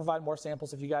 I can provide more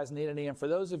samples if you guys need any. And for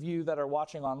those of you that are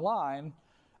watching online,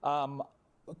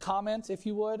 comment, if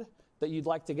you would, that you'd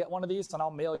like to get one of these, and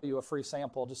I'll mail you a free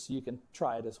sample just so you can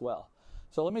try it as well.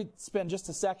 So let me spend just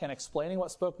a second explaining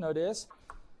what Spoke Note is.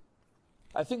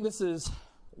 I think this is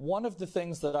one of the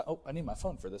things that I need my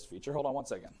phone for this feature. Hold on one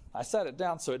second. I set it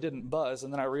down so it didn't buzz,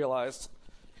 and then I realized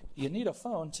you need a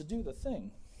phone to do the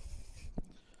thing.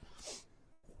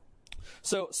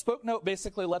 So SpokeNote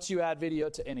basically lets you add video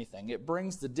to anything. It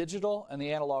brings the digital and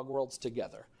the analog worlds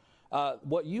together.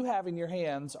 What you have in your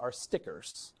hands are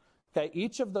stickers. Okay,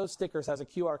 each of those stickers has a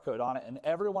QR code on it, and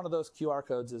every one of those QR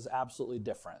codes is absolutely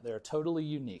different. They're totally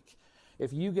unique.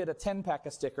 If you get a 10-pack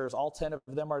of stickers, all 10 of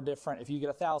them are different. If you get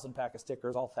a 1,000-pack of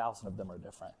stickers, all 1,000 of them are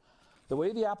different. The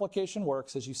way the application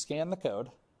works is you scan the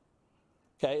code.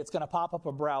 Okay, it's going to pop up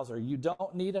a browser. You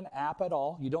don't need an app at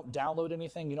all. You don't download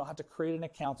anything. You don't have to create an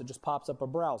account. It just pops up a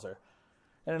browser.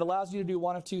 And it allows you to do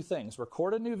one of two things: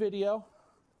 record a new video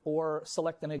or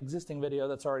select an existing video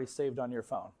that's already saved on your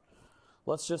phone.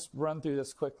 Let's just run through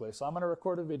this quickly. So I'm going to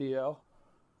record a video.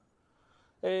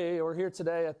 Hey, we're here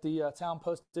today at the Town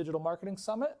Post Digital Marketing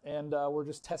Summit, and we're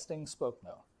just testing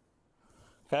SpokeNote.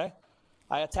 Okay,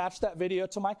 I attach that video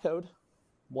to my code.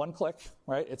 One click,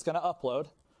 right? It's going to upload.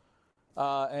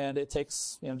 And it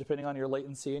takes, depending on your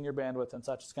latency and your bandwidth and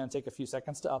such, it's going to take a few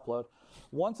seconds to upload.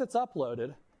 Once it's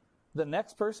uploaded, the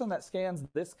next person that scans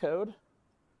this code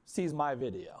sees my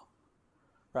video,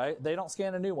 right? They don't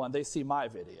scan a new one, they see my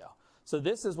video. So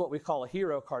this is what we call a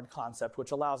hero card concept,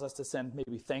 which allows us to send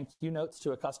maybe thank you notes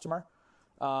to a customer,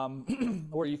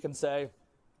 where you can say,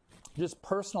 just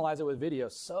personalize it with video.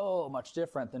 So much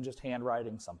different than just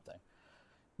handwriting something.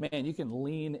 Man, you can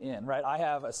lean in, right? I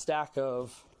have a stack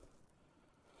of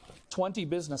 20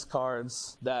 business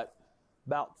cards that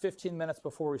about 15 minutes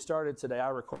before we started today, I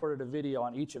recorded a video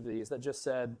on each of these that just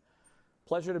said,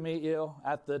 pleasure to meet you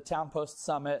at the Town Post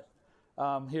Summit.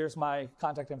 Here's my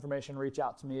contact information. Reach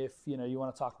out to me if you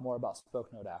want to talk more about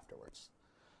SpokeNote afterwards.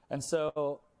 And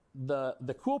so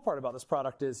the cool part about this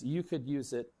product is you could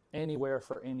use it anywhere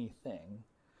for anything.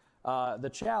 The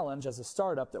challenge as a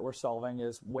startup that we're solving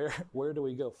is where do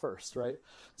we go first, right?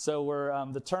 So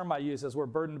the term I use is we're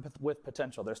burdened with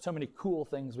potential. There's so many cool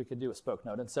things we could do with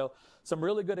SpokeNote. And so some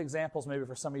really good examples maybe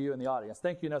for some of you in the audience.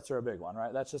 Thank you notes are a big one,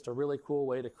 right? That's just a really cool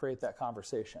way to create that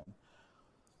conversation.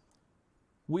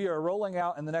 We are rolling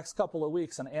out in the next couple of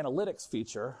weeks an analytics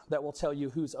feature that will tell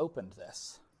you who's opened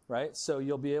this, right? So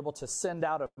you'll be able to send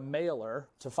out a mailer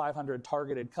to 500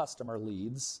 targeted customer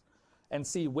leads and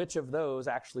see which of those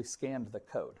actually scanned the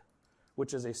code,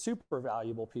 which is a super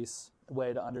valuable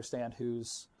way to understand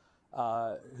who's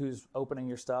opening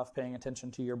your stuff, paying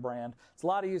attention to your brand. It's a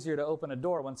lot easier to open a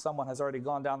door when someone has already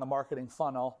gone down the marketing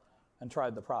funnel and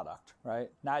tried the product, right?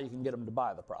 Now you can get them to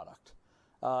buy the product.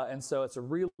 And so it's a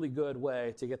really good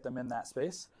way to get them in that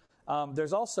space.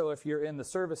 There's also, if you're in the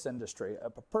service industry, a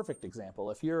perfect example.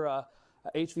 If you're a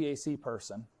HVAC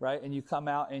person, right, and you come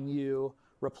out and you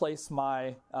replace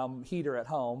my heater at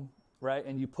home, right,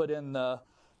 and you put in the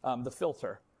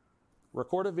filter,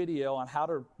 record a video on how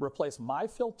to replace my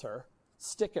filter,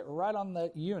 stick it right on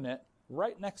the unit,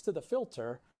 right next to the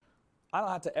filter. I don't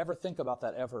have to ever think about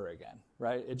that ever again,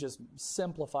 right? It just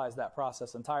simplifies that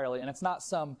process entirely. And it's not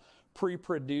some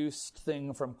pre-produced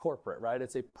thing from corporate, right?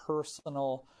 It's a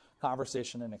personal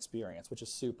conversation and experience, which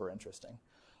is super interesting.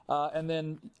 And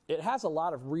then it has a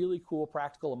lot of really cool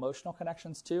practical emotional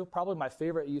connections too. Probably my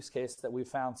favorite use case that we've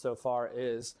found so far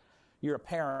is you're a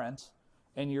parent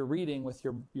and you're reading with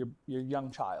your young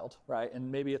child, right?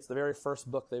 And maybe it's the very first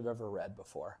book they've ever read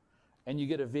before. And you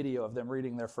get a video of them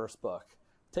reading their first book.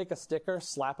 Take a sticker,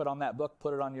 slap it on that book,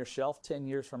 put it on your shelf. 10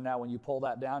 years from now, when you pull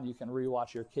that down, you can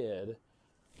rewatch your kid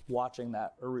watching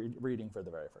that reading for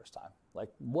the very first time. Like,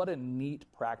 what a neat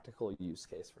practical use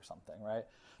case for something, right?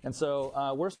 And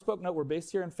so we're SpokeNote. We're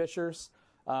based here in Fishers.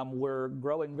 We're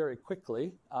growing very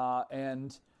quickly.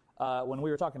 And when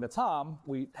we were talking to Tom,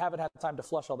 we haven't had time to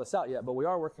flush all this out yet, but we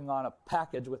are working on a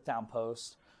package with Town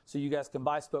Post so you guys can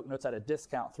buy SpokeNotes at a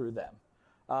discount through them.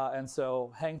 And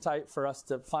so hang tight for us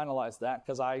to finalize that,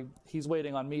 because he's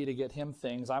waiting on me to get him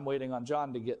things. I'm waiting on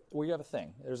John to get, we have a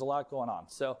thing. There's a lot going on.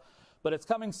 So, but it's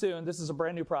coming soon. This is a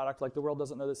brand new product. Like, the world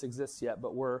doesn't know this exists yet,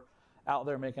 but we're out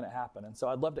there making it happen. And so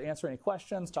I'd love to answer any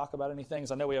questions, talk about any things.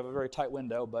 I know we have a very tight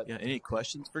window, but. Yeah, any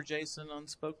questions for Jason on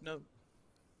SpokeNote?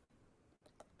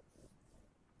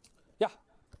 Yeah.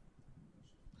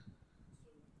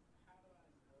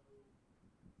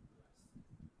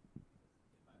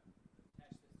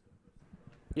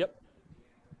 Yep.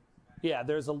 Yeah,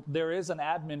 there is an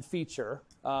admin feature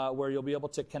where you'll be able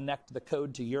to connect the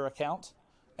code to your account,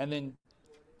 and then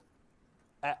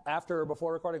after or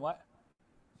before recording, what?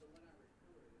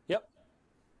 Yep.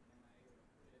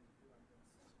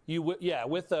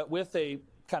 With a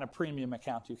kind of premium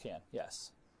account, you can,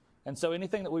 yes. And so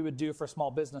anything that we would do for small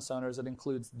business owners, it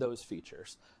includes those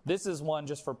features. This is one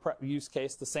just for use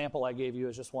case. The sample I gave you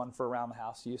is just one for around the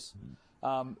house use.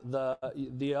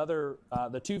 The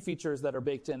two features that are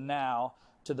baked in now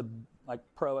to the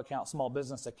pro account, small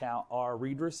business account, are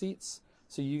read receipts.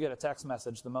 So you get a text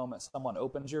message the moment someone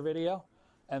opens your video,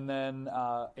 and then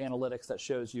analytics that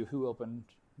shows you who opened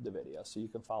the video, so you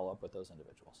can follow up with those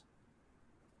individuals.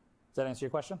 Does that answer your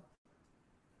question?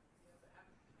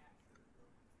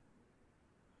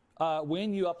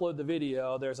 When you upload the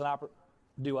video, there's an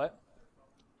do what?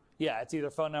 Yeah, it's either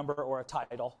phone number or a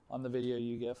title on the video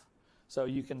you give. So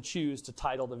you can choose to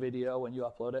title the video when you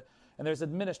upload it. And there's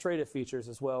administrative features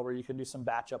as well where you can do some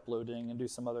batch uploading and do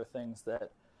some other things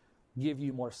that give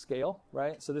you more scale,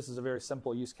 right? So this is a very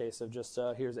simple use case of just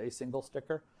here's a single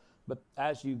sticker. But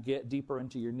as you get deeper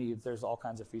into your needs, there's all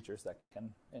kinds of features that can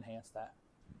enhance that.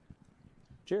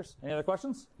 Cheers. Any other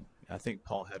questions? I think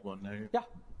Paul had one there. Yeah.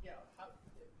 Yeah. Can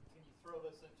you throw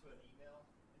this into an email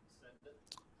and send it?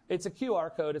 It's a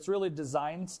QR code. It's really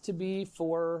designed to be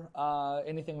for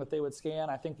anything that they would scan.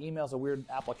 I think email's a weird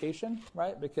application,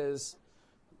 right? Because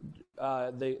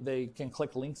they can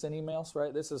click links in emails,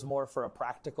 right? This is more for a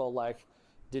practical, like,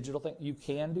 digital thing. You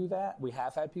can do that. We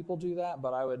have had people do that,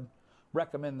 but I would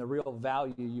recommend the real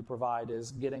value you provide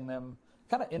is getting them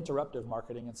kind of interruptive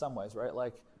marketing in some ways, right?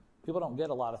 Like, people don't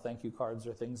get a lot of thank you cards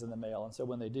or things in the mail, and so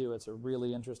when they do, it's a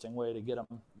really interesting way to get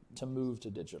them to move to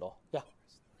digital. Yeah.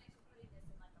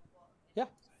 Yeah.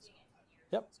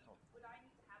 Yep.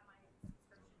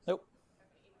 Nope.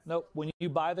 Nope. When you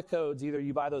buy the codes, either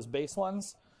you buy those base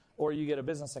ones or you get a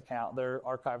business account. They're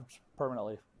archived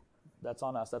permanently. That's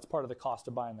on us. That's part of the cost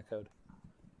of buying the code.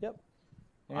 Yep.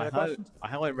 Any other questions? I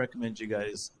highly recommend you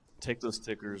guys take those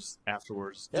stickers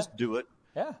afterwards. Yeah. Just do it.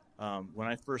 Yeah. When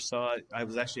I first saw it, I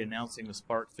was actually announcing the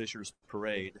Spark Fishers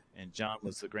Parade, and John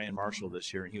was the Grand Marshal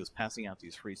this year, and he was passing out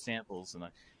these free samples, and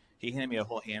he handed me a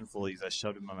whole handful of these. I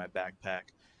shoved them in my backpack.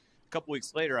 A couple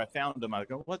weeks later, I found them. I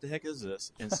go, what the heck is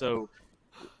this? And so,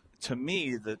 to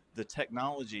me, the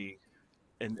technology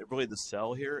and really the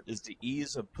sell here is the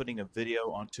ease of putting a video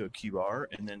onto a QR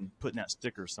and then putting that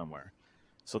sticker somewhere.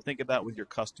 So think about with your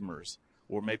customers,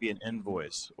 or maybe an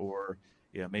invoice, or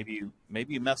maybe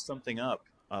you messed something up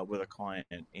with a client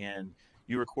and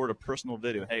you record a personal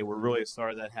video. Hey, we're really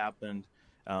sorry that happened.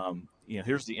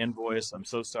 Here's the invoice. I'm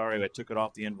so sorry I took it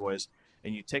off the invoice.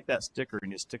 And you take that sticker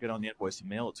and you stick it on the invoice and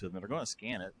mail it to them. They're going to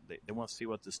scan it. They want to see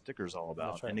what the sticker's all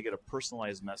about. That's right. And they get a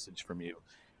personalized message from you.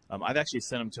 I've actually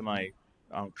sent them to my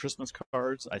Christmas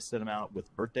cards. I send them out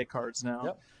with birthday cards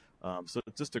now. Yep. So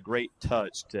it's just a great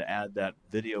touch to add that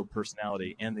video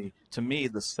personality. And to me,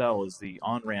 the sell is the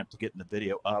on-ramp to getting the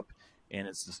video up. And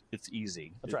it's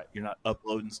easy. That's right. You're not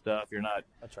uploading stuff. You're not.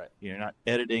 That's right. You're not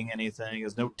editing anything.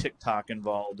 There's no TikTok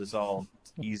involved. It's all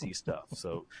easy stuff.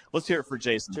 So let's hear it for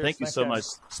Jason. Cheers. Thank you so much.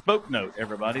 SpokeNote,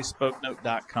 everybody.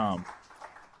 SpokeNote.com.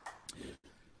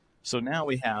 So now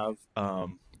we have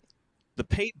the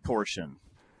paid portion,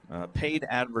 paid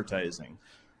advertising.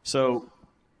 So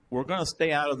we're going to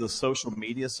stay out of the social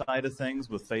media side of things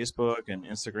with Facebook and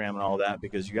Instagram and all that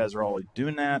because you guys are already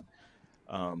doing that.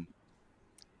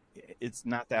 It's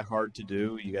not that hard to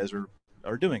do. You guys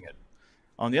are doing it.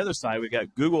 On the other side, we've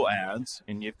got Google Ads,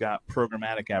 and you've got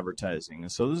programmatic advertising.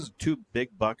 And so those are two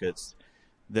big buckets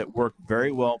that work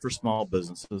very well for small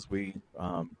businesses. We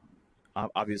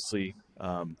obviously,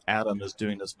 Adam is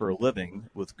doing this for a living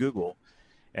with Google,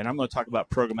 and I'm going to talk about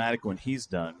programmatic when he's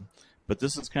done. But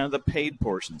this is kind of the paid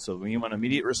portion. So when you want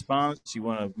immediate response, you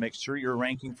want to make sure you're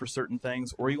ranking for certain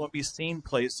things, or you want to be seen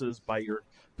places by your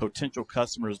potential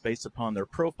customers based upon their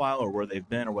profile or where they've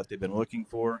been or what they've been looking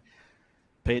for.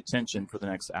 Pay attention for the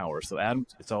next hour. So Adam,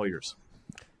 it's all yours.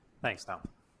 Thanks, Tom.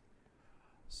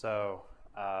 So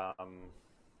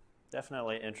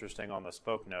definitely interesting on the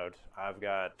Spoke Note. I've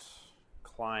got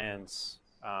clients.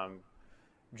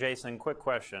 Jason, quick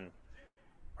question.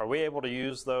 Are we able to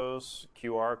use those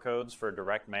QR codes for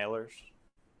direct mailers?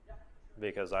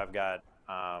 Because I've got,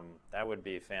 that would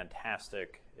be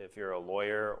fantastic if you're a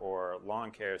lawyer or lawn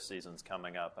care season's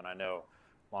coming up. And I know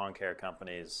lawn care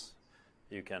companies,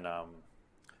 you can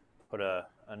put a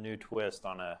new twist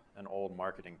on an old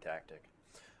marketing tactic.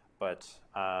 But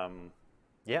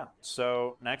yeah,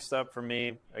 so next up for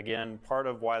me, again, part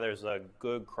of why there's a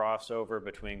good crossover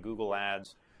between Google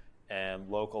Ads and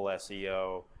local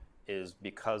SEO is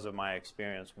because of my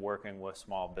experience working with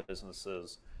small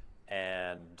businesses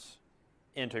and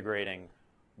integrating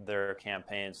their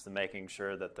campaigns to making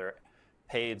sure that their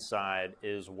paid side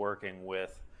is working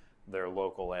with their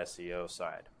local SEO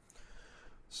side.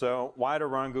 So why to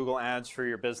run Google Ads for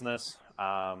your business?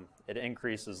 It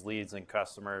increases leads and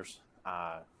customers.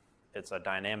 It's a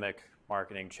dynamic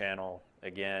marketing channel.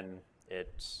 Again,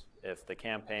 if the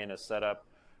campaign is set up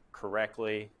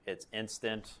correctly, it's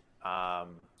instant.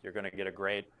 You're going to get a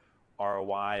great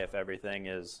ROI if everything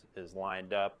is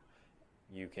lined up.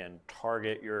 You can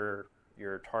target your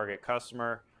target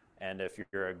customer, and if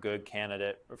you're a good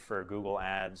candidate for Google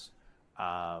Ads,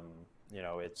 you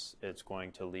know, it's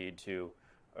going to lead to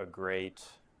a great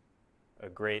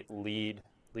lead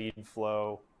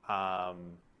flow.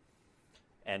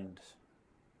 And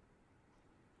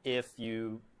if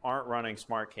you aren't running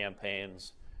smart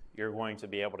campaigns, you're going to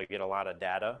be able to get a lot of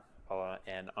data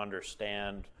and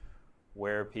understand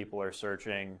where people are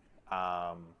searching,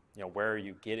 you know, where are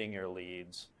you getting your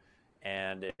leads.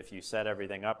 And if you set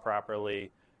everything up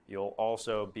properly, you'll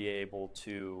also be able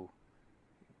to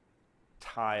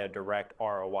tie a direct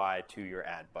ROI to your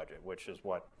ad budget, which is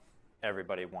what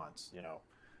everybody wants. You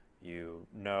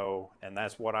know, and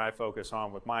that's what I focus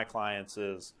on with my clients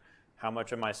is how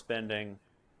much am I spending?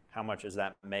 How much is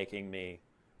that making me?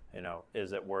 You know,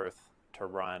 is it worth to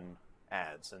run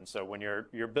ads? And so when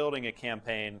you're building a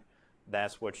campaign,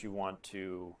 that's what you want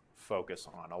to focus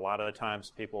on. A lot of the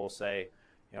times people will say,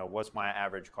 you know, what's my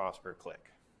average cost per click,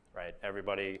 right?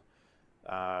 Everybody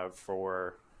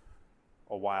for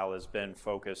a while has been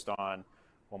focused on,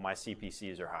 well, my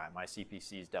CPCs are high, my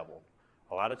CPCs doubled.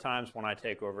 A lot of times when I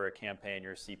take over a campaign,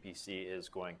 your CPC is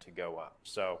going to go up.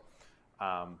 So,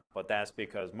 but that's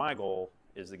because my goal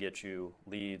is to get you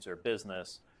leads or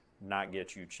business, not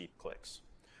get you cheap clicks.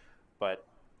 But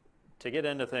to get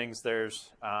into things, there's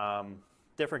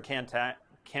different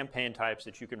campaign types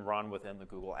that you can run within the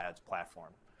Google Ads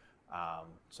platform.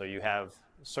 So you have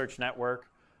Search Network.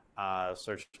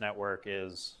 Search Network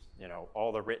is, you know,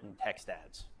 all the written text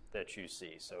ads that you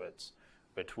see. So it's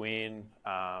between,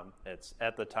 it's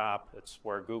at the top. It's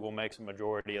where Google makes a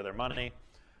majority of their money.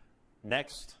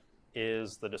 Next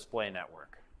is the display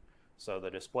network. So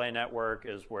the display network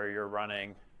is where you're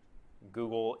running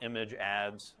Google image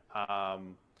ads.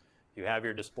 You have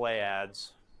your display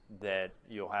ads that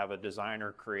you'll have a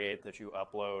designer create that you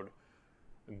upload.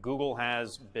 Google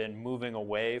has been moving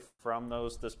away from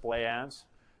those display ads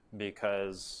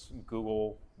because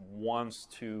Google wants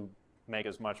to make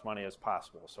as much money as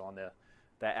possible. So on the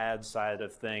ad side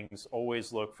of things,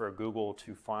 always look for Google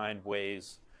to find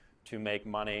ways to make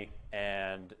money,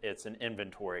 and it's an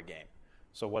inventory game.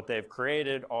 So what they've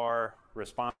created are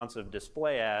responsive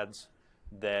display ads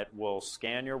that will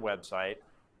scan your website,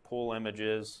 pull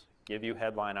images, give you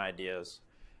headline ideas,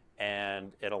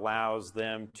 and it allows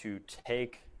them to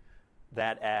take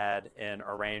that ad and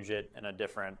arrange it in a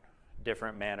different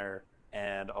manner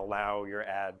and allow your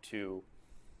ad to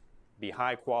be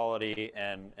high quality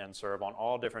and serve on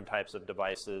all different types of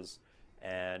devices,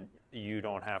 and you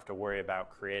don't have to worry about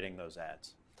creating those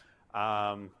ads.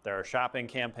 There are shopping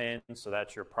campaigns, so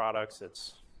that's your products.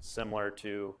 It's similar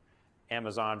to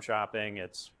Amazon shopping.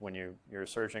 It's when you're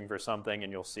searching for something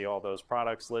and you'll see all those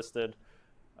products listed.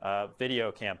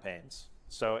 Video campaigns.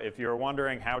 So if you're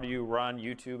wondering how do you run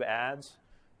YouTube ads,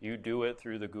 you do it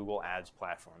through the Google Ads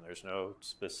platform. There's no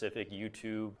specific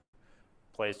YouTube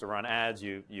place to run ads.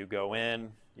 You go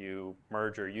in, you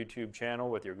merge your YouTube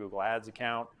channel with your Google Ads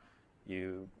account,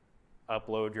 you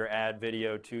upload your ad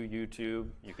video to YouTube.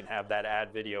 You can have that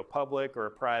ad video public or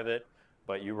private,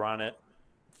 but you run it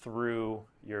through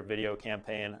your video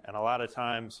campaign. And a lot of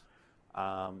times,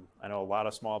 I know a lot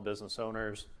of small business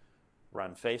owners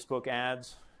run Facebook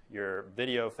ads. Your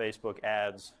video Facebook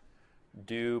ads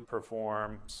do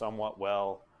perform somewhat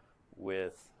well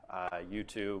with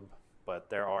YouTube, but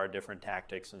there are different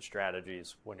tactics and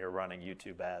strategies when you're running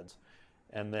YouTube ads.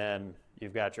 And then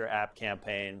you've got your app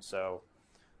campaign, so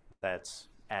that's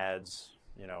ads,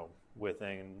 you know,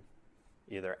 within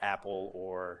either Apple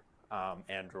or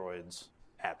Android's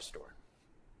App Store.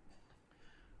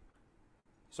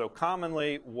 So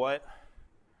commonly what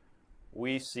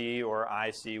we see or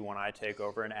I see when I take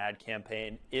over an ad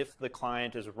campaign, if the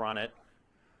client has run it,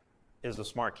 is a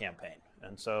smart campaign.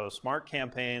 And so smart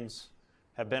campaigns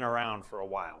have been around for a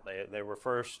while. They were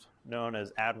first known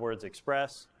as AdWords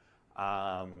Express.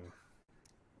 The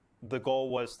goal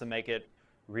was to make it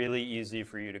really easy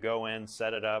for you to go in,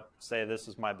 set it up, say this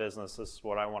is my business, this is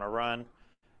what I want to run,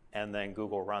 and then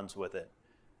Google runs with it.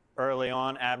 Early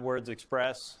on, AdWords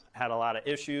Express had a lot of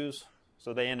issues,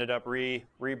 so they ended up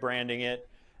rebranding it,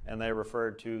 and they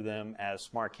referred to them as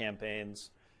smart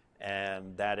campaigns.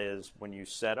 And that is when you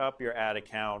set up your ad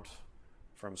account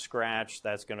from scratch,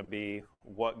 that's going to be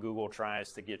what Google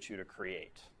tries to get you to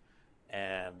create.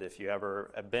 And if you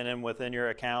ever have been within your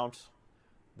account,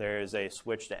 there is a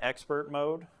switch to expert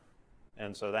mode,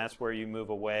 and so that's where you move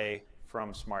away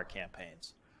from smart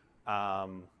campaigns.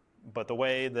 But the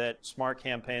way that smart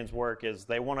campaigns work is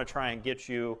they want to try and get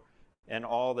you in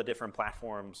all the different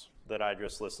platforms that I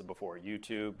just listed before,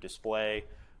 YouTube, display,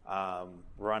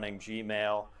 running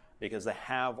Gmail, because they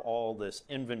have all this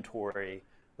inventory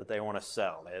that they want to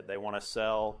sell. They want to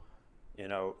sell,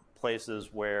 places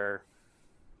where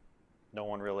no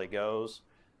one really goes.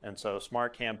 And so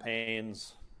smart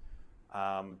campaigns,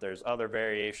 there's other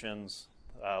variations,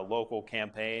 local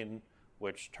campaign,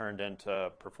 which turned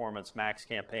into performance max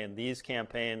campaign. These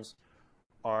campaigns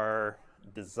are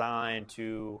designed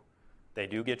they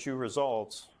do get you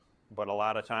results, but a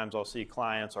lot of times I'll see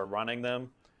clients are running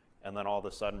them and then all of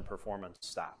a sudden performance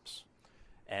stops.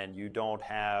 And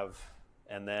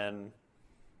and then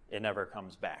it never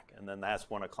comes back. And then that's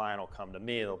when a client will come to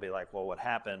me, they'll be like, well, what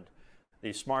happened?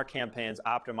 These smart campaigns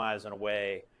optimize in a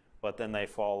way, but then they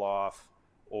fall off.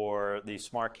 Or these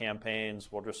smart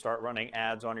campaigns will just start running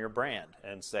ads on your brand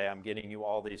and say, I'm getting you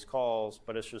all these calls,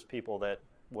 but it's just people that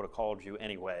would have called you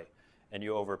anyway, and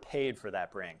you overpaid for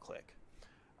that brand click.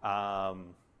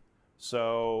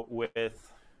 So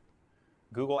with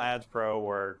Google Ads Pro,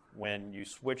 or when you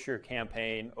switch your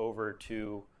campaign over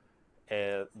to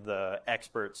the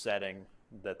expert setting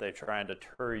that they try and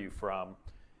deter you from,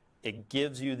 it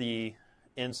gives you the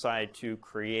insight to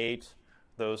create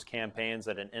those campaigns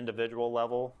at an individual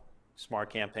level. Smart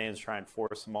campaigns try and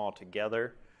force them all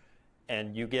together,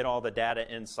 and you get all the data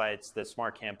insights that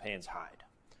smart campaigns hide.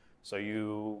 So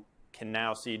you can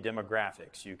now see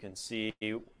demographics. You can see,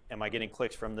 am I getting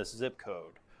clicks from this zip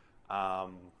code?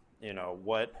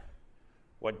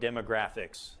 What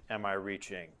demographics am I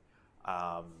reaching?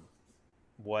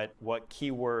 What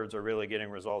keywords are really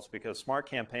getting results? Because smart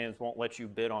campaigns won't let you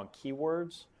bid on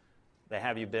keywords. They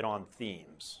have you bid on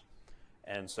themes.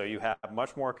 And so you have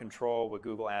much more control with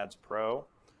Google Ads Pro,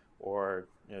 or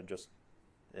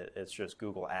it's just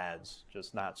Google Ads,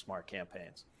 just not smart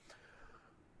campaigns.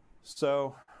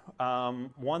 So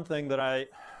one thing that I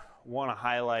want to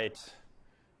highlight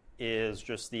is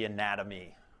just the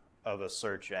anatomy of a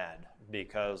search ad,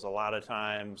 because a lot of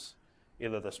times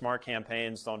either the smart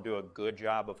campaigns don't do a good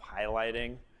job of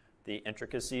highlighting the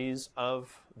intricacies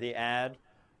of the ad.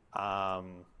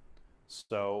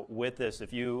 So with this,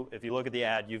 if you look at the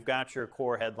ad, you've got your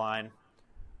core headline.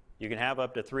 You can have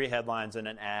up to 3 headlines in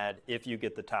an ad if you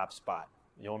get the top spot.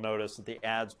 You'll notice that the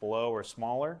ads below are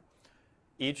smaller.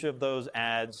 Each of those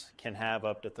ads can have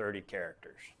up to 30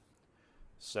 characters.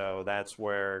 So that's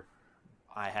where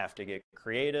I have to get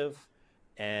creative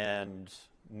and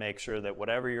make sure that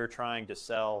whatever you're trying to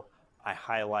sell, I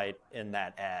highlight in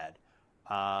that ad.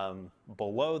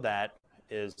 Below that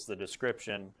is the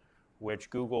description,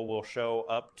 which Google will show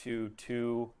up to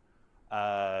 2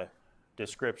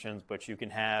 descriptions, but you can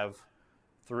have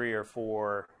 3 or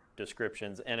 4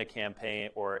 descriptions in a campaign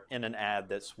or in an ad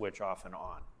that switch off and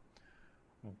on.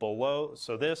 Below,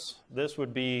 so this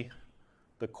would be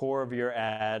the core of your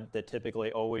ad that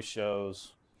typically always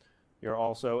shows. You're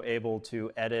also able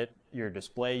to edit your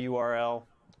display URL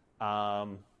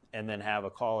and then have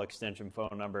a call extension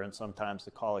phone number, and sometimes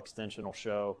the call extension will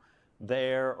show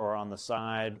there or on the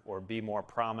side or be more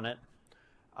prominent.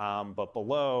 But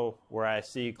below, where I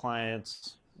see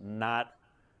clients not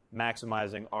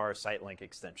maximizing our site link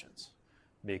extensions,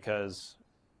 because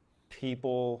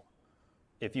people,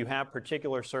 if you have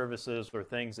particular services or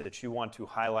things that you want to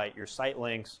highlight, your site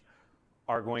links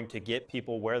are going to get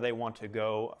people where they want to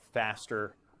go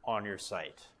faster on your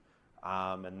site.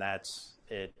 And that's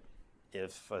it.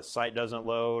 If a site doesn't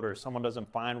load or someone doesn't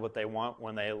find what they want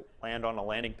when they land on a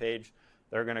landing page,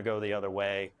 they're going to go the other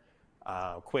way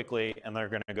quickly, and they're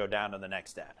going to go down to the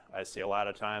next ad. I see a lot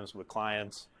of times with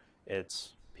clients,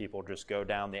 it's people just go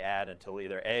down the ad until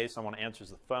either A, someone answers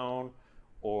the phone,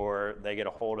 or they get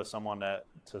a hold of someone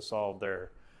to solve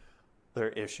their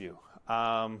issue.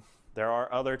 There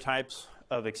are other types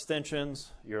of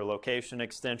extensions. Your location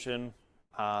extension,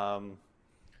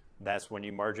 that's when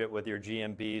you merge it with your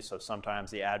GMB. So sometimes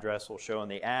the address will show in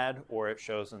the ad, or it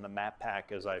shows in the map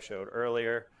pack, as I showed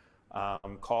earlier.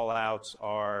 Call outs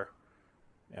are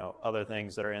other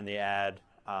things that are in the ad.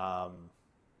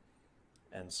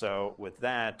 And so with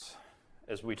that,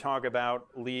 as we talk about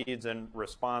leads and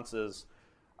responses,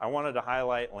 I wanted to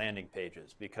highlight landing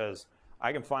pages, because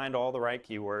I can find all the right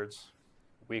keywords.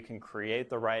 We can create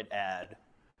the right ad.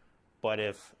 But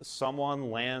if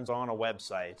someone lands on a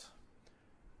website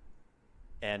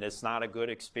and it's not a good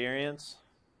experience,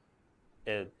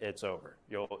 it's over.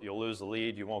 You'll lose the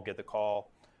lead. You won't get the call.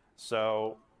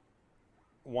 So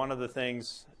one of the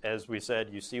things, as we said,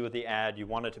 you see with the ad, you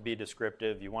want it to be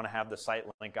descriptive. You want to have the site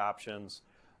link options.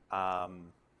 That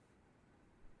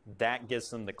gets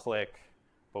them to click,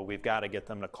 but we've got to get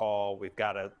them to call. We've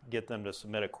got to get them to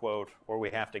submit a quote, or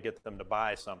we have to get them to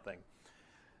buy something.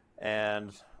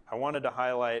 And I wanted to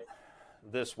highlight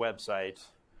this website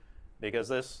because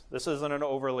this isn't an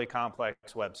overly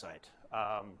complex website.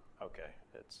 Okay,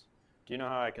 Do you know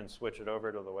how I can switch it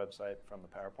over to the website from the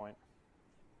PowerPoint?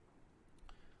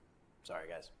 Sorry,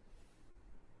 guys.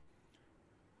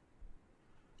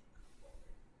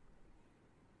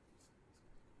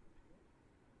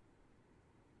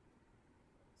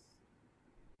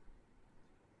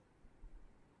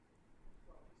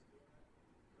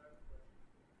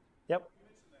 Yep. You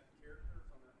mentioned that characters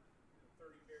on that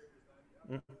 30 characters, 90.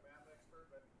 I'm not a map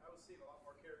expert, but I was seeing a lot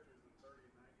more characters than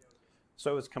 30 and 90.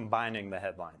 So it's combining the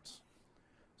headlines.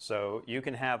 So you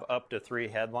can have up to 3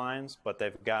 headlines, but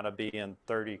they've got to be in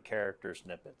 30 character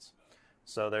snippets.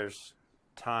 So there's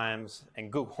times,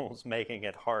 and Google's making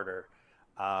it harder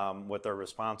with their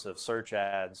responsive search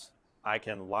ads. I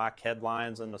can lock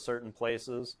headlines into certain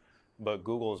places, but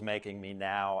Google's making me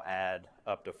now add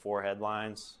up to 4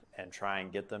 headlines and try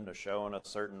and get them to show in a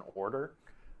certain order.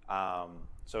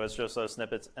 So it's just those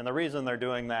snippets. And the reason they're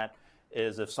doing that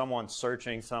is if someone's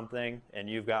searching something and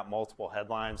you've got multiple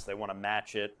headlines, they want to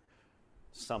match it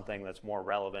something that's more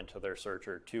relevant to their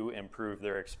searcher to improve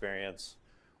their experience,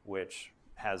 which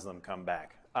has them come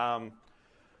back.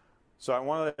 So I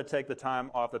wanted to take the time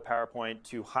off the PowerPoint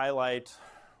to highlight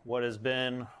what has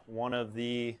been one of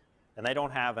the, and they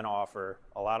don't have an offer.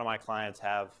 A lot of my clients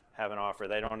have an offer.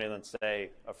 They don't even say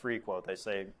a free quote. They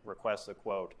say request a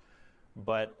quote.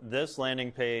 But this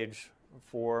landing page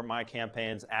for my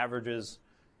campaigns averages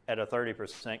at a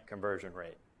 30% conversion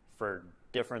rate for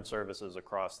different services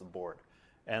across the board.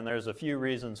 And there's a few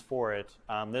reasons for it.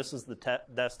 This is the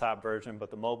desktop version,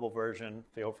 but the mobile version,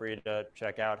 feel free to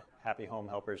check out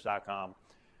happyhomehelpers.com.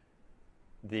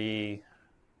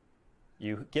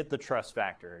 You get the trust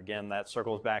factor. Again, that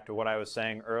circles back to what I was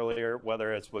saying earlier,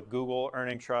 whether it's with Google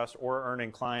earning trust or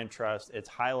earning client trust, it's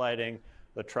highlighting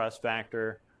the trust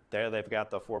factor. There they've got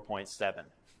the 4.7.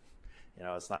 You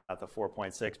know, it's not the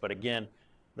 4.6, but again,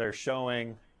 they're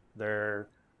showing that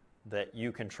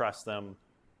you can trust them.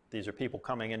 These are people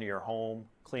coming into your home,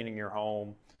 cleaning your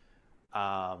home.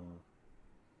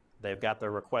 They've got the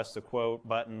request a quote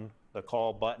button, the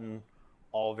call button,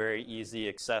 all very easy,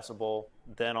 accessible.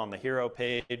 Then on the hero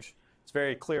page, it's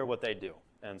very clear what they do.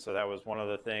 And so that was one of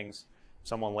the things. If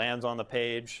someone lands on the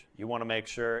page, you want to make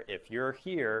sure if you're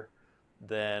here,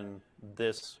 then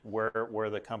we're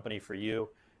the company for you.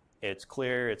 It's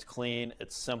clear, it's clean,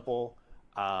 it's simple.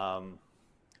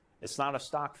 It's not a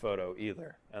stock photo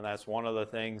either. And that's one of the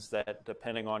things that,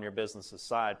 depending on your business's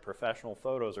side, professional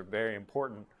photos are very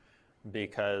important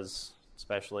because,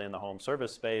 especially in the home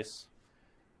service space,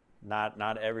 not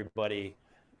everybody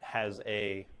has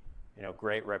a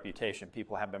great reputation.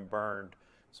 People have been burned.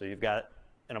 So you've got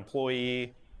an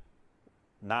employee,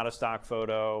 not a stock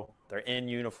photo, they're in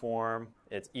uniform,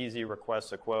 it's easy,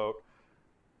 request a quote.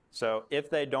 So if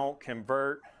they don't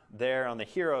convert there on the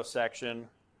hero section,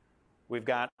 we've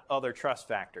got other trust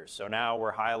factors. So now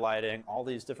we're highlighting all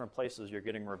these different places you're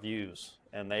getting reviews,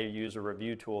 and they use a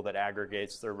review tool that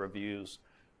aggregates their reviews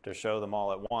to show them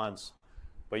all at once.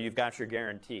 But you've got your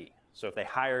guarantee. So if they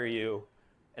hire you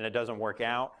and it doesn't work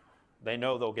out, they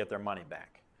know they'll get their money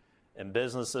back. And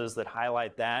businesses that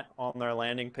highlight that on their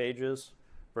landing pages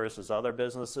versus other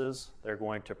businesses, they're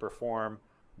going to perform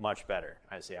much better.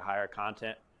 I see a higher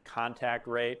contact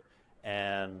rate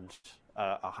and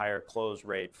a higher close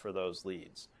rate for those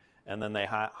leads. And then they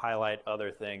highlight other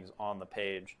things on the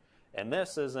page. And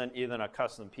this isn't even a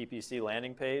custom PPC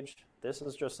landing page. This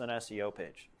is just an SEO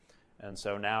page. And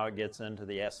so now it gets into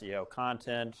the SEO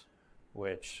content,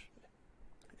 which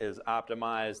is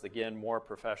optimized. Again, more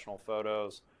professional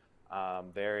photos,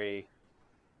 very,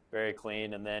 very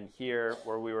clean. And then here,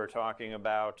 where we were talking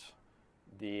about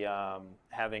the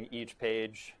having each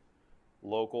page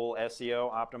local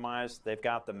SEO optimized, they've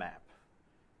got the map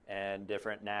and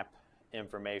different NAP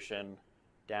information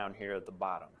down here at the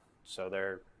bottom. So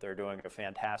they're doing a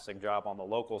fantastic job on the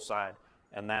local side,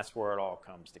 and that's where it all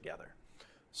comes together.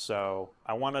 So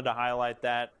I wanted to highlight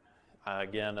that.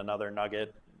 Again, another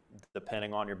nugget,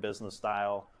 depending on your business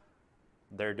style,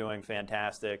 they're doing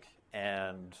fantastic,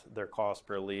 and their cost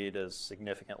per lead is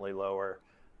significantly lower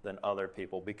than other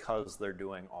people because they're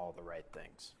doing all the right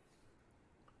things.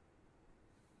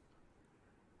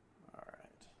 All right.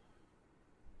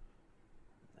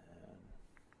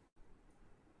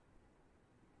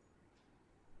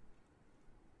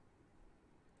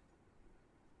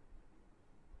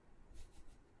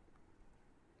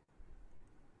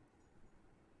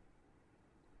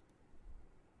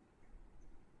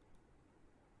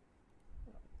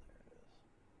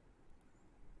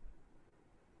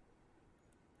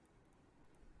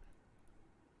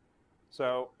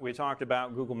 So we talked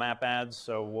about Google Map ads,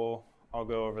 so I'll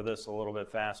go over this a little bit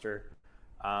faster.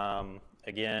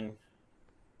 Again,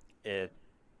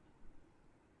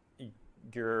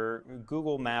 your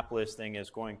Google map listing is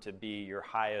going to be your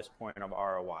highest point of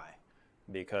ROI,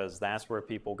 because that's where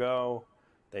people go.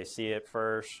 They see it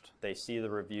first, they see the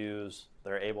reviews,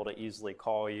 they're able to easily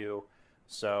call you.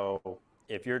 So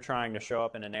if you're trying to show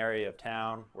up in an area of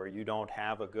town where you don't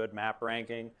have a good map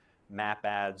ranking, map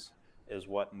ads is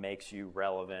what makes you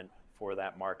relevant for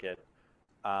that market.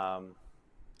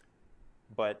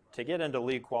 But to get into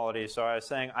lead quality, so I was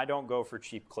saying I don't go for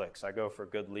cheap clicks, I go for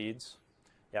good leads.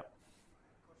 Yep.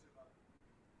 Question about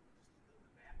the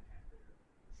map pack there,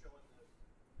 showing the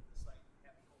site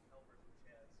Capitol Helpers, which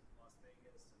has Las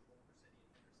Vegas and Boulder City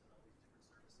and Henderson, all these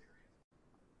different service areas.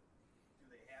 Do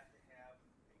they have to have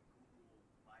a Google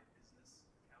My Business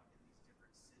account in these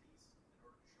different cities in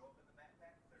order to show up in the map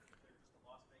pack? If they're just a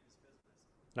Las Vegas business,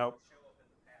 Nope. show up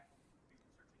in the pack, people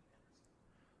searching Henderson.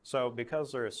 So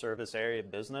because they're a service area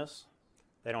business,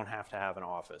 they don't have to have an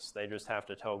office. They just have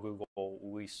to tell Google,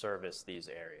 we service these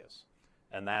areas.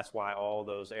 And that's why all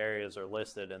those areas are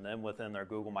listed. And then within their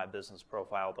Google My Business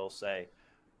profile, they'll say,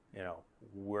 you know,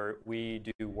 we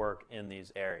do work in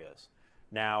these areas.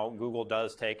 Now, Google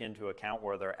does take into account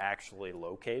where they're actually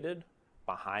located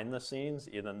behind the scenes,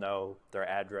 even though their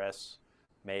address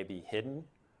may be hidden.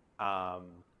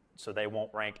 So they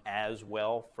won't rank as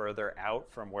well further out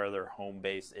from where their home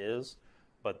base is,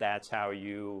 but that's how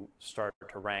you start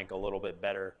to rank a little bit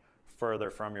better further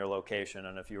from your location.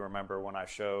 And if you remember when I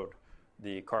showed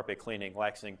the carpet cleaning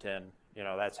Lexington, you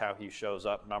know, that's how he shows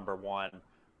up number one,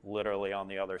 literally on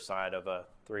the other side of a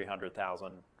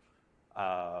 300,000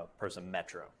 person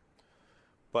metro.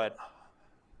 But,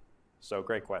 so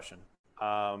great question.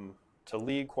 To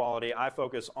lead quality, I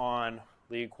focus on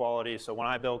lead quality. So when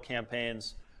I build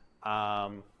campaigns,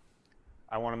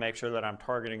 I want to make sure that I'm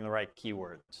targeting the right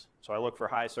keywords. So I look for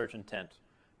high search intent.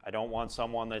 I don't want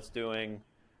someone that's doing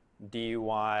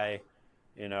DIY,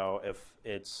 you know, if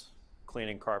it's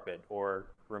cleaning carpet or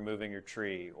removing your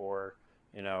tree or,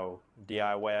 you know,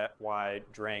 DIY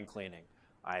drain cleaning.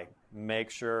 I make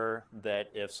sure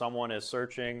that if someone is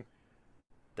searching,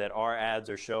 that our ads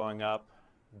are showing up,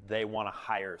 they want to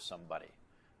hire somebody.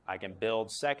 I can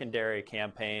build secondary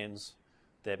campaigns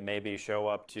that maybe show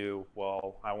up to,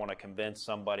 well, I want to convince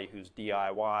somebody who's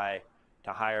DIY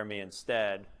to hire me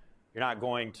instead. You're not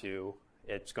going to.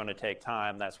 It's going to take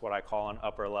time. That's what I call an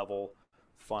upper level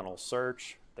funnel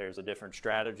search. There's a different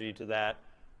strategy to that.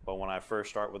 But when I first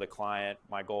start with a client,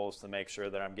 my goal is to make sure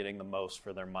that I'm getting the most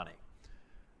for their money.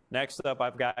 Next up,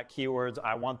 I've got keywords.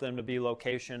 I want them to be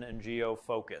location and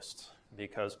geo-focused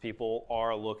because people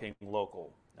are looking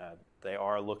local. They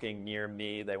are looking near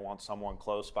me. They want someone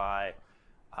close by.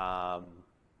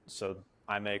 So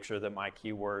I make sure that my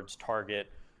keywords target,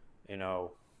 you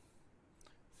know,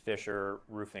 Fisher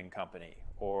Roofing Company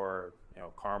or, you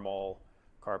know, Carmel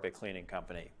Carpet Cleaning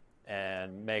Company,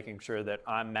 and making sure that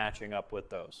I'm matching up with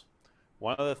those.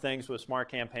 One of the things with smart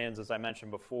campaigns, as I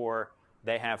mentioned before,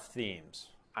 they have themes.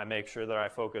 I make sure that I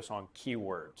focus on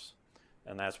keywords,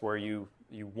 and that's where you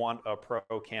want a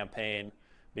pro campaign,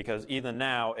 because even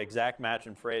now, exact match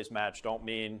and phrase match don't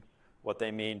mean what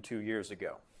they mean 2 years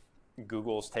ago.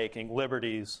 Google's taking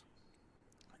liberties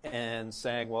and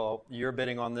saying, well, you're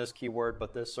bidding on this keyword,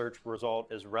 but this search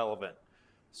result is relevant.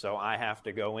 So I have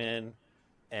to go in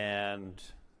and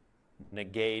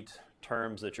negate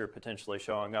terms that you're potentially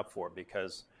showing up for,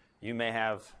 because you may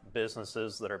have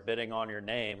businesses that are bidding on your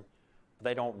name, but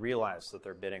they don't realize that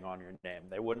they're bidding on your name.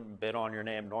 They wouldn't bid on your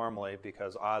name normally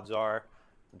because odds are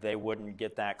they wouldn't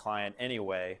get that client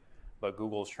anyway, but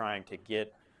Google's trying to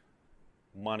get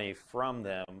money from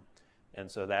them. And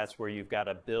so that's where you've got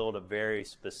to build a very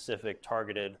specific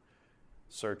targeted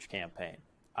search campaign.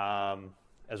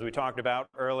 As we talked about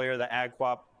earlier, the ad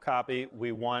copy,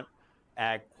 we want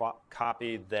ad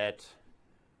copy that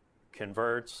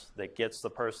converts, that gets the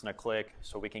person to click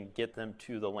so we can get them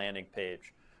to the landing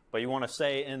page. But you want to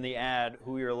say in the ad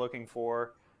who you're looking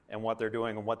for and what they're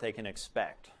doing and what they can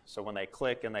expect. So when they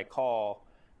click and they call,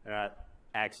 they're not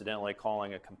accidentally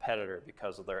calling a competitor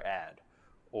because of their ad,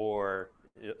 or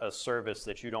a service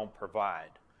that you don't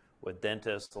provide. With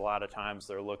dentists, a lot of times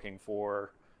they're looking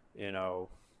for, you know,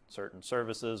 certain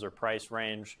services or price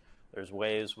range. There's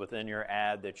ways within your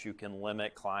ad that you can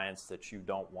limit clients that you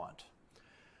don't want.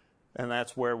 And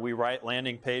that's where we write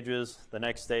landing pages. The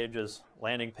next stage is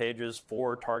landing pages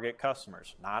for target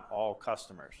customers, not all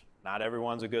customers. Not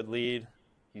everyone's a good lead.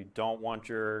 You don't want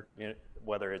your,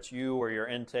 whether it's you or your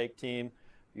intake team,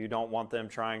 you don't want them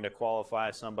trying to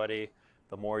qualify somebody.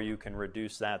 The more you can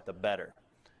reduce that, the better.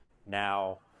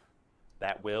 Now,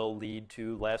 that will lead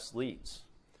to less leads.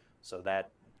 So that's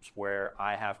where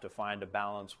I have to find a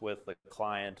balance with the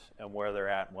client and where they're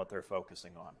at and what they're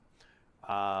focusing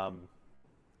on.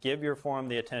 give your form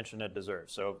the attention it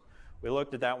deserves. So we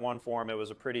looked at that one form. It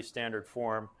was a pretty standard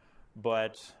form,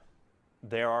 but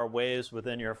there are ways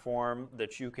within your form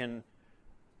that you can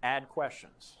add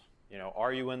questions. You know,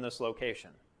 are you in this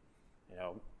location? You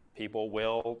know, people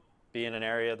will be in an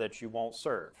area that you won't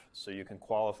serve, so you can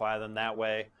qualify them that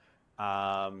way.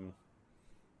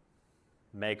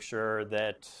 Make sure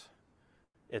that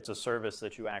it's a service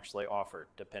that you actually offer,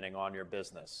 depending on your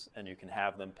business, and you can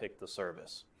have them pick the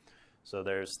service. So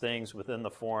there's things within the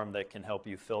form that can help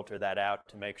you filter that out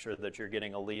to make sure that you're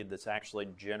getting a lead that's actually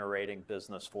generating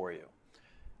business for you.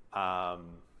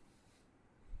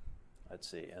 Let's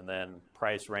see, and then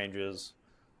price ranges,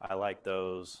 I like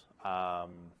those.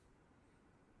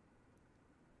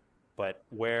 But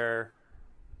where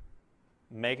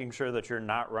making sure that you're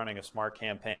not running a smart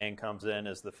campaign comes in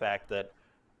is the fact that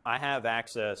I have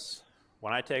access.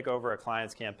 When I take over a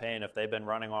client's campaign, if they've been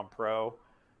running on Pro,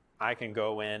 I can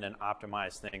go in and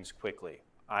optimize things quickly.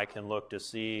 I can look to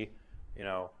see, you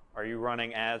know, are you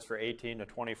running ads for 18 to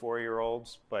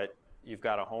 24-year-olds, but you've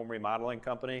got a home remodeling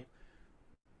company?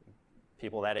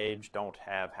 People that age don't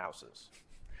have houses,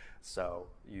 so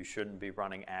you shouldn't be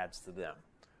running ads to them.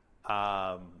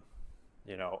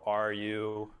 You know, are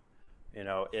you, you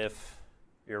know, if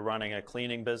you're running a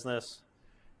cleaning business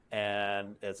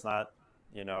and it's not,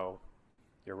 you know,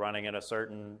 you're running in a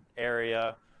certain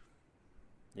area,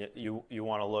 you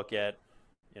want to look at,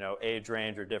 you know, age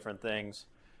range or different things.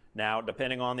 Now,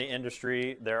 depending on the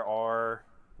industry, there are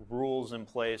rules in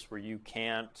place where you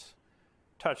can't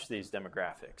touch these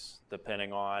demographics,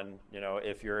 depending on, you know,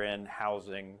 if you're in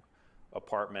housing,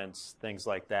 apartments, things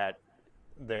like that.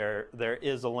 There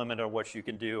is a limit of what you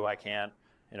can do. I can't,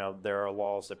 you know, there are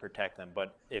laws that protect them.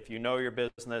 But if you know your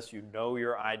business, you know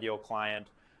your ideal client,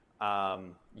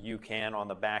 you can on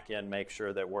the back end make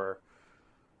sure that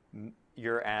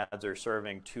your ads are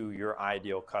serving to your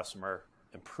ideal customer,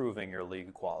 improving your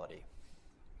lead quality.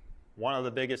 One of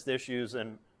the biggest issues,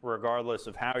 and regardless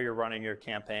of how you're running your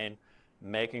campaign,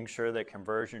 making sure that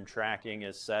conversion tracking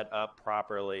is set up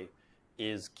properly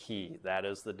is key. That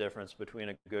is the difference between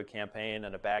a good campaign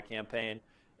and a bad campaign,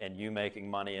 and you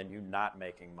making money and you not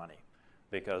making money.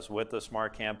 Because with the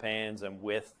smart campaigns and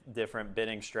with different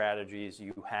bidding strategies,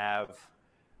 you have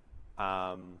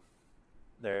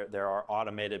there are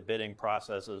automated bidding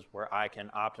processes where I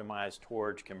can optimize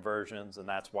towards conversions, and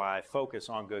that's why I focus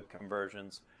on good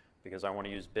conversions, because I want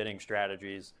to use bidding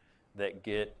strategies that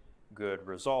get good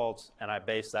results, and I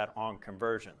base that on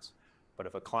conversions. But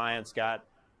if a client's got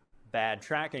bad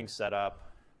tracking set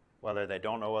up, whether they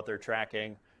don't know what they're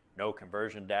tracking, no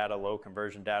conversion data, low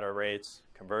conversion data rates,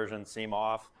 conversions seem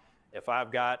off. If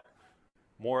I've got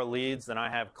more leads than I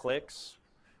have clicks,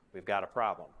 we've got a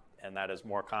problem, and that is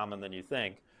more common than you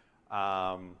think.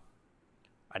 I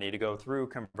need to go through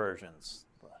conversions.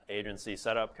 Agency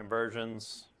set up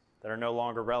conversions that are no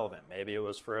longer relevant. Maybe it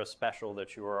was for a special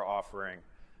that you were offering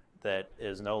that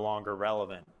is no longer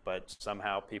relevant, but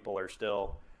somehow people are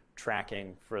still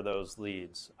tracking for those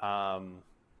leads.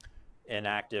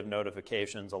 Inactive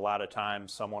notifications, a lot of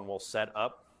times someone will set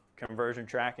up conversion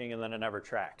tracking and then it never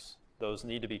tracks. Those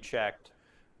need to be checked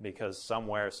because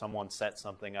somewhere someone set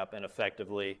something up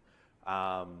ineffectively.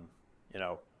 You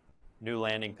know, new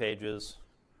landing pages,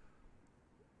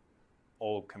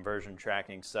 old conversion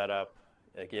tracking setup.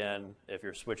 Again, if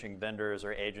you're switching vendors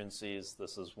or agencies,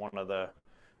 this is one of the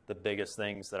biggest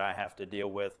things that I have to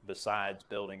deal with besides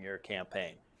building your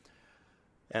campaign.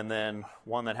 And then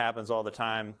one that happens all the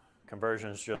time,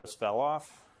 conversions just fell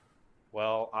off.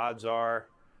 Well, odds are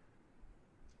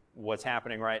what's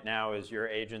happening right now is your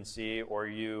agency or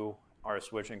you are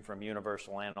switching from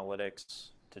Universal Analytics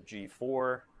to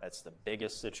G4. That's the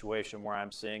biggest situation where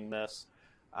I'm seeing this.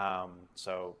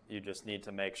 So you just need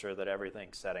to make sure that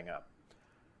everything's setting up.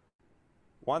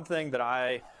 One thing that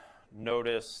I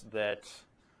notice that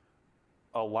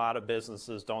a lot of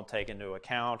businesses don't take into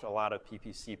account, a lot of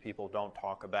PPC people don't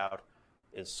talk about,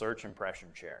 is search impression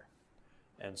share.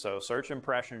 And so search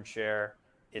impression share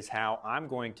is how I'm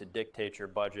going to dictate your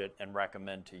budget and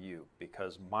recommend to you,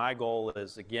 because my goal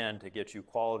is, again, to get you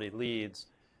quality leads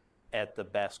at the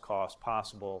best cost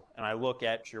possible, and I look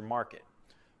at your market.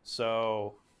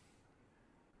 So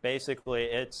basically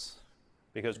it's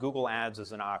because Google Ads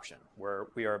is an auction where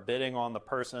we are bidding on the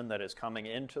person that is coming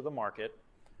into the market,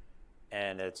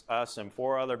 and it's us and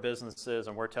 4 other businesses,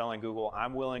 and we're telling Google,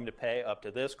 I'm willing to pay up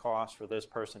to this cost for this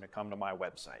person to come to my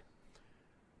website.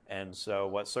 And so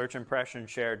what search impression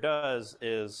share does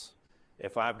is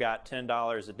if I've got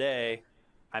 $10 a day,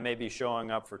 I may be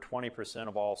showing up for 20%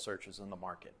 of all searches in the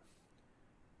market.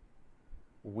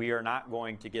 we are not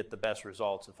going to get the best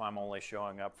results if I'm only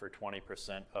showing up for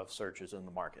 20% of searches in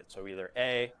the market. So either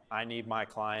A, I need my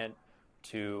client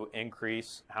to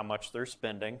increase how much they're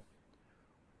spending,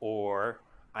 or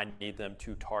I need them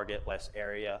to target less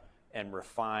area and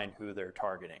refine who they're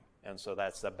targeting. And so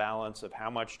that's the balance of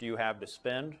how much do you have to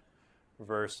spend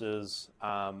versus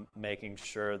making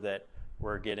sure that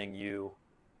we're getting you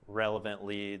relevant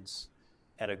leads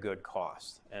at a good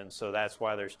cost. And so that's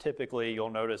why there's typically, you'll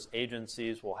notice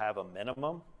agencies will have a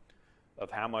minimum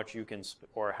of how much you can,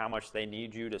 or how much they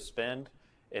need you to spend.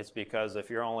 It's because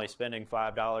if you're only spending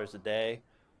 $5 a day,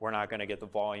 we're not going to get the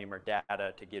volume or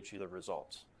data to get you the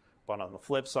results. But on the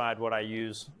flip side, what I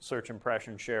use search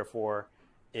impression share for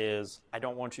is I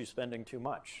don't want you spending too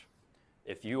much.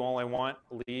 If you only want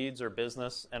leads or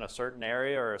business in a certain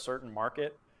area or a certain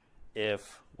market,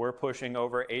 if we're pushing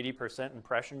over 80%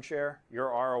 impression share, your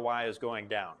ROI is going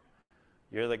down.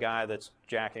 You're the guy that's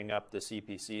jacking up the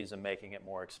CPCs and making it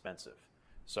more expensive.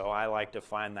 So I like to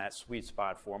find that sweet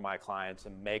spot for my clients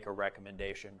and make a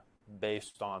recommendation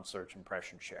based on search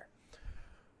impression share.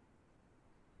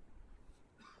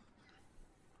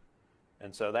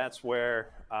 And so that's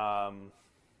where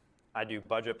I do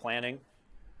budget planning.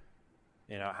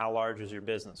 You know, how large is your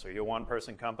business? Are you a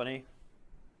one-person company?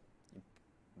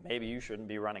 Maybe you shouldn't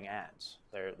be running ads.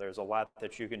 There's a lot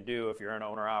that you can do if you're an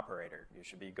owner-operator. You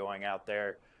should be going out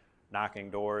there,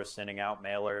 knocking doors, sending out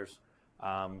mailers.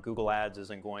 Google Ads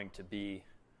isn't going to be,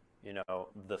 you know,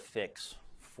 the fix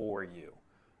for you.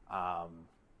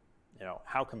 You know,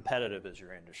 how competitive is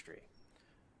your industry?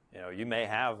 You know, you may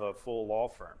have a full law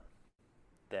firm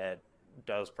that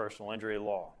does personal injury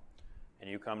law, and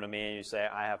you come to me and you say,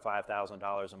 I have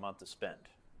 $5,000 a month to spend.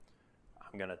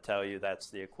 I'm going to tell you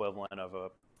that's the equivalent of a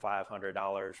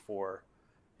 $500 for,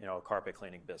 you know, a carpet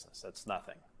cleaning business. That's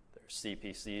nothing. There's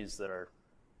CPCs that are,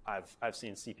 I've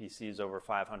seen CPCs over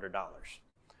 $500.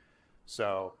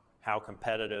 So how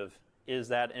competitive is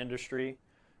that industry?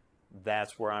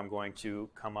 That's where I'm going to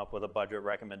come up with a budget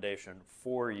recommendation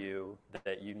for you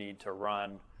that you need to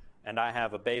run. And I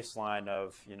have a baseline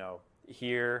of, you know,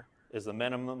 here is the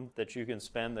minimum that you can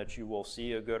spend that you will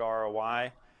see a good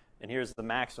ROI, and here's the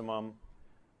maximum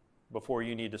before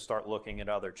you need to start looking at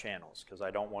other channels, because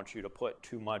I don't want you to put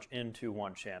too much into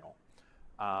one channel.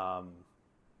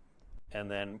 And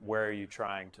then where are you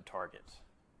trying to target?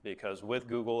 Because with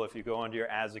Google, if you go into your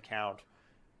ads account,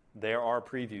 there are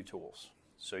preview tools.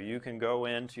 So you can go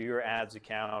into your ads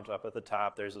account, up at the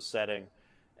top, there's a setting,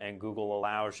 and Google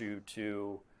allows you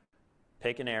to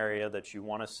pick an area that you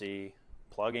want to see,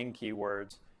 plug in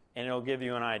keywords, and it'll give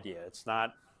you an idea. It's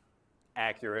not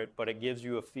accurate, but it gives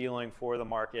you a feeling for the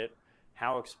market.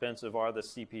 How expensive are the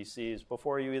CPCs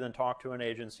before you even talk to an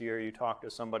agency or you talk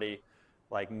to somebody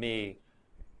like me?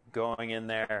 Going in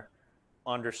there,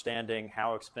 understanding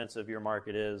how expensive your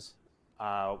market is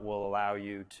will allow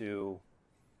you to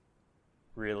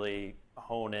really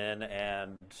hone in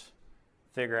and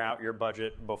figure out your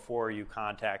budget before you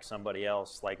contact somebody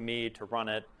else like me to run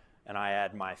it, and I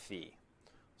add my fee.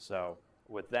 So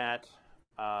with that,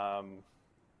 the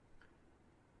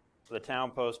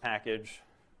Town Post package,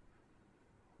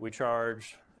 we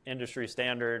charge industry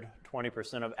standard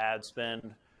 20% of ad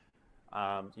spend,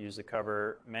 used to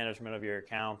cover management of your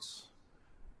accounts.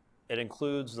 It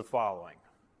includes the following.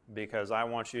 Because I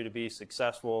want you to be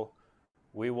successful,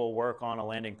 we will work on a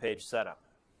landing page setup.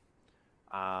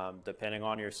 Depending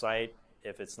on your site,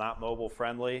 if it's not mobile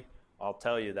friendly, I'll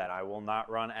tell you that I will not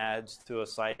run ads to a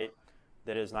site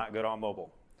that is not good on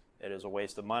mobile. It is a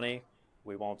waste of money.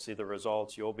 We won't see the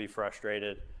results. You'll be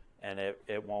frustrated, and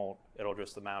it'll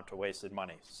just amount to wasted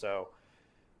money. So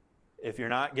if you're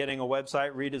not getting a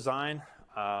website redesign,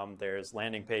 there's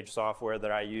landing page software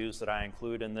that I use that I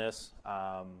include in this.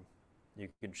 You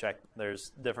can check,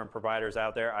 there's different providers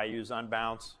out there. I use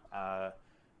Unbounce.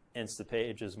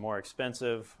 Instapage is more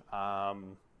expensive,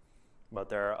 but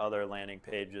there are other landing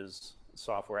pages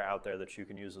software out there that you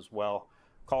can use as well.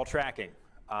 Call tracking.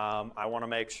 I want to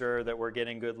make sure that we're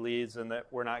getting good leads and that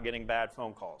we're not getting bad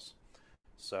phone calls.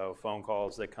 So phone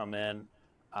calls that come in,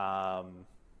 I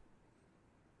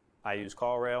use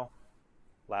CallRail,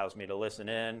 allows me to listen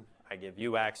in. I give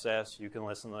you access. You can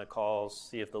listen to the calls,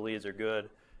 see if the leads are good,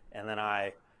 and then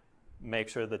I make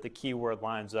sure that the keyword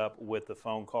lines up with the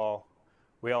phone call.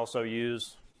 We also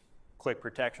use click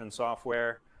protection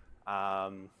software.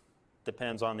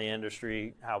 Depends on the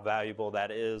industry how valuable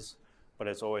that is, but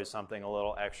it's always something a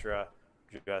little extra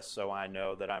just so I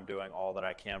know that I'm doing all that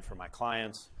I can for my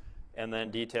clients. And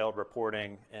then detailed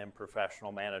reporting and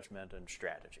professional management and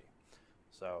strategy.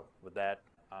 So with that,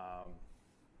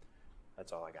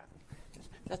 that's all I got.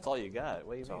 That's all you got?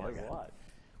 What do you mean? That's all I That's got. a lot.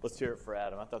 Let's hear it for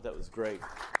Adam. I thought that was great.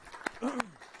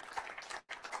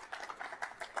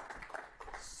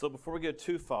 So before we go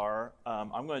too far,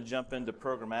 I'm going to jump into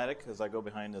programmatic as I go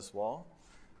behind this wall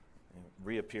and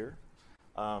reappear.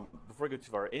 Before we go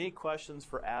too far, any questions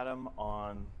for Adam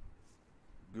on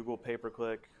Google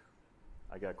pay-per-click?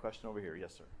 I got a question over here.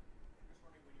 Yes, sir. I'm just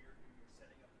wondering when you're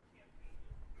setting up a campaign,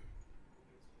 Google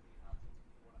gives you the options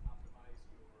if you want to optimize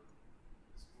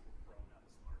this Google Pro, not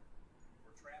the Smart,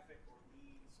 for traffic or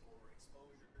leads or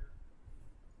exposure.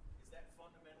 Is that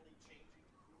fundamentally changing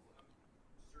who I'm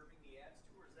serving the ads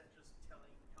to, or is that just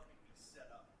helping me set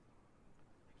up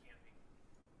the campaign?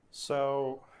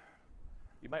 So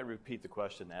You might repeat the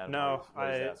question, Adam. no,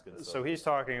 what he's asking, so he's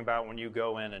talking about when you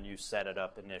go in and you set it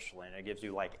up initially, and it gives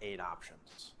you like 8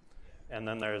 options. And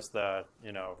then there's the,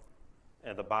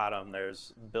 at the bottom,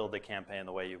 there's build the campaign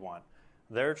the way you want.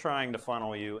 They're trying to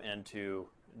funnel you into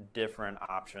different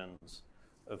options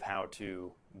of how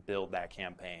to build that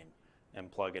campaign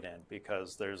and plug it in,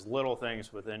 because there's little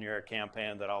things within your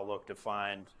campaign that I'll look to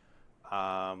find.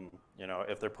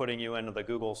 If they're putting you into the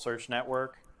Google search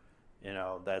network,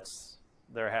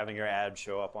 they're having your ad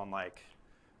show up on, like,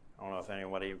 I don't know if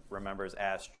anybody remembers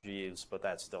Ask Jeeves, but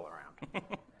that's still around.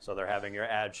 So they're having your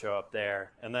ad show up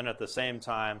there. And then at the same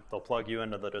time, they'll plug you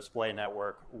into the display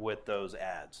network with those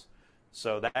ads.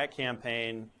 So that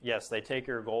campaign, yes, they take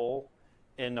your goal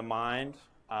into mind,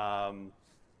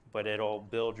 but it'll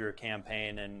build your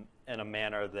campaign in a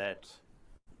manner that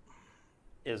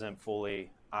isn't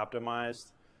fully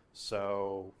optimized.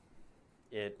 So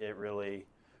it really...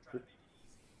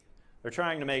 They're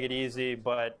trying to make it easy,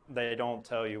 but they don't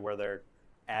tell you where they're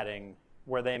adding,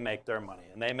 where they make their money.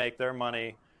 And they make their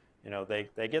money,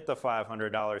 they get the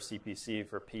 $500 CPC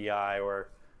for PI, or,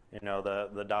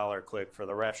 the dollar click for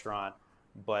the restaurant,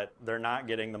 but they're not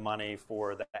getting the money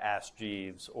for the Ask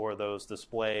Jeeves or those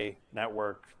display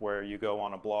networks where you go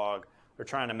on a blog. They're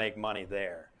trying to make money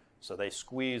there. So they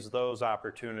squeeze those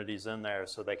opportunities in there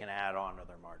so they can add on to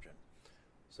their margin.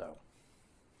 So.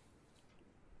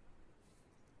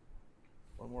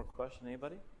 One more question,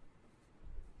 anybody?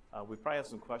 We probably have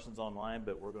some questions online,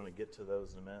 but we're going to get to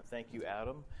those in a minute. Thank you,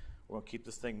 Adam. We're going to keep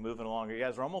this thing moving along. You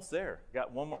guys are almost there.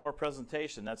 Got one more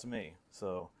presentation. That's me.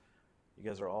 So you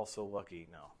guys are all so lucky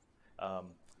now.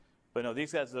 But no,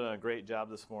 these guys have done a great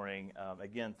job this morning.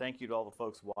 Again, thank you to all the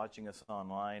folks watching us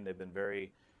online. They've been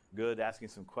very good asking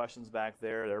some questions back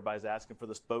there. Everybody's asking for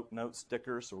the Spoke Note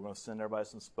stickers, so we're going to send everybody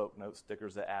some Spoke Note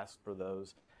stickers that ask for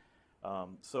those.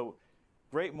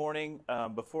 Great morning.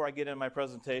 Before I get into my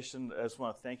presentation, I just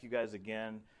want to thank you guys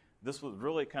again. This was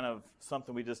really kind of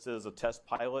something we just did as a test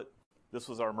pilot. This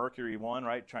was our Mercury 1,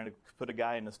 right? Trying to put a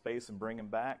guy into space and bring him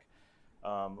back.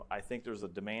 I think there's a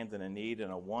demand and a need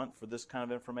and a want for this kind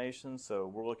of information, so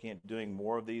we're looking at doing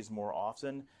more of these more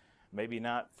often. Maybe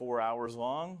not 4 hours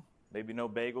long, maybe no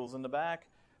bagels in the back,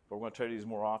 but we're going to try to do these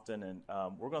more often. And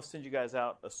we're going to send you guys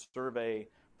out a survey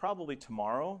probably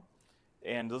tomorrow.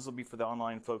 And this will be for the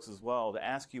online folks as well, to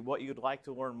ask you what you'd like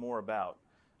to learn more about.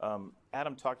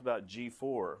 Adam talked about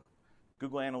G4.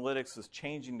 Google Analytics is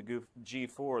changing to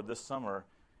G4 this summer,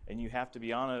 and you have to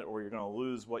be on it or you're going to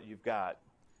lose what you've got.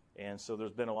 And so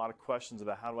there's been a lot of questions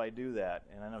about how do I do that?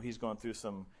 And I know he's going through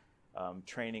some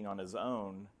training on his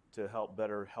own to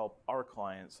better help our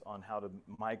clients on how to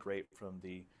migrate from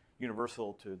the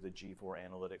Universal to the G4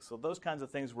 Analytics. So those kinds of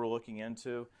things we're looking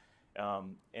into.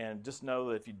 And just know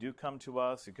that if you do come to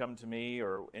us, you come to me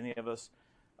or any of us,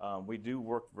 we do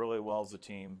work really well as a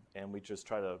team, and we just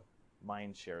try to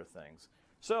mind share things.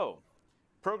 So,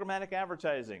 programmatic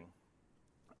advertising.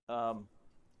 Let's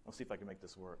see if I can make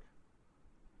this work.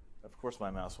 Of course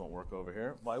my mouse won't work over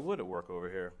here. Why would it work over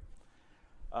here?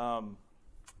 So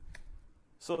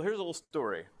here's a little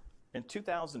story. In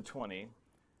 2020,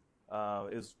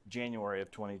 is January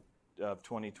of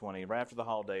 2020, right after the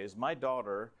holidays, my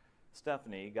daughter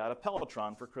Stephanie got a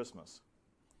Peloton for Christmas.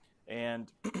 And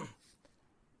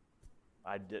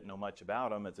I didn't know much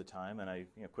about them at the time, and I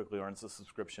quickly learned it's a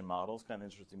subscription model. It's kind of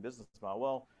an interesting business model.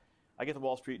 Well, I get the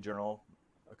Wall Street Journal.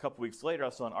 A couple weeks later, I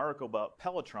saw an article about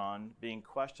Peloton being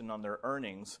questioned on their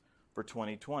earnings for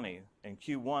 2020. In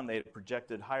Q1, they had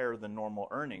projected higher than normal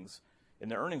earnings in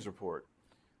their earnings report.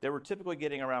 They were typically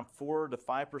getting around 4 to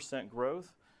 5%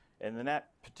 growth. And in that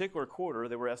particular quarter,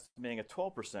 they were estimating a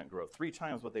 12% growth, 3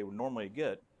 times what they would normally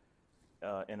get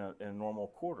in a normal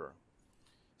quarter.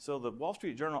 So the Wall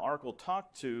Street Journal article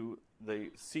talked to the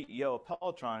CEO of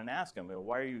Peloton and asked him,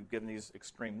 why are you giving these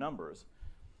extreme numbers?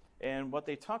 And what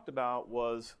they talked about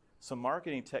was some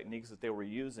marketing techniques that they were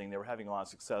using, they were having a lot of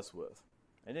success with.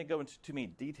 I didn't go into too many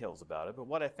details about it, but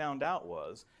what I found out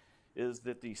is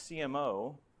that the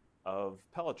CMO of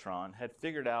Peloton had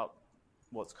figured out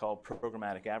what's called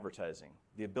programmatic advertising,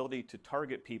 the ability to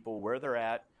target people where they're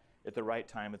at the right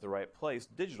time, at the right place,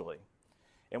 digitally.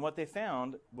 And what they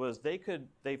found was they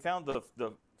found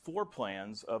the floor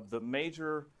plans of the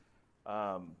major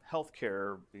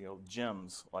healthcare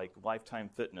gyms like Lifetime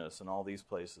Fitness and all these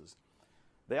places.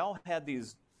 They all had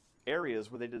these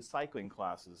areas where they did cycling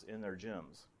classes in their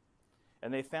gyms.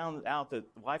 And they found out that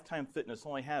Lifetime Fitness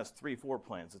only has 3 floor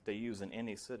plans that they use in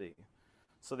any city.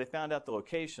 So they found out the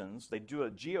locations. They do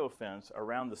a geofence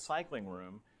around the cycling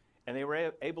room, and they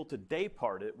were able to day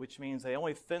part it, which means they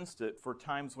only fenced it for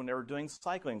times when they were doing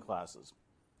cycling classes.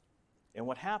 And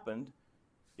what happened,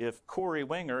 if Corey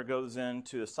Winger goes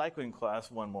into a cycling class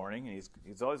one morning, and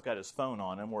he's always got his phone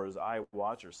on him or his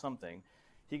iWatch or something,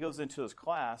 he goes into his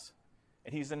class,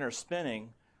 and he's in there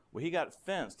spinning. Well, he got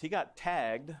fenced, he got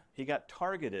tagged, he got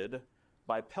targeted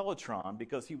by Peloton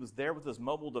because he was there with his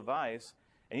mobile device,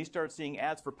 and he started seeing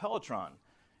ads for Peloton.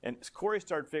 And Corey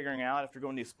started figuring out after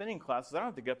going to these spinning classes, I don't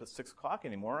have to get up at 6 o'clock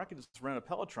anymore. I can just rent a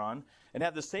Peloton and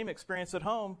have the same experience at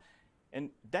home.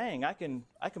 And dang, I can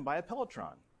buy a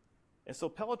Peloton. And so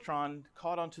Peloton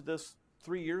caught onto this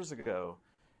 3 years ago.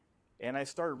 And I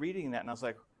started reading that, and I was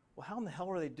like, well, how in the hell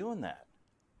are they doing that?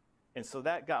 And so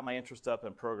that got my interest up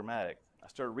in programmatic. I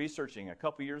started researching a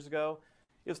couple years ago.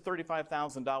 It was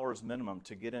 $35,000 minimum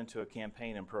to get into a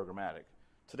campaign in programmatic.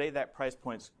 Today, that price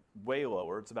point's way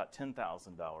lower. It's about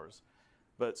 $10,000.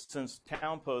 But since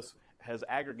TownPost has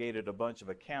aggregated a bunch of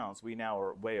accounts, we now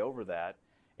are way over that,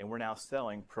 and we're now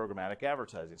selling programmatic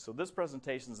advertising. So this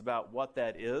presentation is about what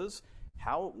that is,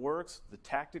 how it works, the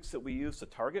tactics that we use to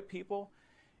target people.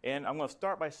 And I'm going to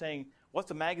start by saying,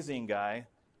 what's a magazine guy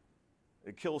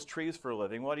that kills trees for a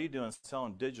living? What are you doing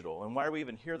selling digital? And why are we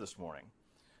even here this morning?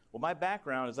 Well, my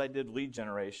background is I did lead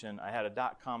generation. I had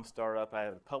a .com startup. I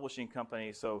had a publishing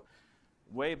company. So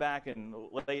way back in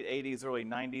the late 80s, early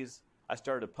 90s, I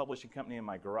started a publishing company in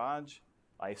my garage.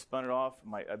 I spun it off.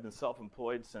 I've been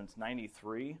self-employed since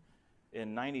 93.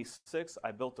 In 96,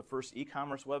 I built the first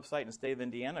e-commerce website in the state of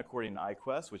Indiana, according to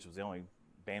iQuest, which was the only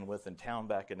bandwidth in town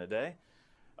back in the day.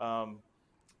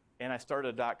 And I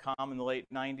started a .com in the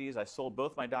late 90s. I sold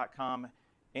both my .com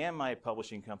and my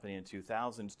publishing company in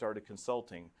 2000, started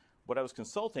consulting. What I was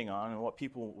consulting on and what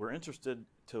people were interested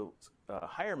to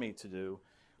hire me to do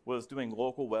was doing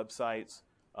local websites.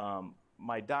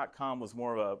 My .com was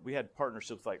more of we had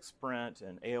partnerships like Sprint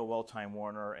and AOL Time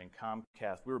Warner and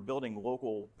Comcast. We were building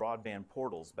local broadband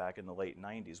portals back in the late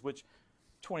 90s, which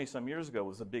 20-some years ago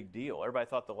was a big deal. Everybody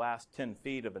thought the last 10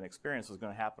 feet of an experience was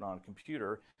going to happen on a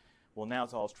computer. Well, now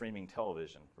it's all streaming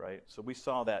television, right? So we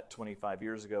saw that 25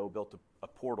 years ago, built a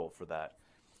portal for that.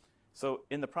 So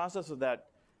in the process of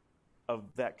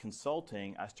that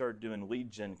consulting, I started doing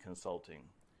lead gen consulting.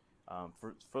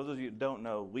 For those of you who don't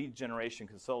know, lead generation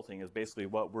consulting is basically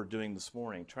what we're doing this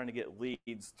morning, trying to get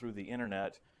leads through the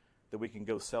internet that we can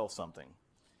go sell something.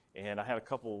 And I had a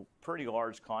couple pretty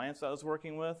large clients I was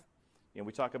working with.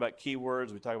 We talk about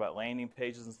keywords, we talk about landing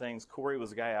pages and things. Corey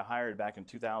was a guy I hired back in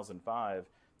 2005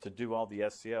 to do all the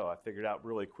SEO. I figured out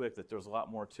really quick that there's a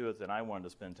lot more to it than I wanted to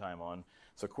spend time on.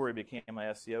 So Corey became my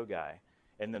SEO guy.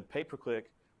 And then pay-per-click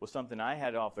was something I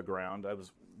had off the ground. I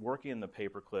was working in the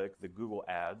pay-per-click, the Google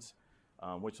ads,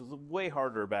 which was way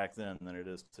harder back then than it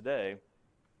is today.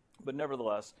 But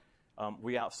nevertheless,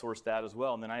 we outsourced that as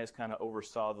well. And then I just kind of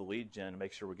oversaw the lead gen to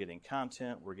make sure we're getting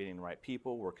content, we're getting the right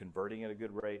people, we're converting at a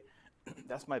good rate.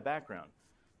 That's my background.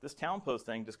 This TownPost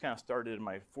thing just kind of started in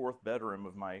my 4th bedroom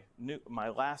of my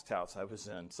last house I was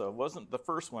in. So it wasn't the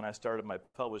first one I started my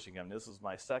publishing company. This was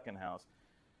my 2nd house.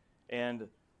 And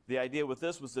the idea with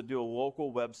this was to do a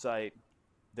local website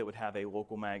that would have a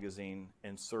local magazine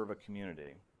and serve a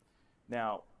community.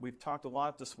 Now, we've talked a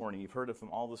lot this morning. You've heard it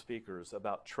from all the speakers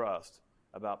about trust,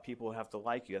 about people who have to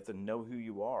like you, have to know who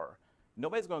you are.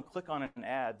 Nobody's going to click on an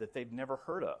ad that they've never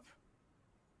heard of.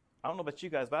 I don't know about you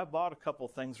guys, but I bought a couple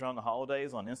of things around the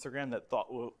holidays on Instagram that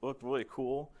looked really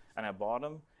cool, and I bought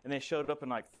them, and they showed up in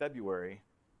like February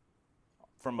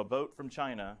from a boat from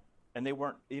China, and they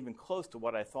weren't even close to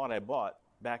what I thought I bought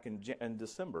back in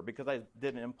December because I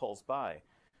did an impulse buy.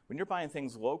 When you're buying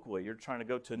things locally, you're trying to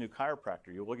go to a new chiropractor,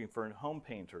 you're looking for a home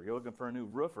painter, you're looking for a new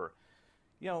roofer.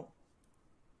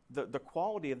 The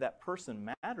quality of that person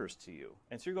matters to you,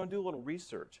 and so you're going to do a little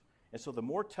research. And so the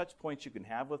more touch points you can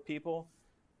have with people,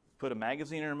 put a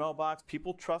magazine in their mailbox.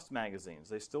 People trust magazines.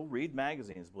 They still read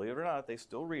magazines. Believe it or not, they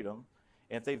still read them.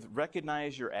 And if they've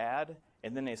recognized your ad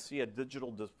and then they see a digital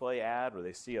display ad or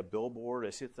they see a billboard, they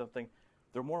see something,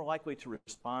 they're more likely to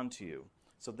respond to you.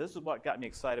 So this is what got me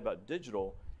excited about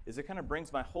digital. is it kind of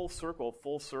brings my whole circle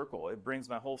full circle. It brings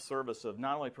my whole service of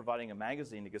not only providing a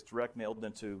magazine that gets direct mailed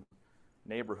into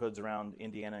neighborhoods around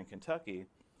Indiana and Kentucky,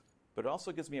 but it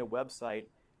also gives me a website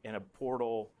and a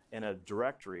portal and a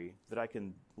directory that I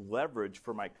can leverage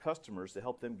for my customers to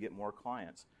help them get more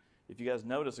clients. If you guys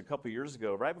notice, a couple years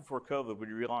ago, right before COVID, we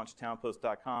relaunched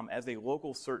townpost.com as a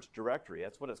local search directory.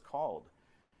 That's what it's called.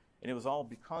 And it was all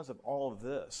because of all of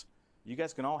this. You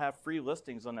guys can all have free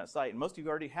listings on that site, and most of you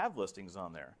already have listings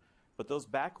on there. But those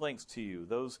backlinks to you,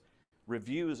 those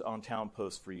reviews on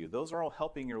Townpost for you, those are all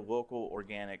helping your local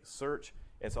organic search.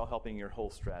 It's all helping your whole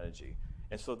strategy.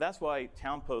 And so that's why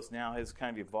Townpost now has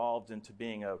kind of evolved into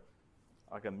being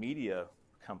like a media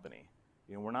company.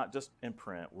 You know, we're not just in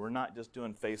print, we're not just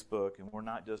doing Facebook, and we're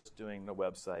not just doing the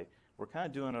website. We're kind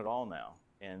of doing it all now.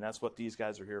 And that's what these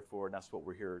guys are here for, and that's what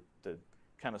we're here to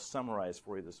kind of summarize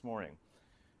for you this morning.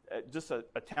 Just a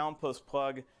Townpost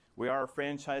plug. We are a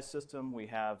franchise system. We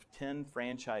have 10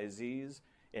 franchisees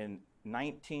in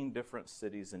 19 different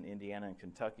cities in Indiana and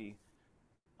Kentucky.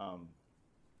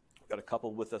 We've got a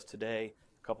couple with us today.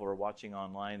 A couple are watching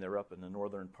online. They're up in the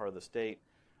northern part of the state.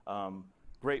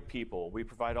 Great people. We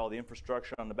provide all the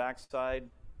infrastructure on the backside,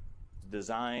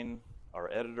 design,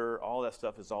 our editor, all that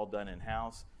stuff is all done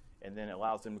in-house, and then it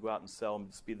allows them to go out and sell and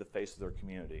be the face of their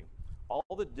community.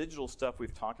 All the digital stuff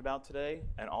we've talked about today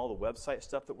and all the website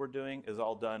stuff that we're doing is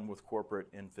all done with corporate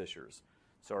in Fishers.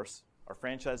 So our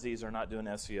franchisees are not doing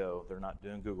SEO. They're not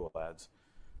doing Google ads.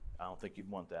 I don't think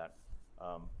you'd want that.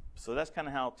 So that's kind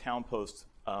of how Townpost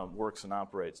works and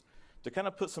operates. To kind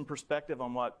of put some perspective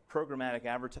on what programmatic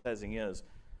advertising is,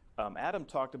 Adam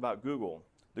talked about Google.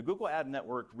 The Google Ad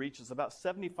Network reaches about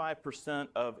 75%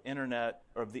 of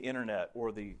the internet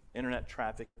or the internet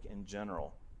traffic in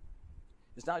general.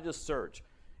 It's not just search.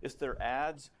 It's their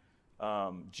ads,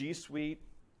 G Suite.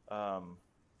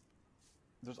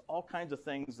 There's all kinds of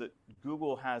things that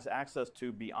Google has access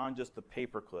to beyond just the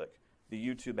pay-per-click, the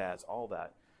YouTube ads, all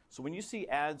that. So when you see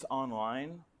ads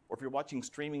online, or if you're watching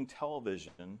streaming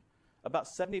television, about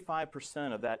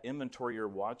 75% of that inventory you're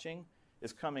watching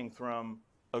is coming from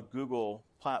a Google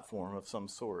platform of some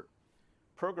sort.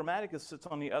 Programmatic sits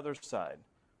on the other side.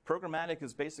 Programmatic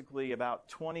is basically about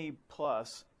 20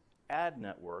 plus ad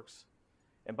networks.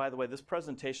 And by the way, this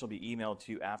presentation will be emailed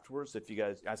to you afterwards. If you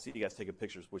guys, I see you guys taking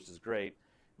pictures, which is great.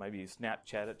 Maybe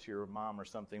Snapchat it to your mom or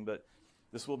something, but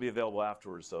this will be available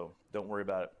afterwards, so don't worry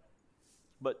about it.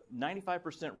 But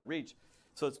 95% reach,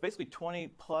 so it's basically 20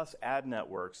 plus ad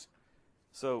networks.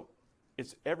 So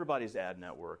it's everybody's ad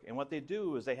network. And what they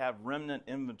do is they have remnant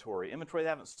inventory they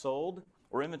haven't sold,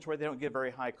 or inventory they don't get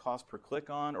very high cost per click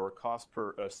on, or cost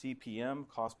per CPM,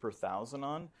 cost per thousand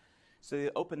on. So they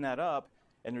open that up,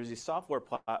 and there's these software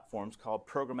platforms called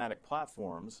programmatic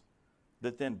platforms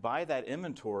that then buy that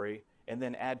inventory and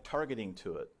then add targeting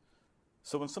to it.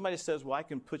 So when somebody says, well, I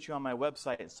can put you on my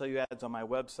website and sell you ads on my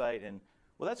website, and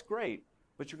well, that's great,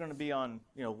 but you're going to be on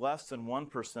less than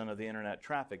 1% of the internet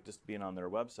traffic just being on their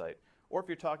website. Or if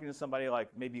you're talking to somebody like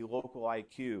maybe Local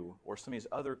IQ or some of these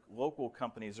other local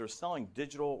companies that are selling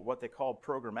digital, what they call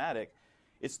programmatic,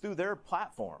 it's through their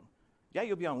platform. Yeah,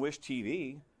 you'll be on Wish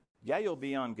TV. Yeah, you'll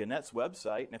be on Gannett's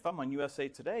website. And if I'm on USA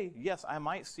Today, yes, I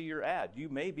might see your ad. You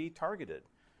may be targeted.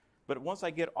 But once I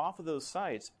get off of those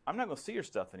sites, I'm not going to see your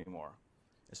stuff anymore.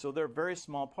 And so they're a very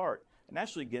small part. And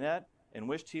actually, Gannett and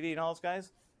Wish TV and all those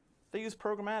guys, they use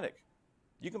programmatic.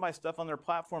 You can buy stuff on their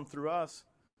platform through us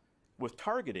with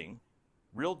targeting,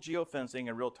 real geofencing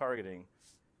and real targeting,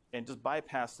 and just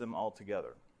bypass them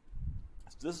altogether.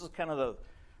 So this is kind of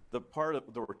the part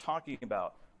that we're talking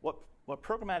about. What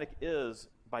programmatic is,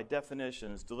 by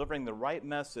definition, is delivering the right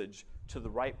message to the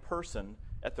right person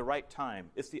at the right time.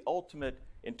 It's the ultimate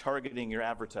in targeting your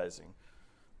advertising.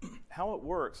 How it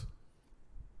works,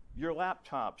 your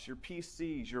laptops, your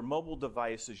PCs, your mobile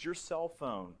devices, your cell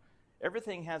phone,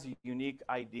 everything has a unique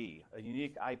ID, a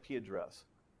unique IP address.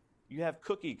 You have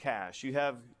cookie cache. You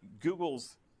have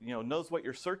Google's, knows what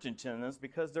your search engine is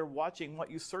because they're watching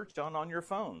what you searched on your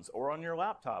phones or on your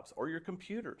laptops or your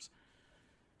computers.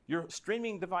 Your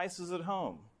streaming devices at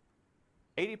home.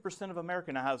 80% of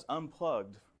America now has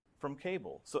unplugged from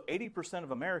cable. So 80%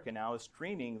 of America now is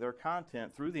streaming their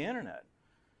content through the internet.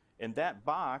 And that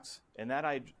box and that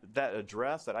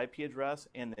address, that IP address,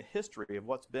 and the history of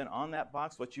what's been on that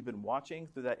box, what you've been watching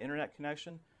through that internet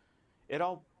connection, it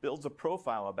all builds a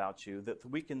profile about you that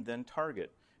we can then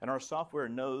target. And our software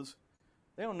knows,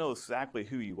 they don't know exactly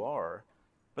who you are,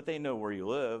 but they know where you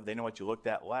live, they know what you looked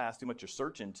at last, they know what your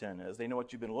search intent is, they know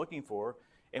what you've been looking for,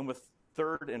 and with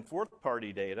third and fourth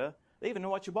party data, they even know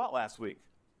what you bought last week.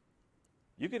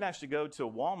 You can actually go to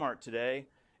Walmart today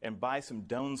and buy some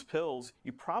Doan's pills,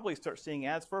 you probably start seeing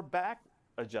ads for a back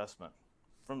adjustment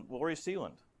from Lori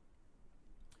Sealand.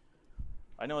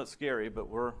 I know it's scary, but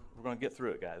we're going to get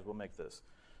through it, guys. We'll make this.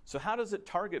 So how does it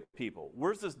target people?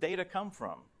 Where's this data come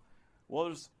from? Well,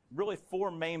 there's really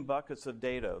 4 main buckets of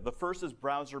data. The first is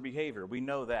browser behavior. We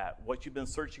know that. What you've been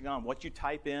searching on, what you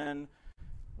type in,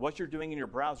 what you're doing in your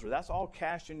browser. That's all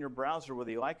cached in your browser,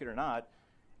 whether you like it or not.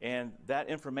 And that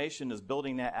information is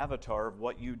building that avatar of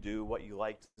what you do, what you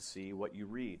like to see, what you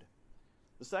read.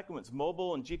 The second one is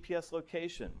mobile and GPS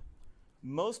location.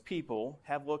 Most people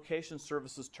have location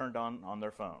services turned on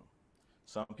their phone.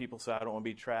 Some people say, I don't want to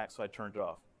be tracked, so I turned it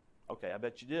off. Okay, I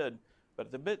bet you did. But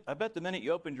I bet the minute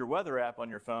you opened your weather app on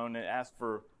your phone and asked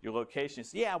for your location, you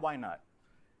say, yeah, why not?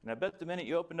 And I bet the minute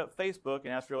you opened up Facebook and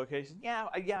asked for your location,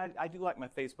 I do like my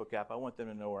Facebook app. I want them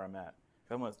to know where I'm at.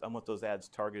 I want those ads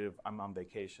targeted if I'm on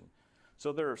vacation.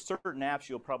 So there are certain apps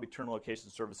you'll probably turn location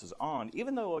services on,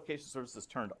 even though location services is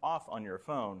turned off on your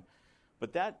phone.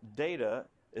 But that data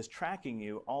is tracking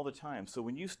you all the time. So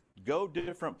when you go to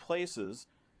different places,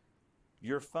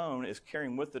 your phone is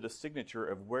carrying with it a signature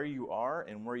of where you are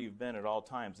and where you've been at all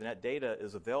times. And that data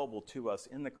is available to us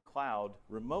in the cloud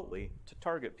remotely to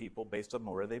target people based on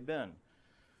where they've been.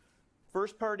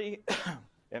 First party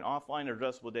and offline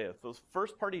addressable data. Those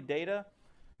first party data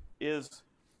is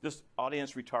just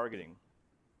audience retargeting.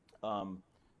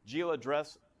 Geo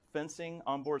address fencing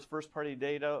onboards first party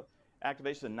data,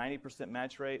 activation of 90%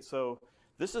 match rate. So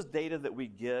this is data that we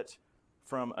get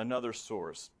from another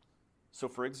source. So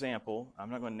for example, I'm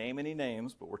not going to name any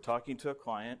names, but we're talking to a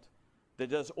client that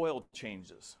does oil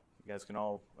changes. You guys can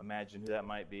all imagine who that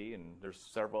might be, and there's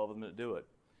several of them that do it.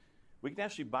 We can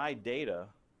actually buy data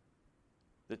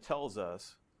that tells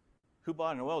us who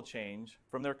bought an oil change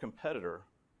from their competitor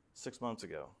 6 months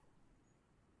ago.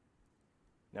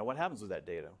 Now what happens with that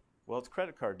data? Well, it's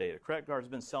credit card data. Credit cards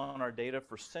have been selling our data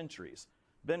for centuries.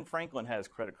 Ben Franklin has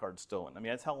credit cards stolen. I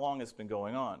mean, that's how long it's been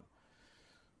going on.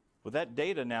 Well, that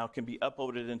data now can be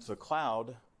uploaded into the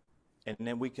cloud, and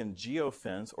then we can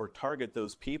geofence or target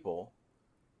those people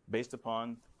based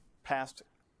upon past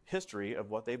history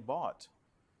of what they bought.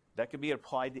 That could be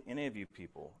applied to any of you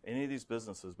people. Any of these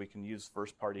businesses, we can use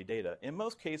first-party data. In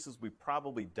most cases, we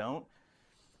probably don't.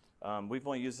 We've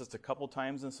only used this a couple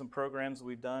times in some programs that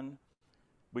we've done.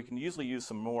 We can usually use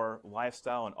some more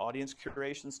lifestyle and audience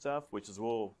curation stuff, which is a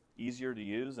little easier to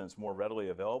use and it's more readily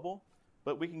available.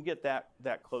 But we can get that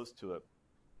close to it.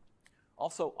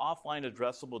 Also, offline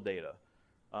addressable data.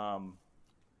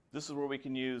 This is where we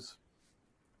can use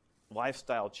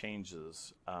lifestyle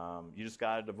changes. You just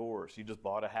got a divorce. You just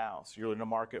bought a house. You're in the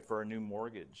market for a new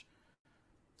mortgage.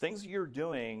 Things that you're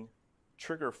doing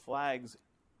trigger flags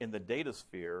in the data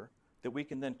sphere that we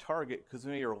can then target because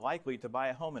you're likely to buy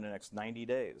a home in the next 90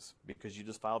 days because you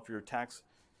just filed for your tax,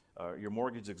 your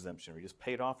mortgage exemption, or you just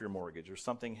paid off your mortgage, or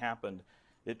something happened.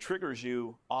 It triggers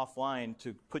you offline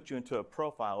to put you into a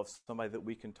profile of somebody that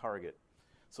we can target.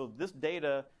 So this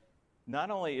data not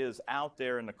only is out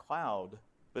there in the cloud,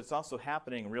 but it's also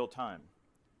happening in real time.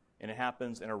 And it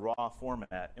happens in a raw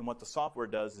format. And what the software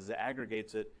does is it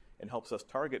aggregates it and helps us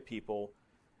target people.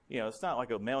 You know, it's not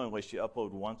like a mailing list you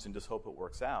upload once and just hope it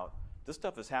works out. This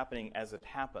stuff is happening as it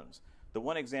happens. The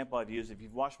one example I've used, if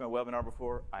you've watched my webinar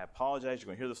before, I apologize. You're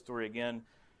going to hear the story again.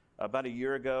 About a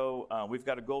year ago, we've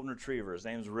got a golden retriever. His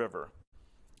name's River.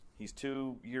 He's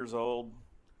 2 years old.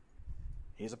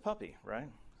 He's a puppy, right?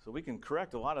 So we can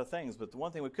correct a lot of things, but the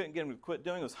one thing we couldn't get him to quit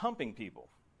doing was humping people.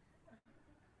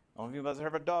 I don't know if anybody's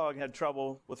ever had a dog had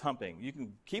trouble with humping. You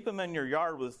can keep him in your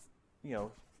yard with,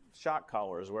 shock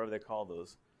collars, whatever they call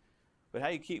those. But how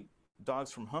do you keep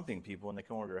dogs from humping people when they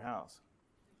come over to your house?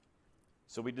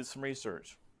 So we did some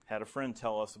research. Had a friend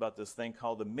tell us about this thing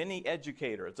called the Mini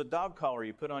Educator. It's a dog collar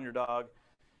you put on your dog.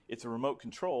 It's a remote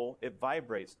control. It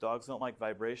vibrates. Dogs don't like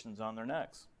vibrations on their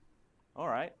necks. All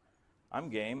right, I'm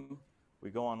game. We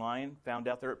go online, found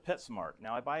out they're at PetSmart.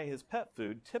 Now, I buy his pet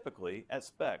food typically at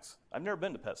Specs. I've never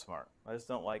been to PetSmart. I just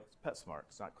don't like PetSmart.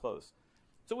 It's not close.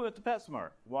 So we went to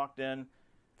PetSmart, walked in,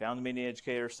 found the Mini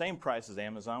Educator, same price as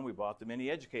Amazon. We bought the Mini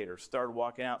Educator, started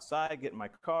walking outside, get in my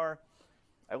car.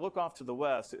 I look off to the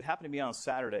west. It happened to be on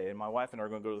Saturday, and my wife and I are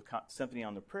going to go to the Symphony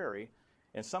on the Prairie.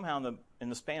 And somehow in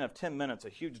the span of 10 minutes, a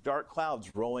huge dark cloud's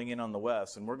rolling in on the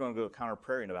west, and we're going to go to Counter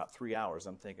Prairie in about 3 hours.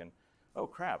 I'm thinking, oh,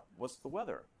 crap, what's the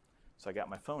weather? So I got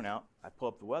my phone out. I pull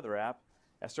up the weather app.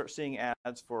 I start seeing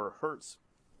ads for Hertz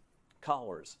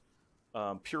collars,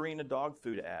 Purina dog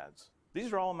food ads.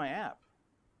 These are all in my app.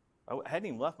 I hadn't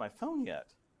even left my phone yet,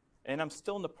 and I'm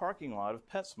still in the parking lot of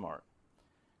PetSmart.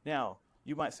 Now,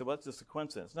 You might say, well, that's just a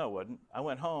coincidence. No, it wasn't. I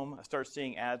went home, I started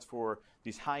seeing ads for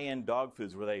these high-end dog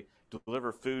foods where they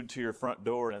deliver food to your front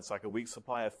door, and it's like a week's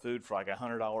supply of food for like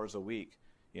 $100 a week.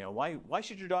 You know, why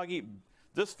should your dog eat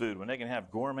this food when they can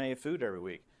have gourmet food every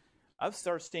week? I've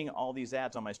started seeing all these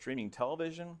ads on my streaming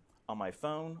television, on my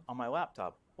phone, on my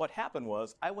laptop. What happened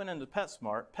was I went into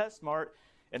PetSmart. PetSmart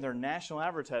and their national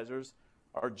advertisers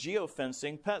are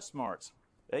geofencing PetSmarts.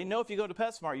 They know if you go to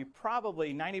PetSmart, you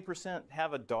probably 90%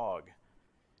 have a dog.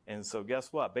 And so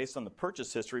guess what? Based on the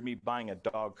purchase history of me buying a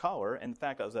dog collar, and the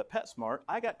fact I was at PetSmart,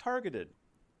 I got targeted.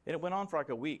 And it went on for like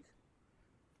a week.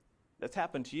 That's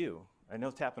happened to you. I know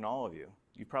it's happened to all of you.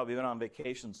 You've probably been on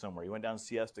vacation somewhere. You went down to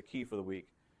Siesta Key for the week.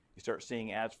 You start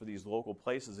seeing ads for these local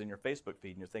places in your Facebook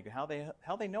feed, and you're thinking, how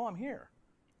they know I'm here?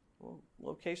 Well,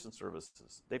 location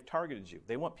services. They've targeted you.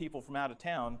 They want people from out of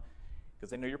town because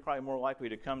they know you're probably more likely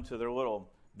to come to their little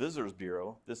visitors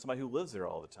bureau than somebody who lives there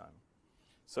all the time.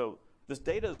 So this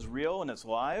data is real and it's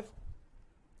live,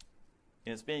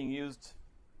 and it's being used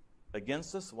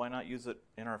against us. Why not use it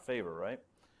in our favor, right?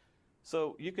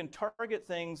 So you can target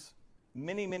things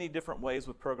many, many different ways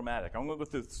with programmatic. I'm going to go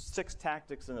through 6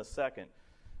 tactics in a second,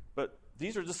 but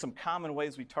these are just some common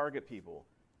ways we target people.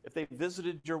 If they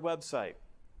visited your website,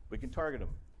 we can target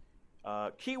them.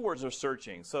 Keywords are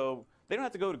searching, so they don't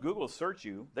have to go to Google to search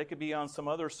you. They could be on some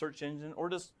other search engine or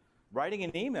just writing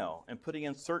an email and putting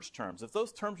in search terms. If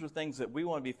those terms are things that we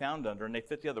want to be found under and they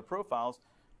fit the other profiles,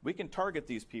 we can target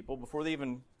these people before they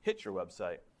even hit your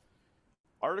website.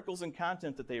 Articles and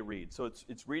content that they read. So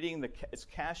it's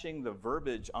caching the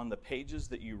verbiage on the pages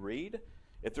that you read.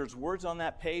 If there's words on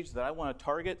that page that I want to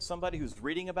target somebody who's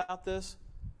reading about this,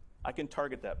 I can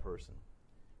target that person.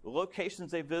 The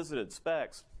locations they visited,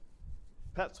 specs,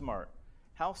 PetSmart,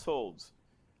 households.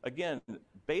 Again,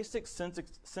 basic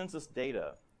census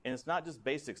data. And it's not just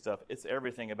basic stuff, it's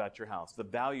everything about your house, the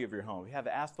value of your home. If you have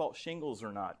asphalt shingles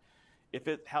or not,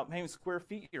 how many square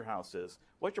feet your house is,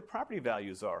 what your property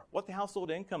values are, what the household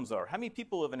incomes are, how many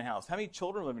people live in a house, how many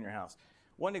children live in your house.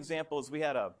 One example is we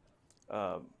had a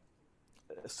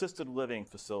assisted living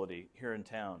facility here in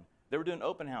town. They were doing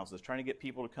open houses, trying to get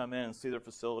people to come in and see their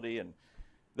facility, and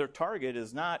their target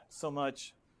is not so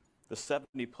much the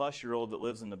 70-plus-year-old that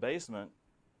lives in the basement,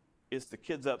 it's the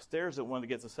kids upstairs that want to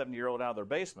get the 70-year-old out of their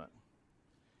basement.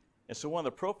 And so one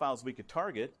of the profiles we could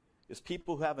target is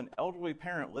people who have an elderly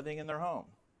parent living in their home.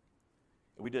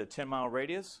 We did a 10-mile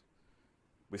radius.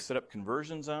 We set up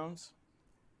conversion zones.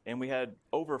 And we had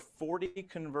over 40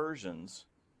 conversions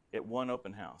at one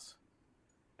open house.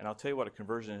 And I'll tell you what a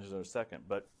conversion is in a second.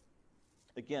 But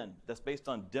again, that's based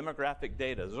on demographic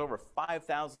data. There's over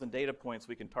 5,000 data points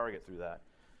we can target through that.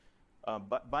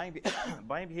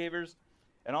 Buying behaviors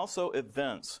and also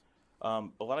events. A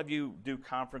lot of you do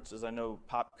conferences. I know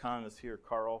PopCon is here,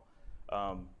 Carl.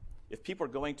 If people are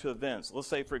going to events, let's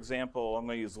say, for example, I'm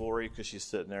going to use Lori because she's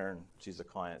sitting there and she's a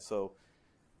client. So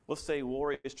let's say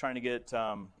Lori is trying to get,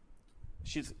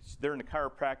 they're in the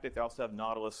chiropractic. They also have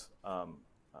Nautilus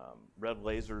Red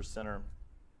Laser Center.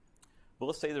 But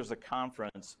let's say there's a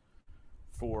conference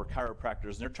for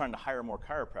chiropractors, and they're trying to hire more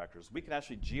chiropractors. We can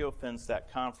actually geofence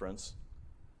that conference,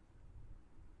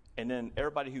 and then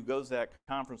everybody who goes to that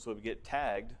conference will get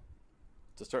tagged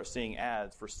to start seeing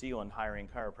ads for Sealand hiring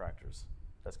chiropractors.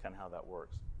 That's kind of how that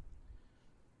works.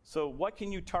 So what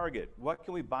can you target? What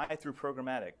can we buy through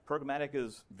programmatic? Programmatic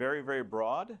is very, very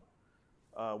broad.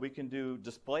 We can do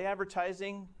display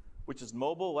advertising, which is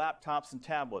mobile, laptops, and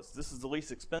tablets. This is the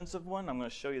least expensive one. I'm going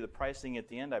to show you the pricing at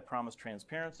the end. I promise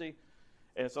transparency.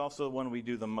 And it's also the one we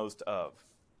do the most of.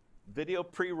 Video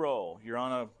pre-roll. You're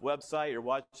on a website. You're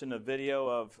watching a video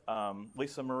of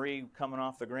Lisa Marie coming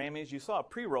off the Grammys. You saw a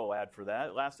pre-roll ad for that.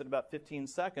 It lasted about 15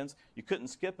 seconds. You couldn't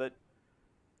skip it.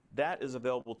 That is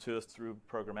available to us through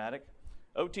programmatic.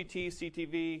 OTT,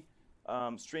 CTV,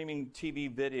 streaming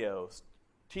TV videos,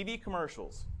 TV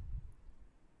commercials.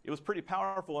 It was pretty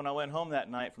powerful when I went home that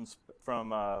night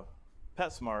from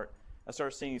PetSmart. I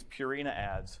started seeing these Purina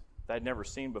ads that I'd never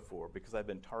seen before because I've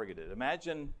been targeted.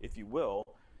 Imagine, if you will,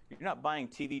 you're not buying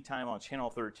TV time on Channel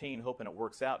 13 hoping it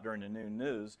works out during the noon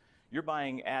news. You're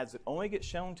buying ads that only get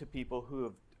shown to people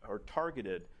who are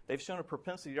targeted. They've shown a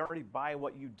propensity to already buy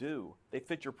what you do. They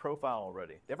fit your profile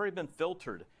already. They've already been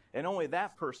filtered. And only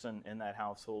that person in that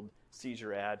household sees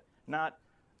your ad, not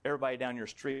everybody down your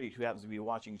street who happens to be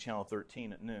watching Channel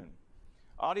 13 at noon.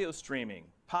 Audio streaming,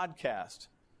 podcast.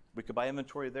 We could buy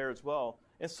inventory there as well.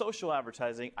 And social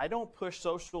advertising. I don't push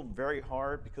social very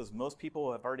hard because most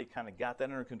people have already kind of got that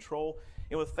under control.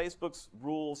 And with Facebook's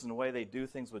rules and the way they do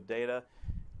things with data,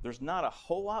 there's not a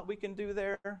whole lot we can do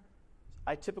there.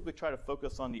 I typically try to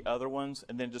focus on the other ones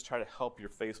and then just try to help your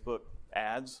Facebook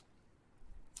ads.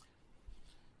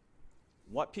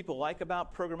 What people like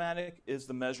about programmatic is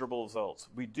the measurable results.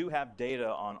 We do have data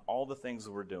on all the things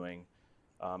that we're doing.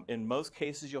 In most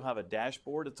cases, you'll have a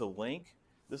dashboard. It's a link.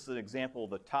 This is an example of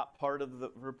the top part of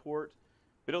the report.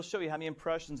 But it'll show you how many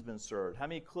impressions have been served, how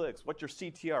many clicks, what your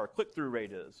CTR, click-through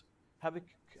rate is, how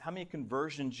many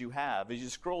conversions you have. As you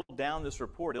scroll down this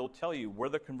report, it'll tell you where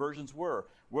the conversions were,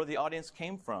 where the audience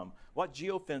came from, what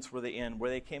geofence were they in, where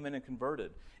they came in and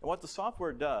converted. And what the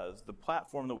software does, the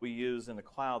platform that we use in the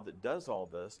cloud that does all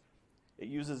this, it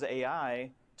uses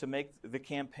AI to make the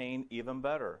campaign even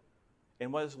better.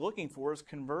 And what it's looking for is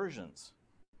conversions.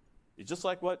 It's just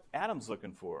like what Adam's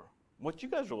looking for, what you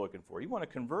guys are looking for. You want a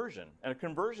conversion. And a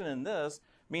conversion in this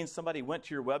means somebody went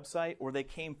to your website or they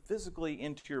came physically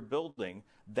into your building.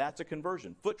 That's a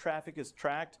conversion. Foot traffic is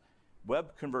tracked.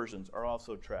 Web conversions are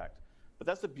also tracked. But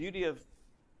that's the beauty of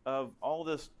all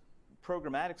this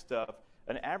programmatic stuff.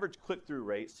 An average click-through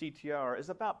rate, CTR, is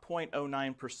about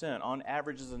 0.09%. On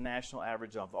average is a national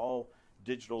average of all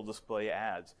digital display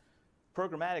ads.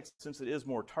 Programmatic, since it is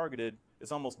more targeted,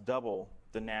 is almost double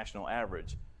the national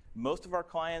average. Most of our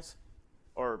clients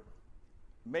are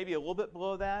maybe a little bit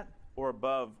below that or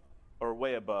above or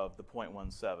way above the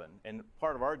 0.17. And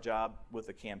part of our job with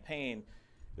the campaign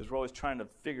is we're always trying to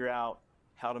figure out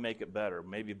how to make it better,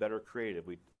 maybe better creative.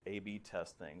 We A/B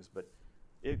test things, but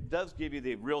it does give you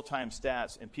the real-time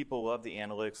stats, and people love the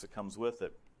analytics that comes with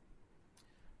it.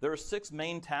 There are 6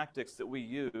 main tactics that we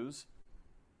use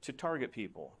to target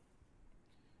people.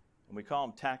 And we call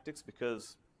them tactics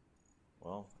because,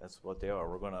 well, that's what they are.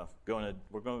 We're going to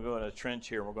go in a trench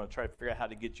here, and we're going to try to figure out how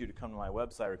to get you to come to my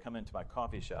website or come into my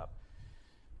coffee shop.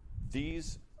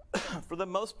 These, for the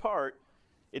most part,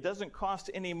 it doesn't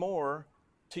cost any more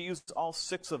to use all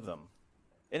 6 of them.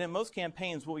 And in most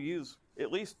campaigns, we'll use at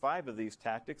least 5 of these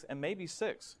tactics and maybe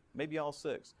 6, maybe all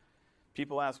 6.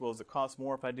 People ask, well, does it cost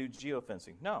more if I do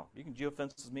geofencing? No, you can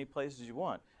geofence as many places as you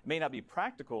want. It may not be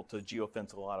practical to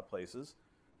geofence a lot of places,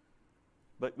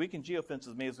 but we can geofence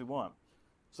as many as we want.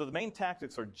 So the main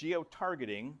tactics are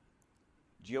geo-targeting.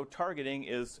 Geo-targeting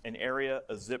is an area,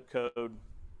 a zip code,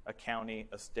 a county,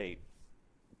 a state.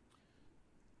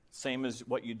 Same as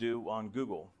what you do on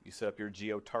Google. You set up your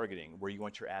geo-targeting, where you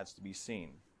want your ads to be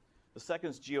seen. The second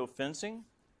is geofencing.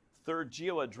 Third,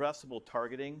 geo-addressable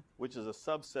targeting, which is a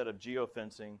subset of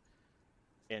geofencing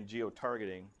and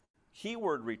geo-targeting.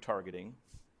 Keyword retargeting,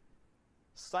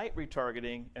 site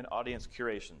retargeting, and audience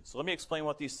curation. So let me explain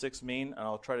what these 6 mean, and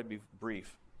I'll try to be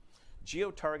brief.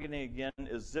 Geo-targeting, again,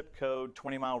 is zip code,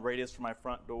 20-mile radius from my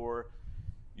front door.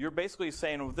 You're basically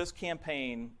saying, with this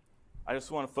campaign, I just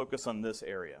want to focus on this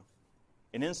area.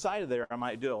 And inside of there, I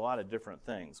might do a lot of different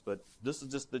things, but this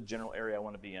is just the general area I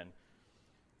want to be in.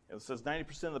 It says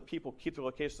 90% of the people keep their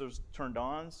location services turned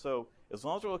on, so as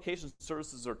long as their location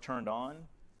services are turned on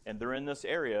and they're in this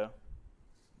area,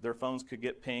 their phones could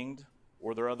get pinged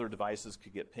or their other devices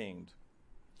could get pinged.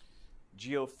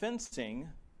 Geofencing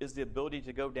is the ability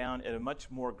to go down at a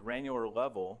much more granular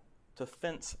level to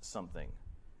fence something.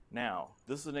 Now,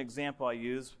 this is an example I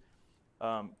use.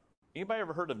 Anybody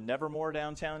ever heard of Nevermore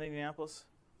downtown Indianapolis?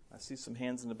 I see some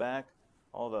hands in the back.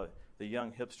 All the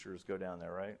young hipsters go down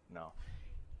there, right? No.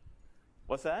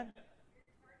 What's that?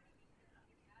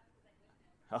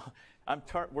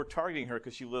 We're targeting her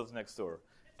because she lives next door.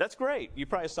 That's great. You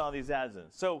probably saw these ads in.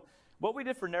 So what we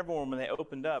did for Nevermore when they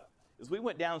opened up is we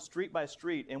went down street by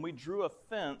street and we drew a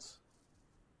fence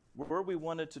where we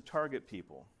wanted to target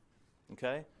people.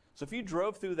 Okay? So if you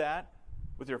drove through that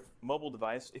with your mobile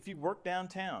device, if you work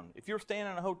downtown, if you're staying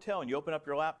in a hotel and you open up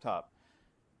your laptop,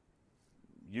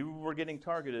 you were getting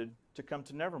targeted to come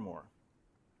to Nevermore.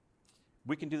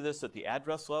 We can do this at the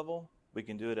address level. We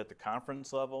can do it at the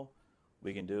conference level.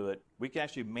 We can do it. We can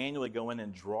actually manually go in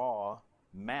and draw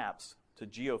maps to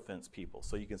geofence people.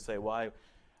 So you can say, well,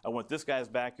 I want this guy's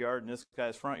backyard and this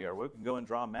guy's front yard. We can go and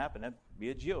draw a map and that'd be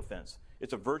a geofence.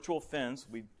 It's a virtual fence.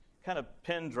 We kind of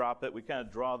pin drop it. We kind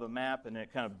of draw the map and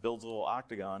it kind of builds a little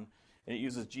octagon. And it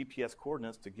uses GPS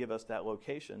coordinates to give us that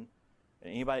location.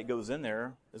 And anybody that goes in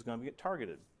there is going to get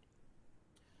targeted.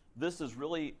 This is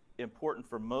really important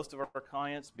for most of our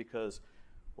clients because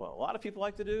what a lot of people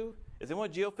like to do is they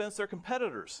want to geofence their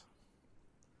competitors.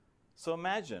 So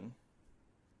imagine,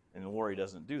 and Lori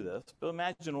doesn't do this, but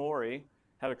imagine Lori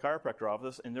had a chiropractor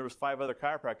office and there was 5 other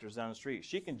chiropractors down the street.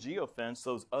 She can geofence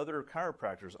those other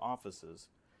chiropractors' offices.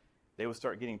 They would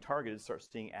start getting targeted, start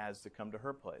seeing ads to come to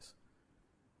her place.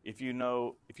 If you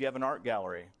have an art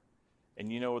gallery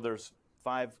and you know there's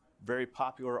 5 very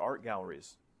popular art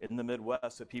galleries in the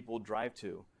Midwest that people drive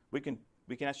to, we can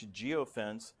actually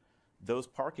geofence those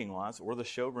parking lots or the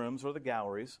showrooms or the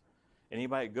galleries.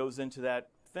 Anybody that goes into that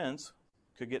fence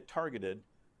could get targeted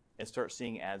and start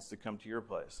seeing ads to come to your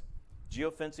place.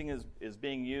 Geofencing is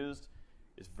being used.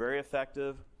 It's very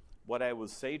effective. What I would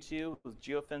say to you with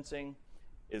geofencing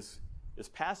is as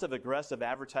passive-aggressive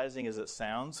advertising as it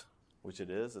sounds, which it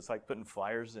is. It's like putting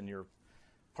flyers in your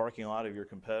parking lot of your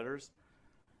competitors.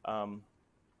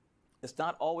 It's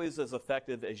not always as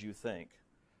effective as you think,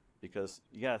 because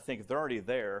you got to think if they're already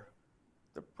there,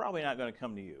 they're probably not going to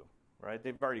come to you, right?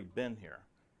 They've already been here.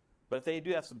 But if they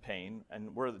do have some pain,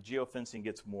 and where the geofencing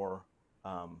gets more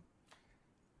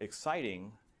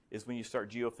exciting is when you start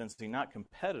geofencing not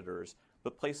competitors,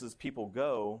 but places people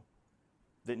go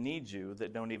that need you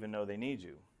that don't even know they need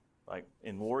you. Like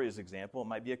in Lori's example, it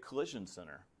might be a collision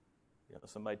center. You know,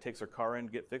 somebody takes their car in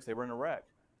to get fixed, they were in a wreck.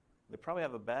 They probably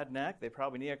have a bad neck, they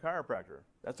probably need a chiropractor.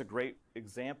 That's a great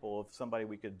example of somebody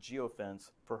we could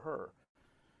geofence for her.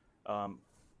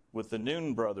 With the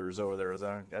Noon brothers over there,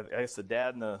 I guess the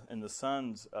dad and the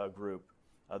sons group,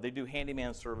 they do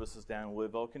handyman services down in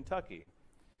Louisville, Kentucky.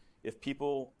 If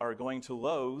people are going to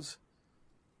Lowe's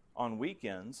on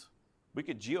weekends, we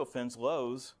could geofence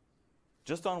Lowe's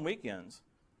just on weekends.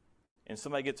 And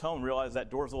somebody gets home and realizes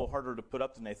that door's a little harder to put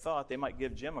up than they thought, they might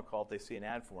give Jim a call if they see an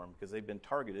ad for him because they've been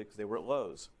targeted because they were at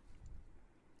Lowe's.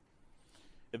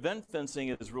 Event fencing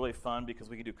is really fun because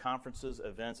we can do conferences,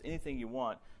 events, anything you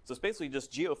want. So it's basically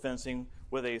just geofencing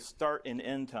with a start and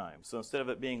end time. So instead of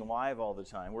it being live all the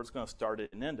time, we're just going to start it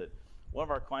and end it. One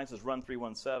of our clients is Run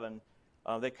 317.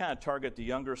 They kind of target the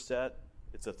younger set.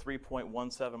 It's a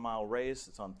 3.17 mile race.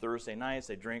 It's on Thursday nights.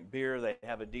 They drink beer. They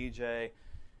have a DJ.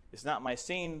 It's not my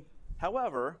scene.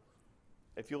 However,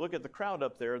 if you look at the crowd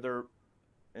up there, and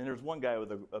there's one guy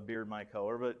with a beard my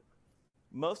color, but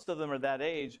most of them are that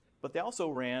age, but they also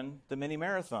ran the mini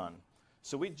marathon.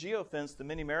 So we geofenced the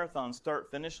mini marathon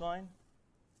start-finish line.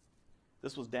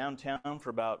 This was downtown for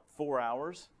about 4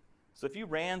 hours. So if you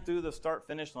ran through the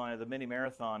start-finish line of the mini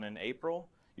marathon in April,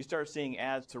 you start seeing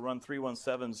ads to Run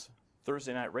 317's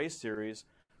Thursday night race series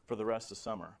for the rest of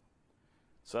summer.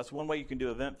 So that's one way you can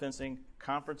do event fencing.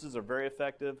 Conferences are very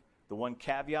effective. The one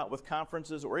caveat with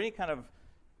conferences or any kind of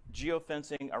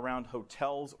geofencing around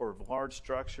hotels or large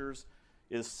structures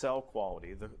is cell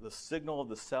quality, the signal of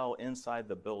the cell inside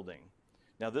the building.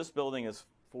 Now this building is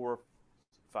 4 or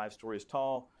 5 stories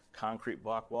tall, concrete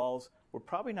block walls. We're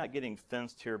probably not getting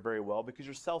fenced here very well because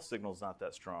your cell signal is not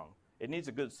that strong. It needs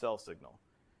a good cell signal.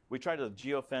 We tried to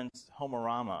geofence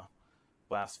Homerama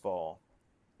last fall,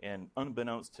 and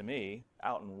unbeknownst to me,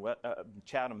 out in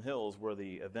Chatham Hills where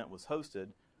the event was hosted,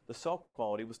 the cell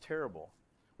quality was terrible.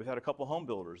 We've had a couple home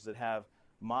builders that have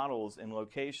models in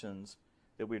locations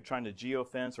that we're trying to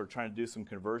geofence or trying to do some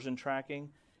conversion tracking,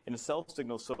 and the cell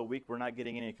signal is so weak we're not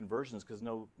getting any conversions because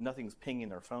nothing's pinging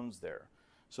their phones there.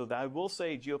 So I will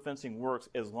say geofencing works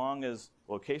as long as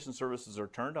location services are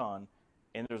turned on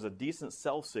and there's a decent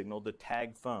cell signal to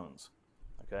tag phones.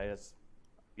 Okay, that's,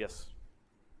 yes?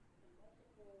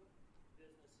 Multiple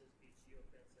businesses be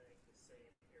geofencing the same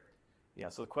area? Yeah,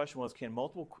 so the question was, can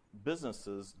multiple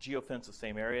businesses geofence the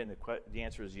same area? And the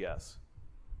answer is yes.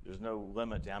 There's no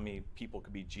limit to how many people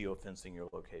could be geofencing your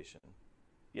location.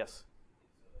 Yes?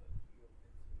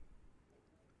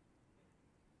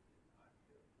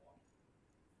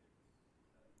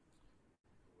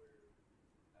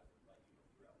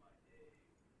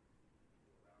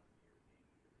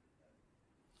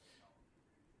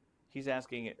 He's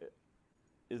asking,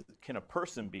 can a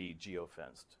person be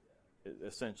geofenced?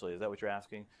 Essentially, is that what you're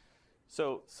asking?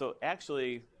 So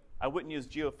actually, I wouldn't use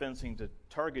geofencing to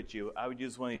target you. I would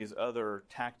use one of these other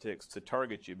tactics to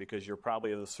target you because you're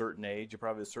probably of a certain age, you're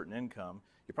probably of a certain income,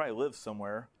 you probably live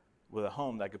somewhere with a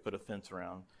home that I could put a fence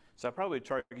around. So I probably would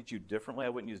target you differently. I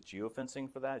wouldn't use geofencing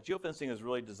for that. Geofencing is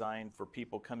really designed for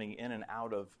people coming in and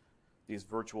out of these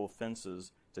virtual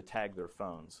fences to tag their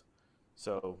phones.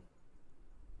 So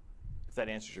if that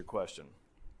answers your question.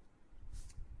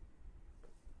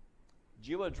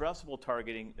 Geo-addressable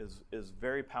targeting is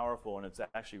very powerful and it's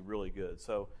actually really good.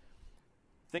 So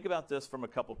think about this from a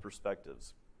couple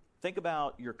perspectives. Think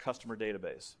about your customer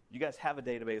database. You guys have a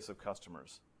database of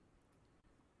customers.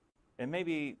 And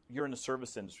maybe you're in the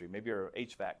service industry, maybe you're an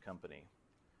HVAC company.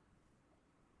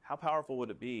 How powerful would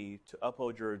it be to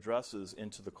upload your addresses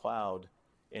into the cloud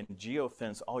and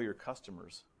geofence all your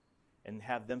customers and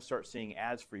have them start seeing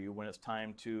ads for you when it's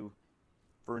time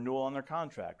for renewal on their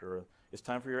contract, or it's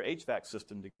time for your HVAC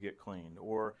system to get cleaned,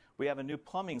 or we have a new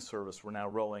plumbing service we're now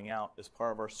rolling out as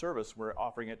part of our service. We're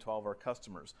offering it to all of our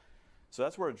customers. So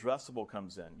that's where addressable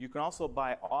comes in. You can also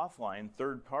buy offline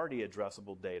third-party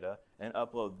addressable data and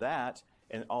upload that,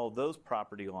 and all of those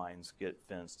property lines get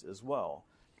fenced as well.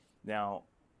 Now,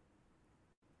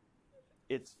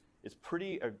 it's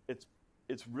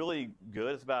it's really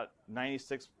good. It's about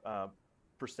 96%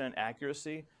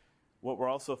 accuracy. What we're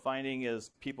also finding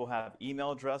is people have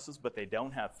email addresses, but they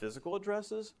don't have physical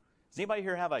addresses. Does anybody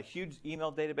here have a huge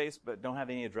email database but don't have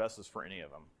any addresses for any of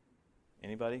them?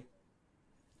 Anybody?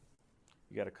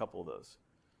 You got a couple of those.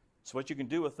 So what you can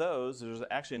do with those, there's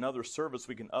actually another service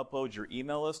we can upload your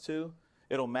email list to.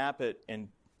 It'll map it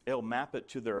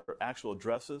to their actual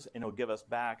addresses, and it'll give us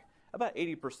back about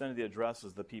 80% of the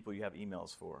addresses the people you have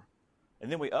emails for.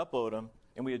 And then we upload them,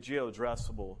 and we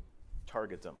geo-addressable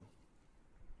target them.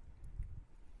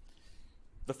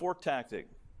 The fourth tactic,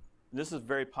 this is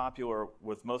very popular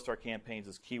with most of our campaigns,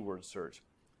 is keyword search.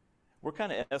 We're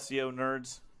kind of SEO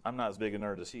nerds. I'm not as big a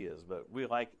nerd as he is, but we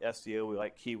like SEO, we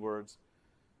like keywords.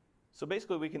 So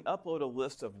basically, we can upload a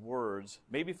list of words,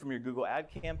 maybe from your Google ad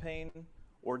campaign,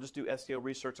 or just do SEO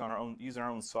research on our own, using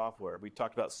our own software. We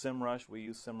talked about SEMrush. We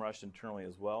use SEMrush internally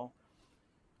as well.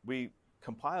 We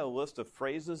compile a list of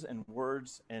phrases and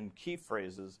words and key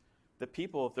phrases that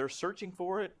people, if they're searching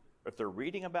for it, if they're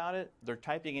reading about it, they're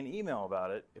typing an email about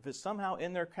it, if it's somehow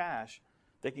in their cache,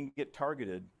 they can get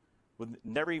targeted with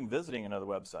never even visiting another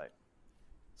website.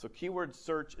 So keyword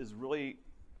search is really,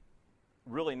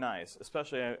 really nice,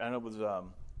 especially I know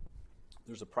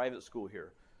there's a private school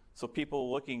here. So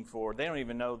people looking for, they don't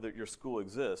even know that your school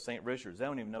exists, St. Richard's, they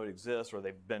don't even know it exists, or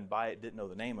they've been by it, didn't know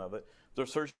the name of it. They're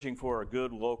searching for a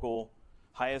good local,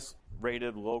 highest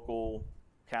rated local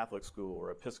Catholic school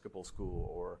or Episcopal school,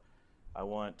 or I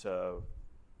want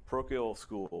parochial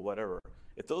school, whatever.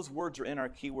 If those words are in our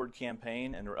keyword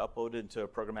campaign and they're uploaded to a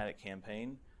programmatic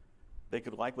campaign, they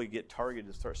could likely get targeted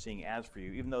and start seeing ads for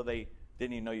you, even though they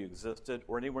didn't even know you existed,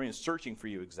 or they weren't even searching for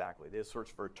you exactly. They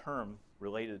searched for a term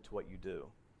related to what you do.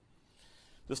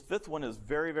 This fifth one is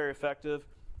very, very effective.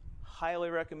 Highly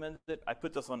recommend it. I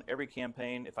put this on every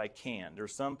campaign if I can.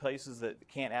 There's some places that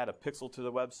can't add a pixel to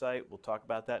the website. We'll talk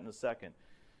about that in a second.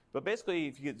 But basically,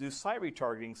 if you do site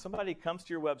retargeting, somebody comes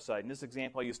to your website. In this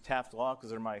example, I use Taft Law because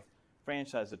they're my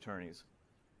franchise attorneys.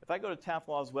 If I go to Taft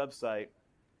Law's website,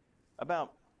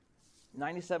 about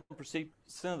 97%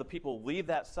 of the people leave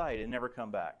that site and never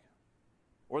come back.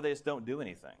 Or they just don't do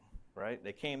anything, right?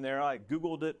 They came there, I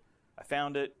Googled it, I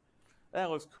found it, that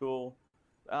looks cool,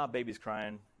 baby's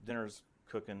crying, dinner's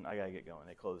cooking, I gotta get going,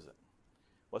 they close it.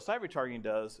 What site retargeting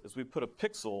does is we put a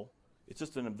pixel, it's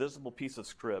just an invisible piece of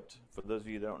script, for those of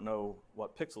you that don't know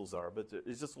what pixels are, but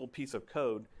it's just a little piece of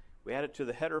code. We add it to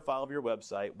the header file of your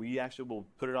website, we actually will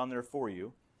put it on there for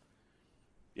you,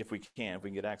 if we can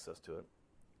get access to it.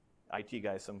 IT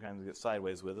guys sometimes get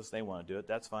sideways with us. They want to do it.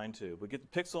 That's fine too. But get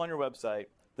the pixel on your website.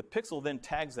 The pixel then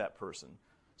tags that person.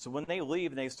 So when they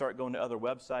leave and they start going to other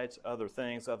websites, other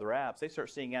things, other apps, they start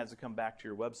seeing ads that come back to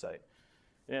your website.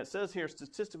 And it says here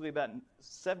statistically about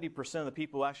 70% of the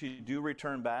people actually do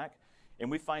return back. And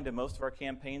we find in most of our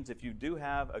campaigns, if you do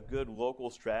have a good local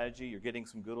strategy, you're getting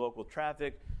some good local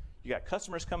traffic, you got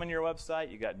customers coming to your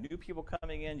website, you got new people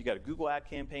coming in, you got a Google ad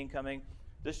campaign coming,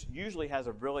 this usually has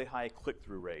a really high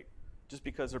click-through rate, just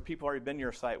because there are people already been to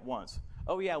your site once.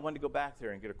 Oh yeah, I wanted to go back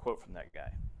there and get a quote from that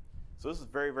guy. So this is a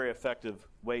very, very effective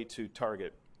way to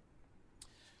target.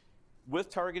 With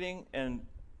targeting and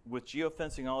with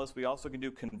geofencing all this, we also can do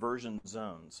conversion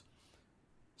zones.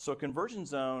 So a conversion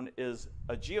zone is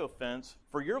a geofence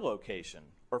for your location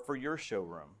or for your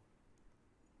showroom.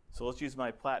 So let's use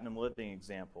my Platinum Living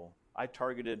example. I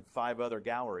targeted 5 other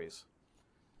galleries.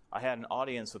 I had an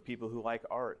audience of people who like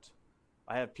art.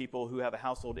 I have people who have a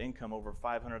household income over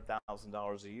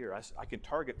 $500,000 a year. I can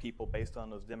target people based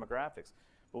on those demographics.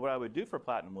 But what I would do for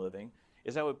Platinum Living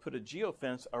is I would put a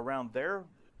geofence around their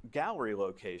gallery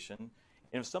location,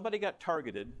 and if somebody got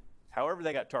targeted, however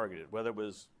they got targeted, whether it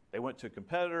was they went to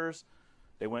competitors,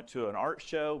 they went to an art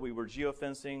show, we were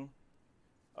geofencing,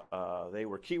 they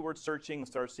were keyword searching and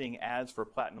started seeing ads for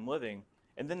Platinum Living,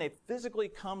 and then they physically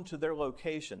come to their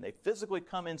location. They physically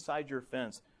come inside your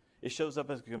fence. It shows up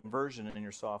as a conversion in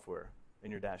your software,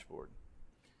 in your dashboard.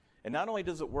 And not only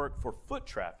does it work for foot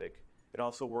traffic, it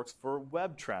also works for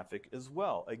web traffic as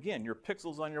well. Again, your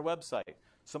pixels on your website.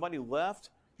 Somebody left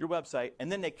your website and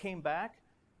then they came back,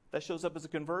 that shows up as a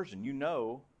conversion. You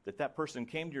know that that person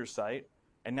came to your site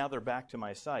and now they're back to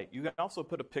my site. You can also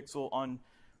put a pixel on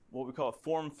what we call a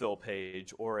form fill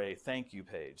page or a thank you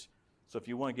page. So if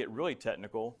you want to get really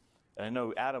technical, and I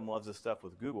know Adam loves this stuff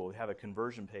with Google, we have a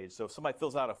conversion page. So if somebody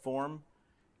fills out a form,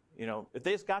 you know, if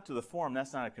they just got to the form,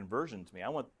 that's not a conversion to me. I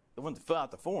want them to fill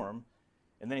out the form,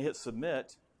 and then hit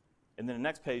submit, and then the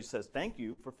next page says thank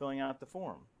you for filling out the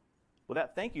form. Well,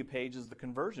 that thank you page is the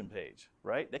conversion page,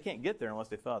 right? They can't get there unless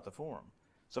they fill out the form.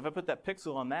 So if I put that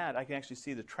pixel on that, I can actually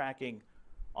see the tracking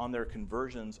on their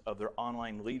conversions of their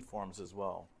online lead forms as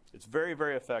well. It's very,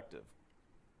 very effective.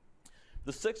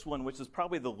 The sixth one, which is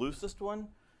probably the loosest one,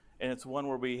 and it's one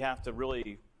where we have to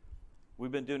really,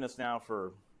 we've been doing this now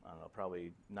for, I don't know,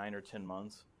 probably 9 or 10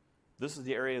 months. This is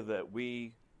the area that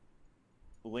we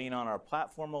lean on our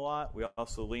platform a lot. We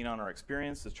also lean on our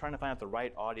experience, is trying to find out the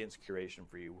right audience curation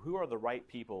for you. Who are the right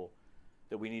people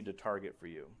that we need to target for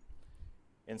you?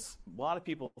 And a lot of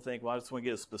people think, well, I just want to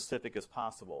get as specific as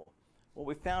possible. What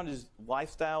we found is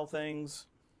lifestyle things,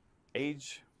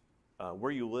 age,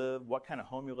 where you live, what kind of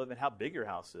home you live in, how big your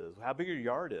house is, how big your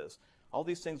yard is. All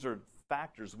these things are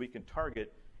factors we can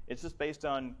target. It's just based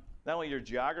on not only your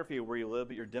geography of where you live,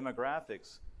 but your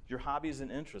demographics, your hobbies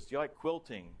and interests. Do you like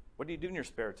quilting? What do you do in your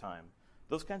spare time?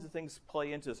 Those kinds of things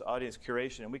play into this audience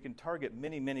curation, and we can target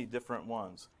many, many different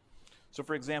ones. So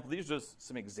for example, these are just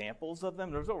some examples of them.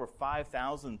 There's over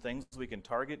 5,000 things we can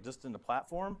target just in the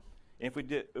platform. And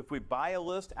if we buy a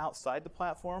list outside the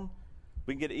platform,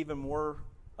 we can get even more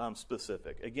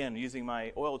specific. Again, using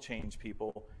my oil change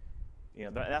people,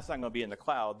 that's not going to be in the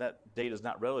cloud. That data is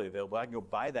not readily available. I can go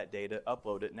buy that data,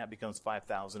 upload it, and that becomes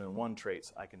 5,001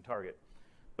 traits I can target.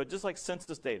 But just like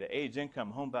census data, age,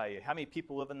 income, home value, how many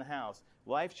people live in the house,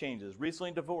 life changes,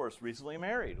 recently divorced, recently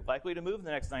married, likely to move in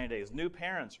the next 90 days, new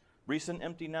parents, recent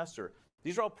empty nester.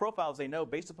 These are all profiles they know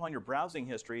based upon your browsing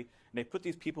history, and they put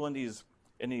these people in these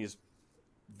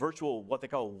virtual, what they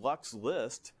call Lux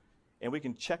list, and we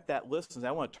can check that list and say,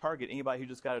 I want to target anybody who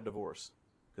just got a divorce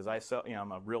because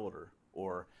I'm a realtor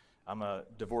or I'm a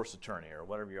divorce attorney or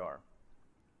whatever you are.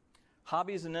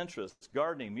 Hobbies and interests,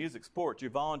 gardening, music, sports, you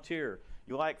volunteer,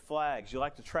 you like flags, you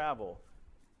like to travel,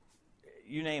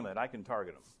 you name it, I can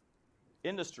target them.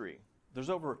 Industry, there's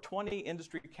over 20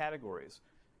 industry categories.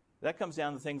 That comes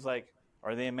down to things like,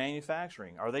 are they in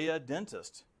manufacturing? Are they a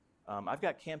dentist? I've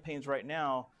got campaigns right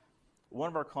now. One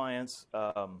of our clients,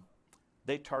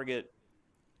 they target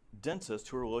dentists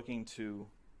who are looking to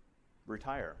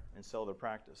retire and sell their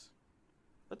practice.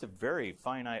 That's a very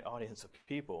finite audience of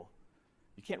people.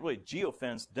 You can't really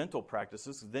geofence dental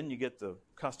practices, then you get the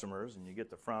customers and you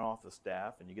get the front office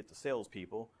staff and you get the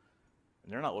salespeople,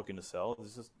 and they're not looking to sell.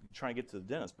 It's just trying to get to the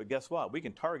dentist. But guess what? We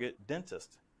can target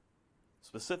dentists,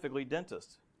 specifically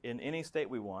dentists, in any state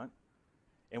we want,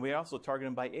 and we also target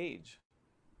them by age.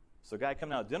 So a guy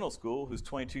coming out of dental school who's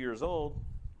 22 years old,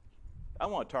 I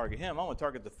want to target him. I want to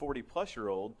target the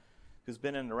 40-plus-year-old who's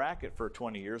been in the racket for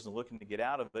 20 years and looking to get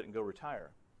out of it and go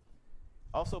retire.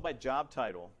 Also by job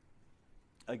title.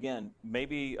 Again,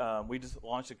 maybe we just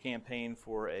launched a campaign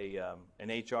for an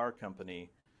HR company,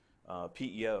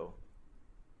 PEO.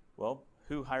 Well,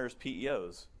 who hires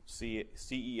PEOs?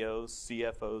 CEOs,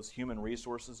 CFOs, human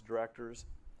resources directors.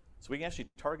 So we can actually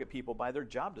target people by their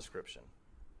job description.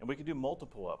 And we can do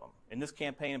multiple of them. In this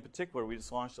campaign in particular, we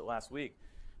just launched it last week.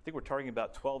 I think we're targeting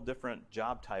about 12 different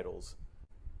job titles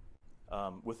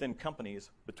within companies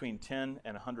between 10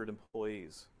 and 100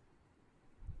 employees.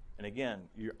 And again,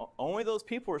 only those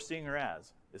people are seeing our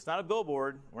ads. It's not a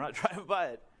billboard. We're not trying to buy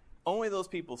it. Only those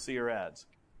people see our ads.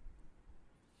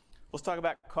 Let's talk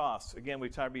about costs. Again, we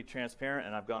try to be transparent,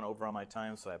 and I've gone over on my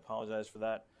time, so I apologize for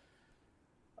that.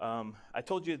 I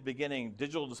told you at the beginning,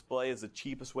 digital display is the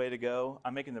cheapest way to go.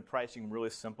 I'm making the pricing really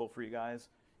simple for you guys.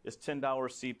 It's $10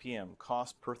 CPM,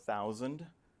 cost per 1,000.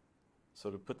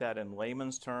 So to put that in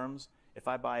layman's terms, if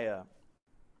I buy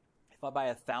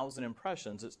 1,000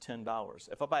 impressions, it's $10.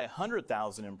 If I buy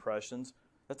 100,000 impressions,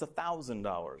 that's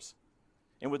 $1,000.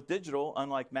 And with digital,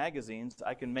 unlike magazines,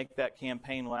 I can make that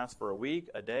campaign last for a week,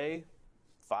 a day,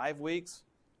 5 weeks,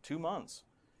 2 months,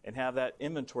 and have that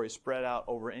inventory spread out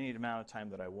over any amount of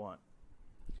time that I want.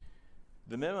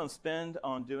 The minimum spend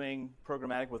on doing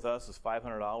programmatic with us is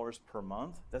 $500 per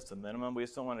month. That's the minimum. We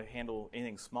just don't want to handle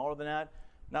anything smaller than that.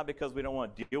 Not because we don't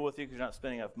want to deal with you because you're not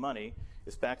spending enough money.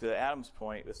 It's back to Adam's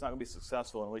point. It's not going to be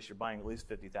successful unless you're buying at least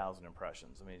 50,000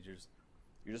 impressions. I mean,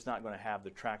 you're just not going to have the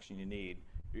traction you need.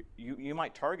 You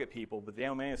might target people, but they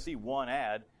only see one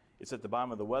ad. It's at the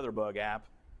bottom of the WeatherBug app,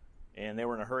 and they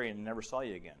were in a hurry and never saw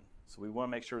you again. So we want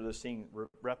to make sure they're seeing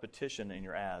repetition in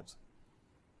your ads.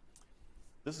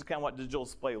 This is kind of what digital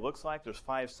display looks like. There's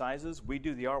 5 sizes. We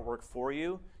do the artwork for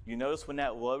you. You notice when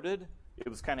that loaded, it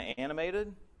was kind of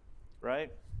animated,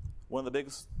 right? One of the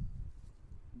biggest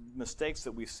mistakes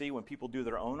that we see when people do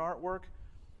their own artwork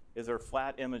is their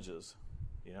flat images.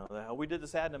 You know, we did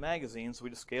this ad in a magazine, so we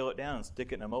just scale it down and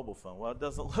stick it in a mobile phone. Well, it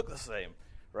doesn't look the same,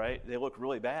 right? They look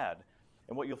really bad.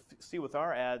 And what you'll see with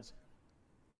our ads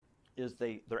is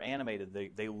they're animated.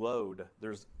 They load.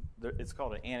 It's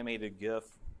called an animated GIF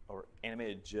or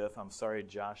animated GIF. I'm sorry,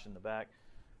 Josh in the back.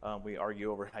 We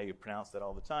argue over how you pronounce that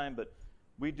all the time, but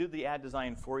we do the ad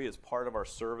design for you as part of our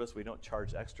service. We don't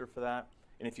charge extra for that.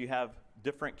 And if you have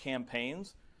different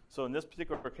campaigns, so in this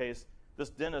particular case, this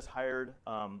dentist hired,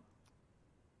 her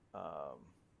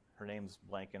name's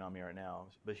blanking on me right now,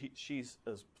 but she's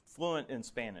fluent in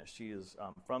Spanish. She is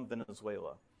from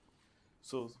Venezuela.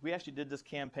 So we actually did this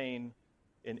campaign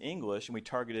in English, and we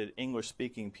targeted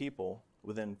English-speaking people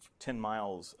within 10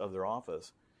 miles of their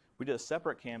office. We did a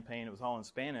separate campaign. It was all in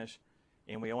Spanish,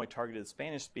 and we only targeted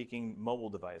Spanish-speaking mobile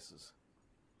devices.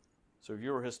 So if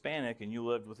you were Hispanic and you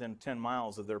lived within 10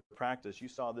 miles of their practice, you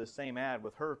saw this same ad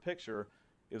with her picture.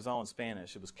 It was all in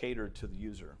Spanish. It was catered to the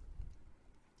user.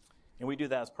 And we do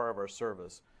that as part of our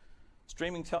service.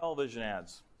 Streaming television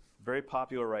ads, very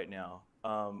popular right now.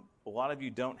 A lot of you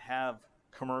don't have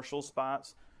commercial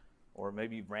spots, or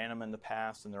maybe you've ran them in the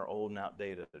past and they're old and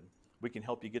outdated. We can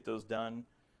help you get those done.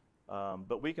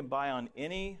 But we can buy on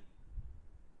any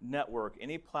network,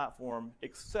 any platform,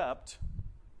 except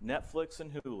Netflix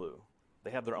and Hulu. They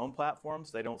have their own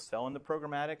platforms. They don't sell in the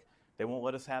programmatic. They won't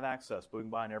let us have access, but we can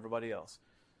buy on everybody else.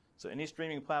 So any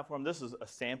streaming platform, this is a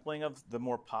sampling of the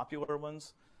more popular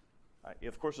ones.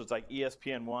 Of course, it's like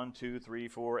ESPN 1, 2, 3,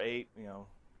 4, 8. You know,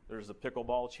 there's a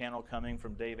pickleball channel coming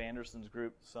from Dave Anderson's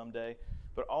group someday.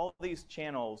 But all these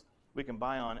channels we can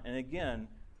buy on. And again,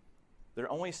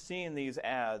 they're only seeing these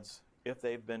ads if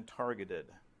they've been targeted.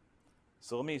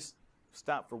 So let me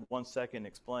stop for 1 second and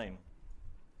explain.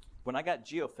 When I got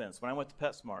geofenced, when I went to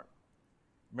PetSmart,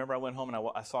 remember I went home and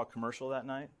I saw a commercial that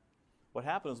night? What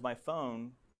happened was my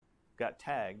phone got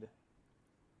tagged.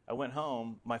 I went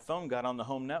home, my phone got on the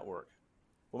home network.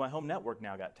 Well, my home network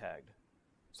now got tagged.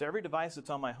 So every device that's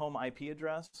on my home IP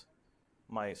address,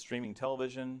 my streaming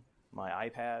television, my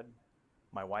iPad,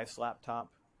 my wife's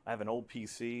laptop, I have an old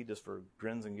PC just for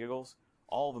grins and giggles,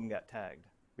 all of them got tagged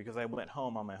because I went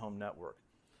home on my home network.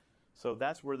 So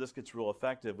that's where this gets real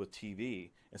effective with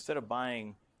TV. Instead of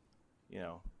buying,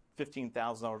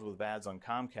 $15,000 worth of ads on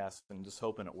Comcast and just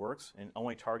hoping it works and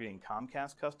only targeting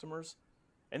Comcast customers,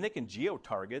 and they can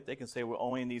geo-target. They can say we're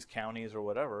only in these counties or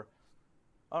whatever.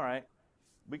 All right,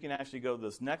 we can actually go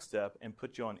this next step and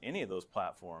put you on any of those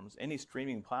platforms, any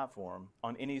streaming platform,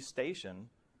 on any station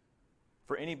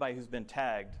for anybody who's been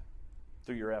tagged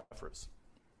through your efforts.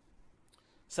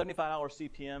 $75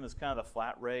 CPM is kind of the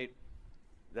flat rate.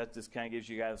 That just kind of gives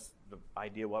you guys the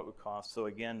idea what it would cost. So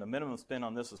again, the minimum spend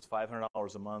on this is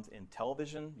 $500 a month in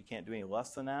television. You can't do any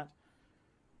less than that.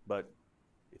 But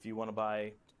if you want to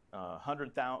buy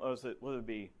 100,000, what would it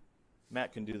be?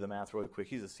 Matt can do the math really quick.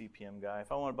 He's a CPM guy.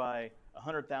 If I want to buy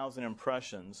 100,000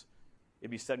 impressions, it'd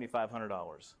be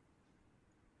 $7,500.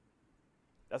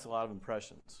 That's a lot of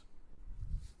impressions.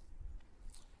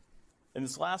 And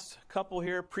this last couple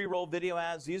here, pre-roll video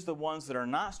ads, these are the ones that are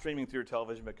not streaming through your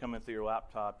television but coming through your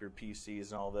laptop, your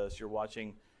PCs, and all this. You're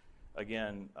watching,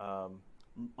 again,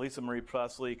 Lisa Marie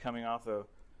Presley coming off the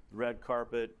red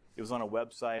carpet. It was on a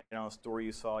website, on a story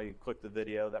you saw. You click the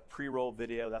video. That pre-roll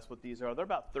video, that's what these are. They're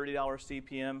about $30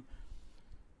 CPM.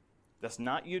 That's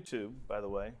not YouTube, by the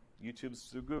way. YouTube's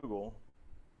through Google.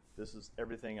 This is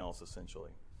everything else,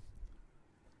 essentially.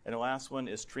 And the last one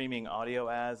is streaming audio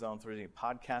ads. I don't know if there's any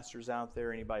podcasters out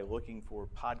there, anybody looking for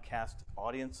podcast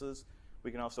audiences.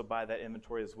 We can also buy that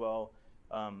inventory as well.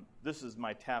 This is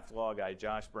my Taft Law guy,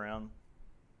 Josh Brown.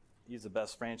 He's the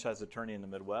best franchise attorney in the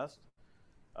Midwest.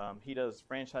 He does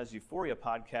Franchise Euphoria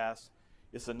podcast.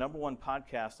 It's the #1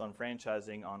 podcast on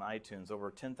franchising on iTunes,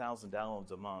 over 10,000 downloads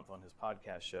a month on his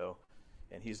podcast show.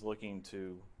 And he's looking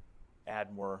to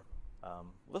add more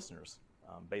listeners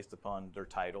based upon their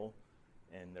title.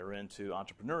 And they're into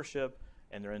entrepreneurship,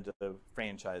 and they're into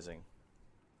franchising.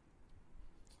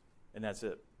 And that's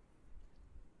it.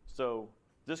 So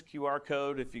this QR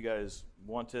code, if you guys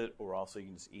want it, or also you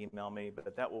can just email me,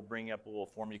 but that will bring up a little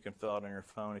form you can fill out on your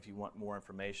phone if you want more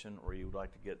information or you would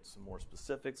like to get some more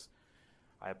specifics.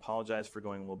 I apologize for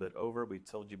going a little bit over. We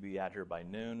told you to be out here by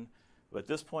noon. But at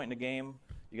this point in the game,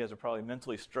 you guys are probably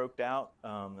mentally stroked out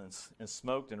and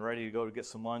smoked and ready to go to get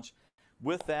some lunch.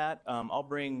 With that, I'll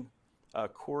bring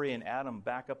Corey and Adam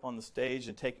back up on the stage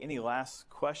and take any last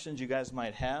questions you guys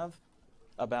might have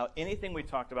about anything we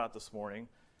talked about this morning.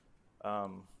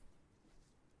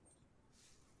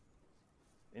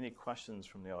 Any questions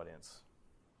from the audience?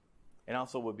 And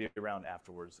also we'll be around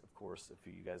afterwards, of course, if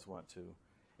you guys want to.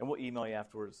 And we'll email you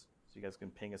afterwards, so you guys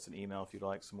can ping us an email if you'd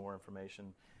like some more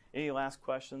information. Any last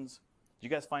questions? Do you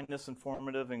guys find this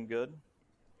informative and good?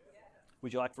 Yeah.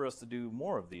 Would you like for us to do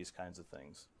more of these kinds of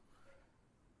things?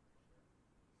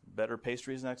 Better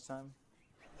pastries next time?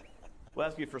 We'll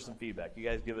ask you for some feedback. You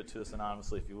guys give it to us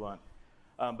anonymously if you want.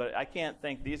 But I can't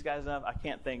thank these guys enough. I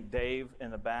can't thank Dave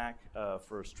in the back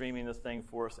for streaming this thing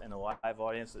for us and the live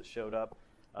audience that showed up.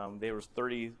 There was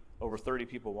over 30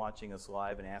 people watching us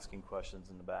live and asking questions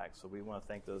in the back. So we want to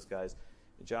thank those guys.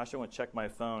 Josh, I want to check my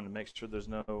phone and make sure there's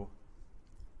no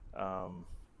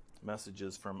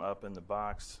messages from up in the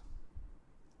box.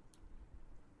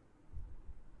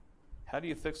 How do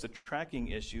you fix the tracking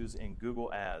issues in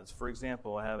Google Ads? For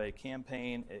example, I have a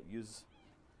campaign.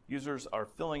 Users are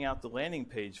filling out the landing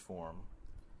page form,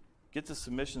 get the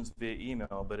submissions via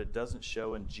email, but it doesn't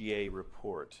show in GA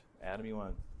report. Adam, you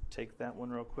want to take that one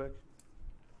real quick?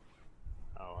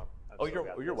 Oh,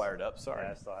 you're wired up. Sorry.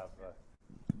 Yeah, I still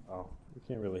have. We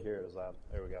can't really hear it as loud.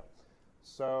 There we go.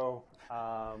 So,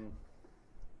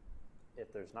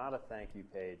 if there's not a thank you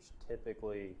page,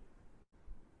 typically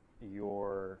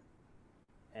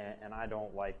and I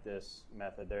don't like this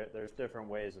method. There's different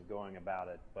ways of going about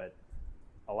it, but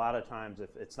a lot of times if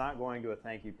it's not going to a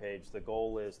thank you page, the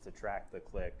goal is to track the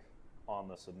click on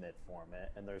the submit form.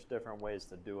 And there's different ways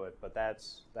to do it, but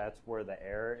that's where the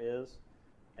error is.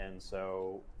 And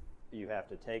so you have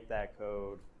to take that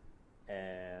code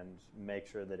and make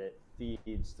sure that it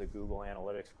feeds to Google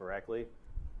Analytics correctly.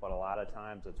 But a lot of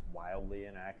times it's wildly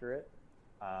inaccurate.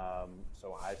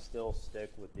 So I still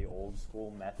stick with the old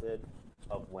school method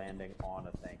of landing on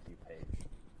a thank you page.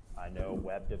 I know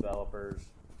web developers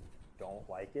don't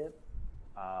like it,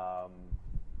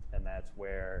 and that's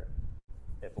where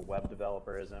if a web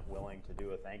developer isn't willing to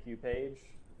do a thank you page,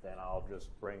 then I'll just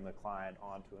bring the client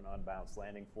onto an unbounced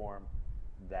landing form.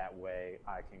 That way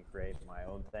I can create my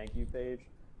own thank you page.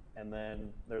 And then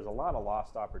there's a lot of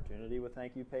lost opportunity with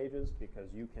thank you pages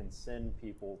because you can send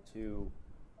people to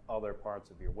other parts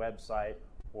of your website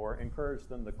or encourage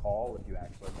them to call if you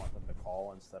actually want them to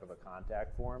call instead of a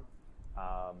contact form.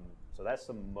 So that's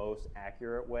the most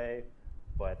accurate way,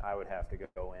 but I would have to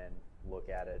go in, look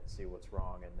at it, see what's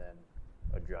wrong, and then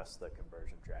adjust the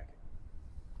conversion tracking.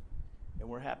 And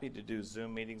we're happy to do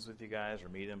Zoom meetings with you guys or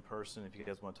meet in person if you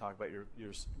guys want to talk about your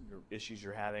issues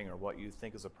you're having or what you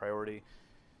think is a priority.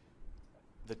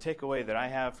 The takeaway that I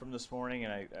have from this morning,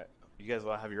 and you guys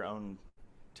will have your own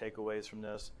takeaways from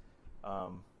this,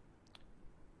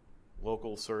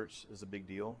 local search is a big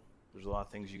deal. There's a lot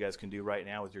of things you guys can do right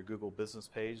now with your Google business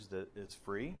page that it's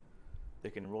free. They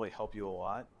can really help you a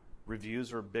lot.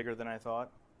 Reviews are bigger than I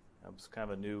thought. That was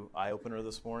kind of a new eye-opener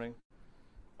this morning.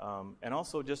 And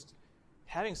also just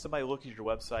having somebody look at your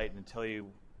website and tell you,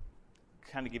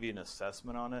 kind of give you an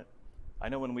assessment on it. I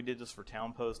know when we did this for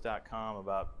townpost.com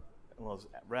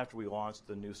right after we launched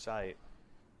the new site,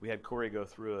 we had Corey go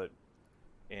through it.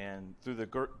 And through the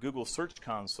Google Search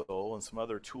Console and some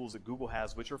other tools that Google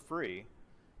has, which are free,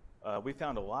 we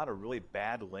found a lot of really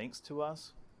bad links to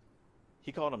us.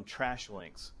 He called them trash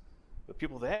links. But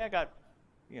people say, hey,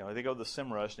 they go to the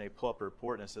SEMrush and they pull up a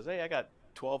report and it says, hey, I got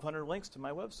 1,200 links to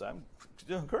my website. I'm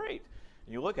doing great.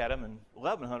 And you look at them and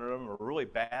 1,100 of them are really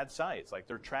bad sites. Like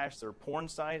they're trash, they're porn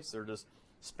sites, they're just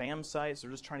spam sites,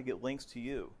 they're just trying to get links to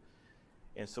you.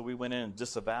 And so we went in and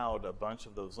disavowed a bunch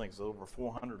of those links. Over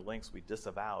 400 links we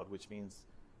disavowed, which means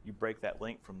you break that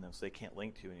link from them so they can't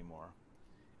link to you anymore.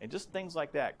 And just things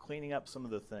like that, cleaning up some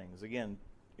of the things. Again,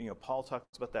 Paul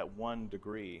talks about that 1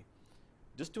 degree.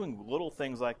 Just doing little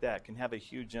things like that can have a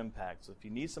huge impact. So if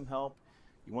you need some help,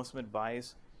 you want some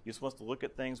advice, you just want us to look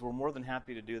at things, we're more than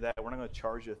happy to do that. We're not going to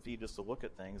charge you a fee just to look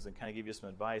at things and kind of give you some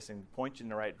advice and point you in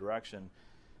the right direction.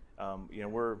 I'm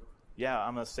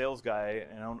a sales guy,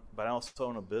 but I also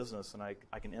own a business, and I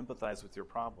can empathize with your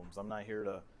problems. I'm not here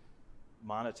to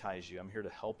monetize you. I'm here to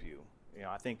help you.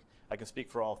 I think I can speak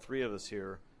for all three of us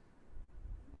here.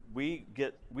 We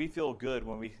feel good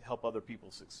when we help other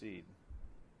people succeed,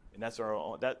 and that's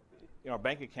our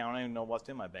bank account. I don't even know what's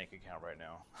in my bank account right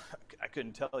now. I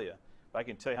couldn't tell you, but I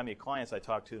can tell you how many clients I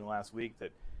talked to in the last week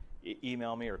that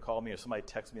email me or call me or somebody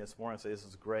text me this morning and say, this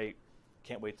is great.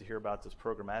 Can't wait to hear about this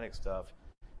programmatic stuff.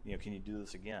 Can you do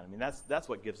this again? I mean, that's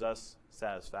what gives us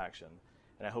satisfaction.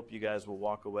 And I hope you guys will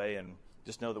walk away and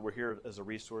just know that we're here as a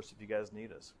resource if you guys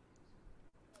need us.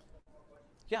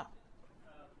 Yeah.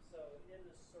 So in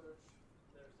the search,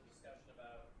 there's a discussion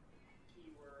about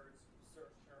keywords,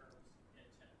 search terms,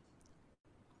 intent.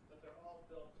 But they're all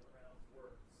built around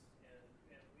words.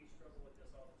 And we struggle with this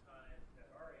all the time at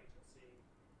our agency.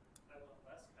 I want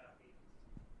less copy,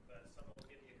 but someone will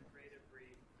give you a creative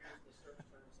brief. Here's the search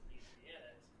terms that need to be in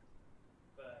it.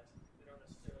 But we don't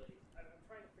necessarily. I'm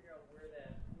trying to figure out where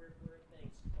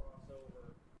things cross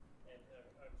over, and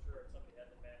I'm sure somebody had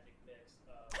the magic mix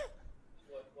of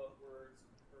what words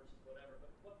versus whatever. But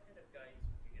what kind of guidance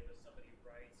would you give if somebody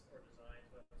writes or designs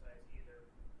websites, either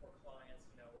for clients?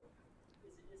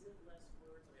 Is it less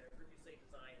words? I mean, I heard you say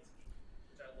design is key,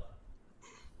 which I love.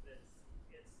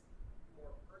 It's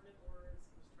more pertinent words.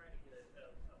 I'm just trying to get a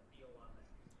feel on that.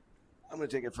 I'm going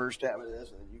to take a first stab at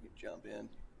this, and then you can jump in.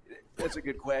 That's a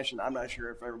good question. I'm not sure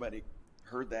if everybody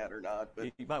heard that or not, but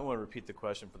You might want to repeat the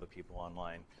question for the people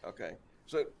online. okay.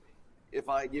 So if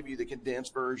I give you the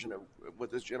condensed version of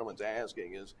what this gentleman's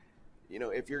asking is,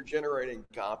 if you're generating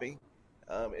copy,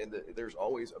 there's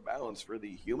always a balance for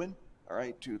the human, all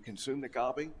right, to consume the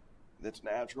copy that's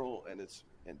natural and it's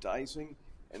enticing.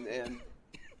 And then,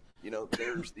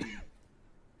 there's the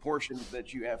portions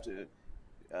that you have to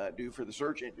do for the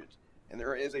search engines. And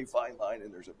there is a fine line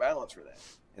and there's a balance for that.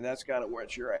 And that's kind of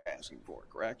what you're asking for,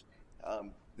 correct?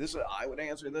 I would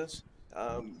answer this.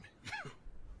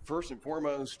 First and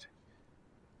foremost,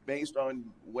 based on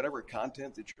whatever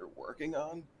content that you're working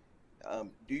on,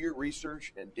 do your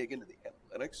research and dig into the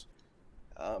analytics.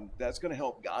 That's going to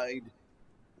help guide,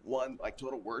 one, like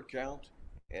total word count,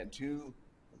 and two,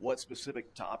 what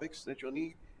specific topics that you'll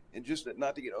need. And just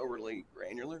not to get overly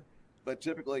granular, but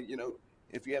typically,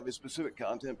 if you have a specific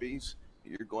content piece,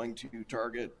 you're going to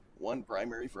target one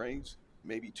primary phrase,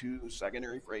 maybe two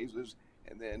secondary phrases,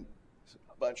 and then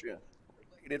a bunch of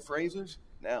related phrases.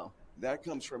 Now, that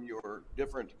comes from your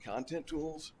different content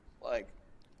tools like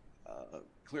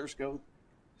ClearScope,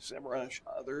 SEMrush,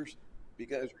 others,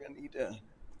 because you're going to need to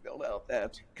build out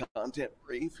that content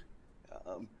brief.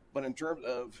 But in terms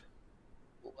of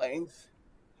length,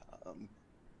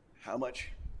 how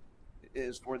much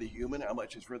is for the human, how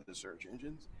much is for the search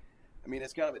engines? I mean,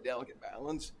 it's kind of a delicate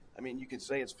balance. I mean, you could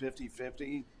say it's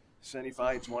 50-50,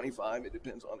 75-25. It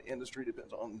depends on the industry,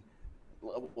 depends on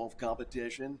level of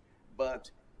competition.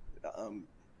 But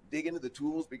dig into the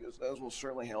tools because those will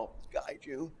certainly help guide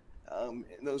you. And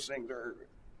those things are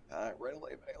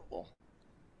readily available.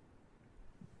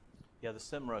 Yeah, the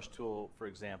SEMrush tool, for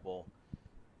example,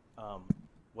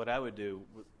 what I would do,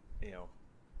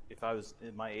 if I was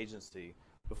in my agency,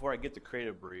 before I get the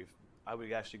creative brief, I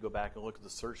would actually go back and look at the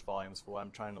search volumes for what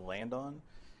I'm trying to land on.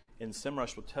 And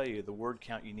SEMrush will tell you the word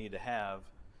count you need to have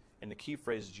and the key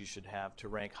phrases you should have to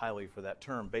rank highly for that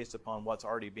term based upon what's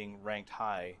already being ranked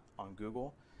high on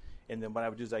Google. And then what I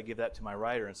would do is I give that to my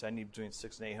writer and say, I need between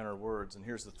 600 and 800 words, and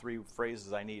here's the 3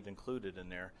 phrases I need included in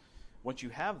there. Once you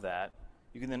have that,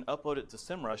 you can then upload it to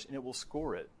SEMrush, and it will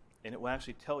score it. And it will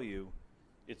actually tell you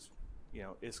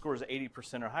it scores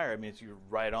 80% or higher. I mean, if you're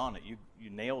right on it, you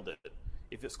nailed it.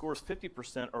 If it scores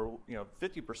 50% or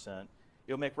 50%,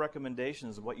 it'll make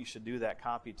recommendations of what you should do that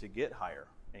copy to get higher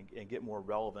and get more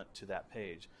relevant to that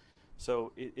page.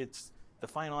 So it's the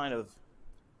fine line of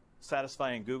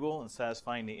satisfying Google and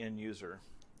satisfying the end user,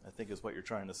 I think is what you're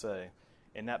trying to say.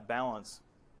 And that balance,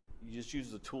 you just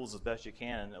use the tools as best you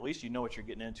can, and at least you know what you're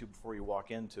getting into before you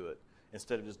walk into it,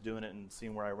 instead of just doing it and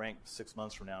seeing where I rank 6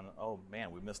 months from now, and oh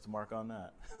man, we missed the mark on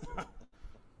that.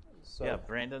 So, yeah,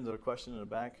 Brandon, there's a question in the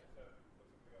back.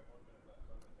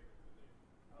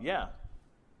 Yeah.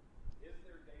 Is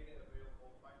there data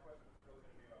available? My question is really going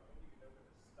to be about when do you know when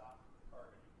to stop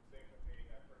targeting? Same with me,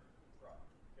 I purchased a truck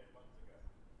 10 months ago,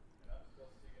 and I'm still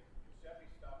seeing Chevy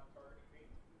stopped targeting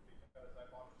me because I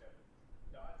bought a Chevy.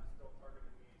 Dodge is still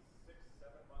targeting me 6-7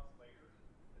 months later.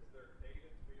 Is there data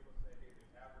to be able to say, hey,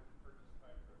 the average purchase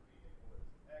time for a vehicle is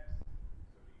X?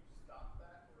 So do you stop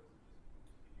that, or is it just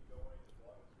keep going as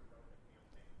long as you're running a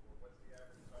campaign? Or what's the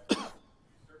average time?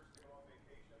 You search to go on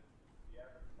vacation. The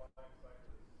average buying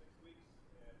cycle is 6 weeks,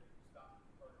 and if you stop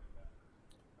targeting that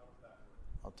person, how does that work?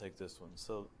 I'll take this one.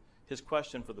 So his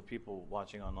question for the people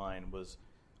watching online was,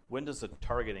 when does the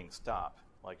targeting stop?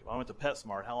 Like, if I went to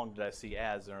PetSmart, how long did I see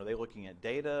ads? And are they looking at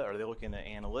data? Are they looking at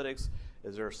analytics?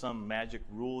 Is there some magic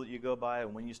rule that you go by?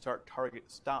 And when you stop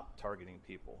targeting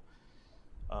people,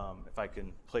 if I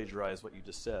can plagiarize what you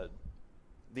just said,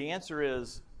 the answer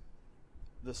is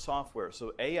the software.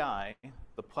 So AI,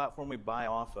 the platform we buy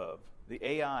off of, the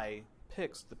AI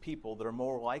picks the people that are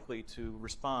more likely to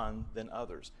respond than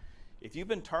others. If you've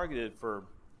been targeted for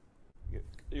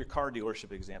your car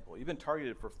dealership example, you've been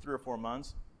targeted for 3 or 4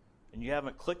 months and you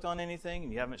haven't clicked on anything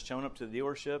and you haven't shown up to the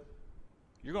dealership,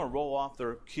 you're going to roll off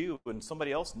their queue, and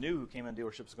somebody else new who came in the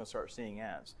dealership is going to start seeing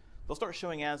ads. They'll start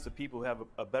showing ads to people who have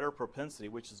a better propensity,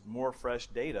 which is more fresh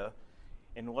data,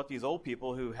 and let these old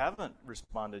people who haven't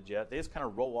responded yet, they just kind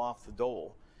of roll off the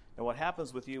dole. And what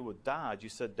happens with you with Dodge, you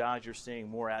said Dodge, you're seeing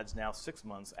more ads now 6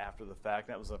 months after the fact.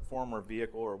 That was a former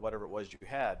vehicle or whatever it was you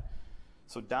had.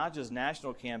 So Dodge's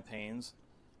national campaigns,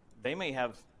 they may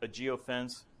have a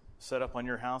geofence set up on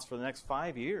your house for the next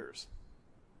 5 years.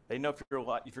 They know if you're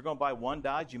going to buy one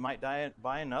Dodge, you might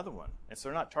buy another one. And so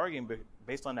they're not targeting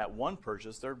based on that one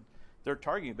purchase. They're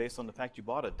targeting based on the fact you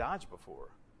bought a Dodge before.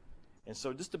 And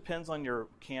so it just depends on your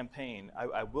campaign.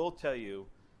 I will tell you,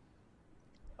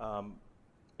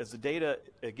 as the data,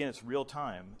 again, it's real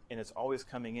time, and it's always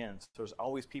coming in. So there's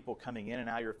always people coming in and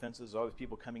out of your fences. There's always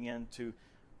people coming in to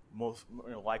most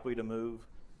likely to move.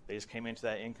 They just came into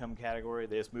that income category.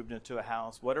 They just moved into a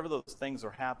house. Whatever those things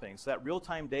are happening. So that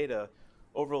real-time data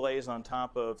overlays on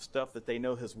top of stuff that they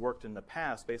know has worked in the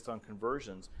past based on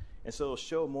conversions. And so it'll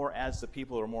show more ads to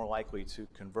people who are more likely to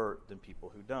convert than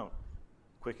people who don't.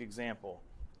 Quick example.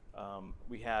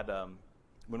 We had,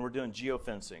 when we're doing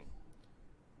geofencing,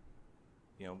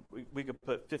 we could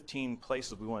put 15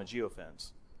 places we want to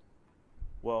geofence.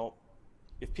 Well,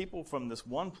 if people from this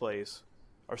one place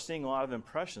are seeing a lot of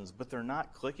impressions, but they're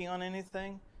not clicking on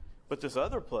anything, but this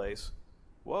other place,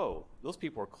 whoa, those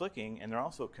people are clicking and they're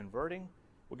also converting.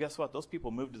 Well, guess what? Those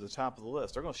people move to the top of the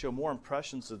list. They're going to show more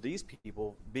impressions of these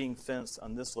people being fenced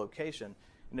on this location.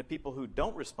 And the people who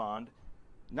don't respond,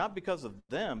 not because of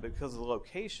them, but because of the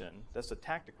location, that's the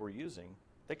tactic we're using,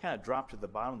 they kind of drop to the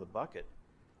bottom of the bucket.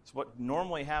 So what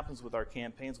normally happens with our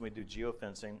campaigns when we do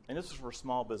geofencing, and this is for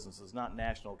small businesses, not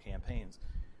national campaigns,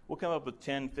 we'll come up with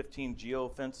 10, 15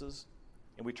 geofences,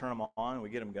 and we turn them on and we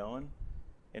get them going.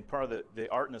 And part of the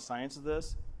art and the science of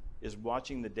this is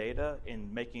watching the data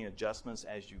and making adjustments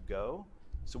as you go.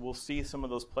 So we'll see some of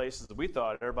those places that we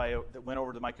thought everybody that went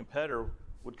over to my competitor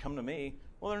would come to me.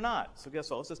 Well, they're not. So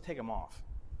guess what? Let's just take them off.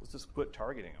 Let's just quit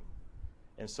targeting them.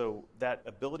 And so that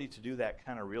ability to do that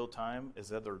kind of real time is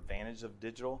the other advantage of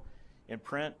digital. In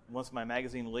print, once my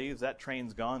magazine leaves, that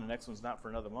train's gone. The next one's not for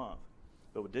another month.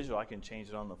 But with digital, I can change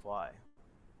it on the fly.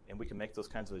 And we can make those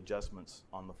kinds of adjustments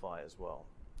on the fly as well.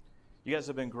 You guys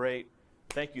have been great.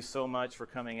 Thank you so much for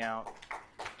coming out.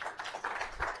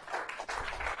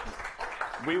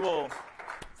 We will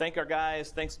thank our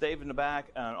guys. Thanks, Dave, in the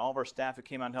back, and all of our staff who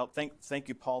came out and helped. Thank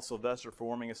you, Paul Sylvester, for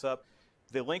warming us up.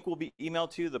 The link will be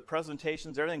emailed to you, the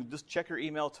presentations, everything. Just check your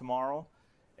email tomorrow.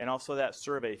 And also that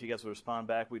survey, if you guys would respond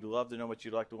back. We'd love to know what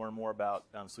you'd like to learn more about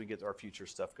so we can get our future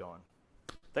stuff going.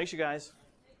 Thanks, you guys.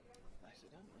 Nicely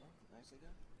done, man. Nicely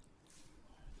done.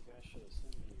 You guys should have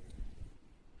sent me your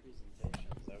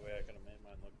presentations. That way I could have made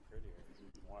mine look prettier. 'Cause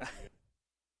we've been watching you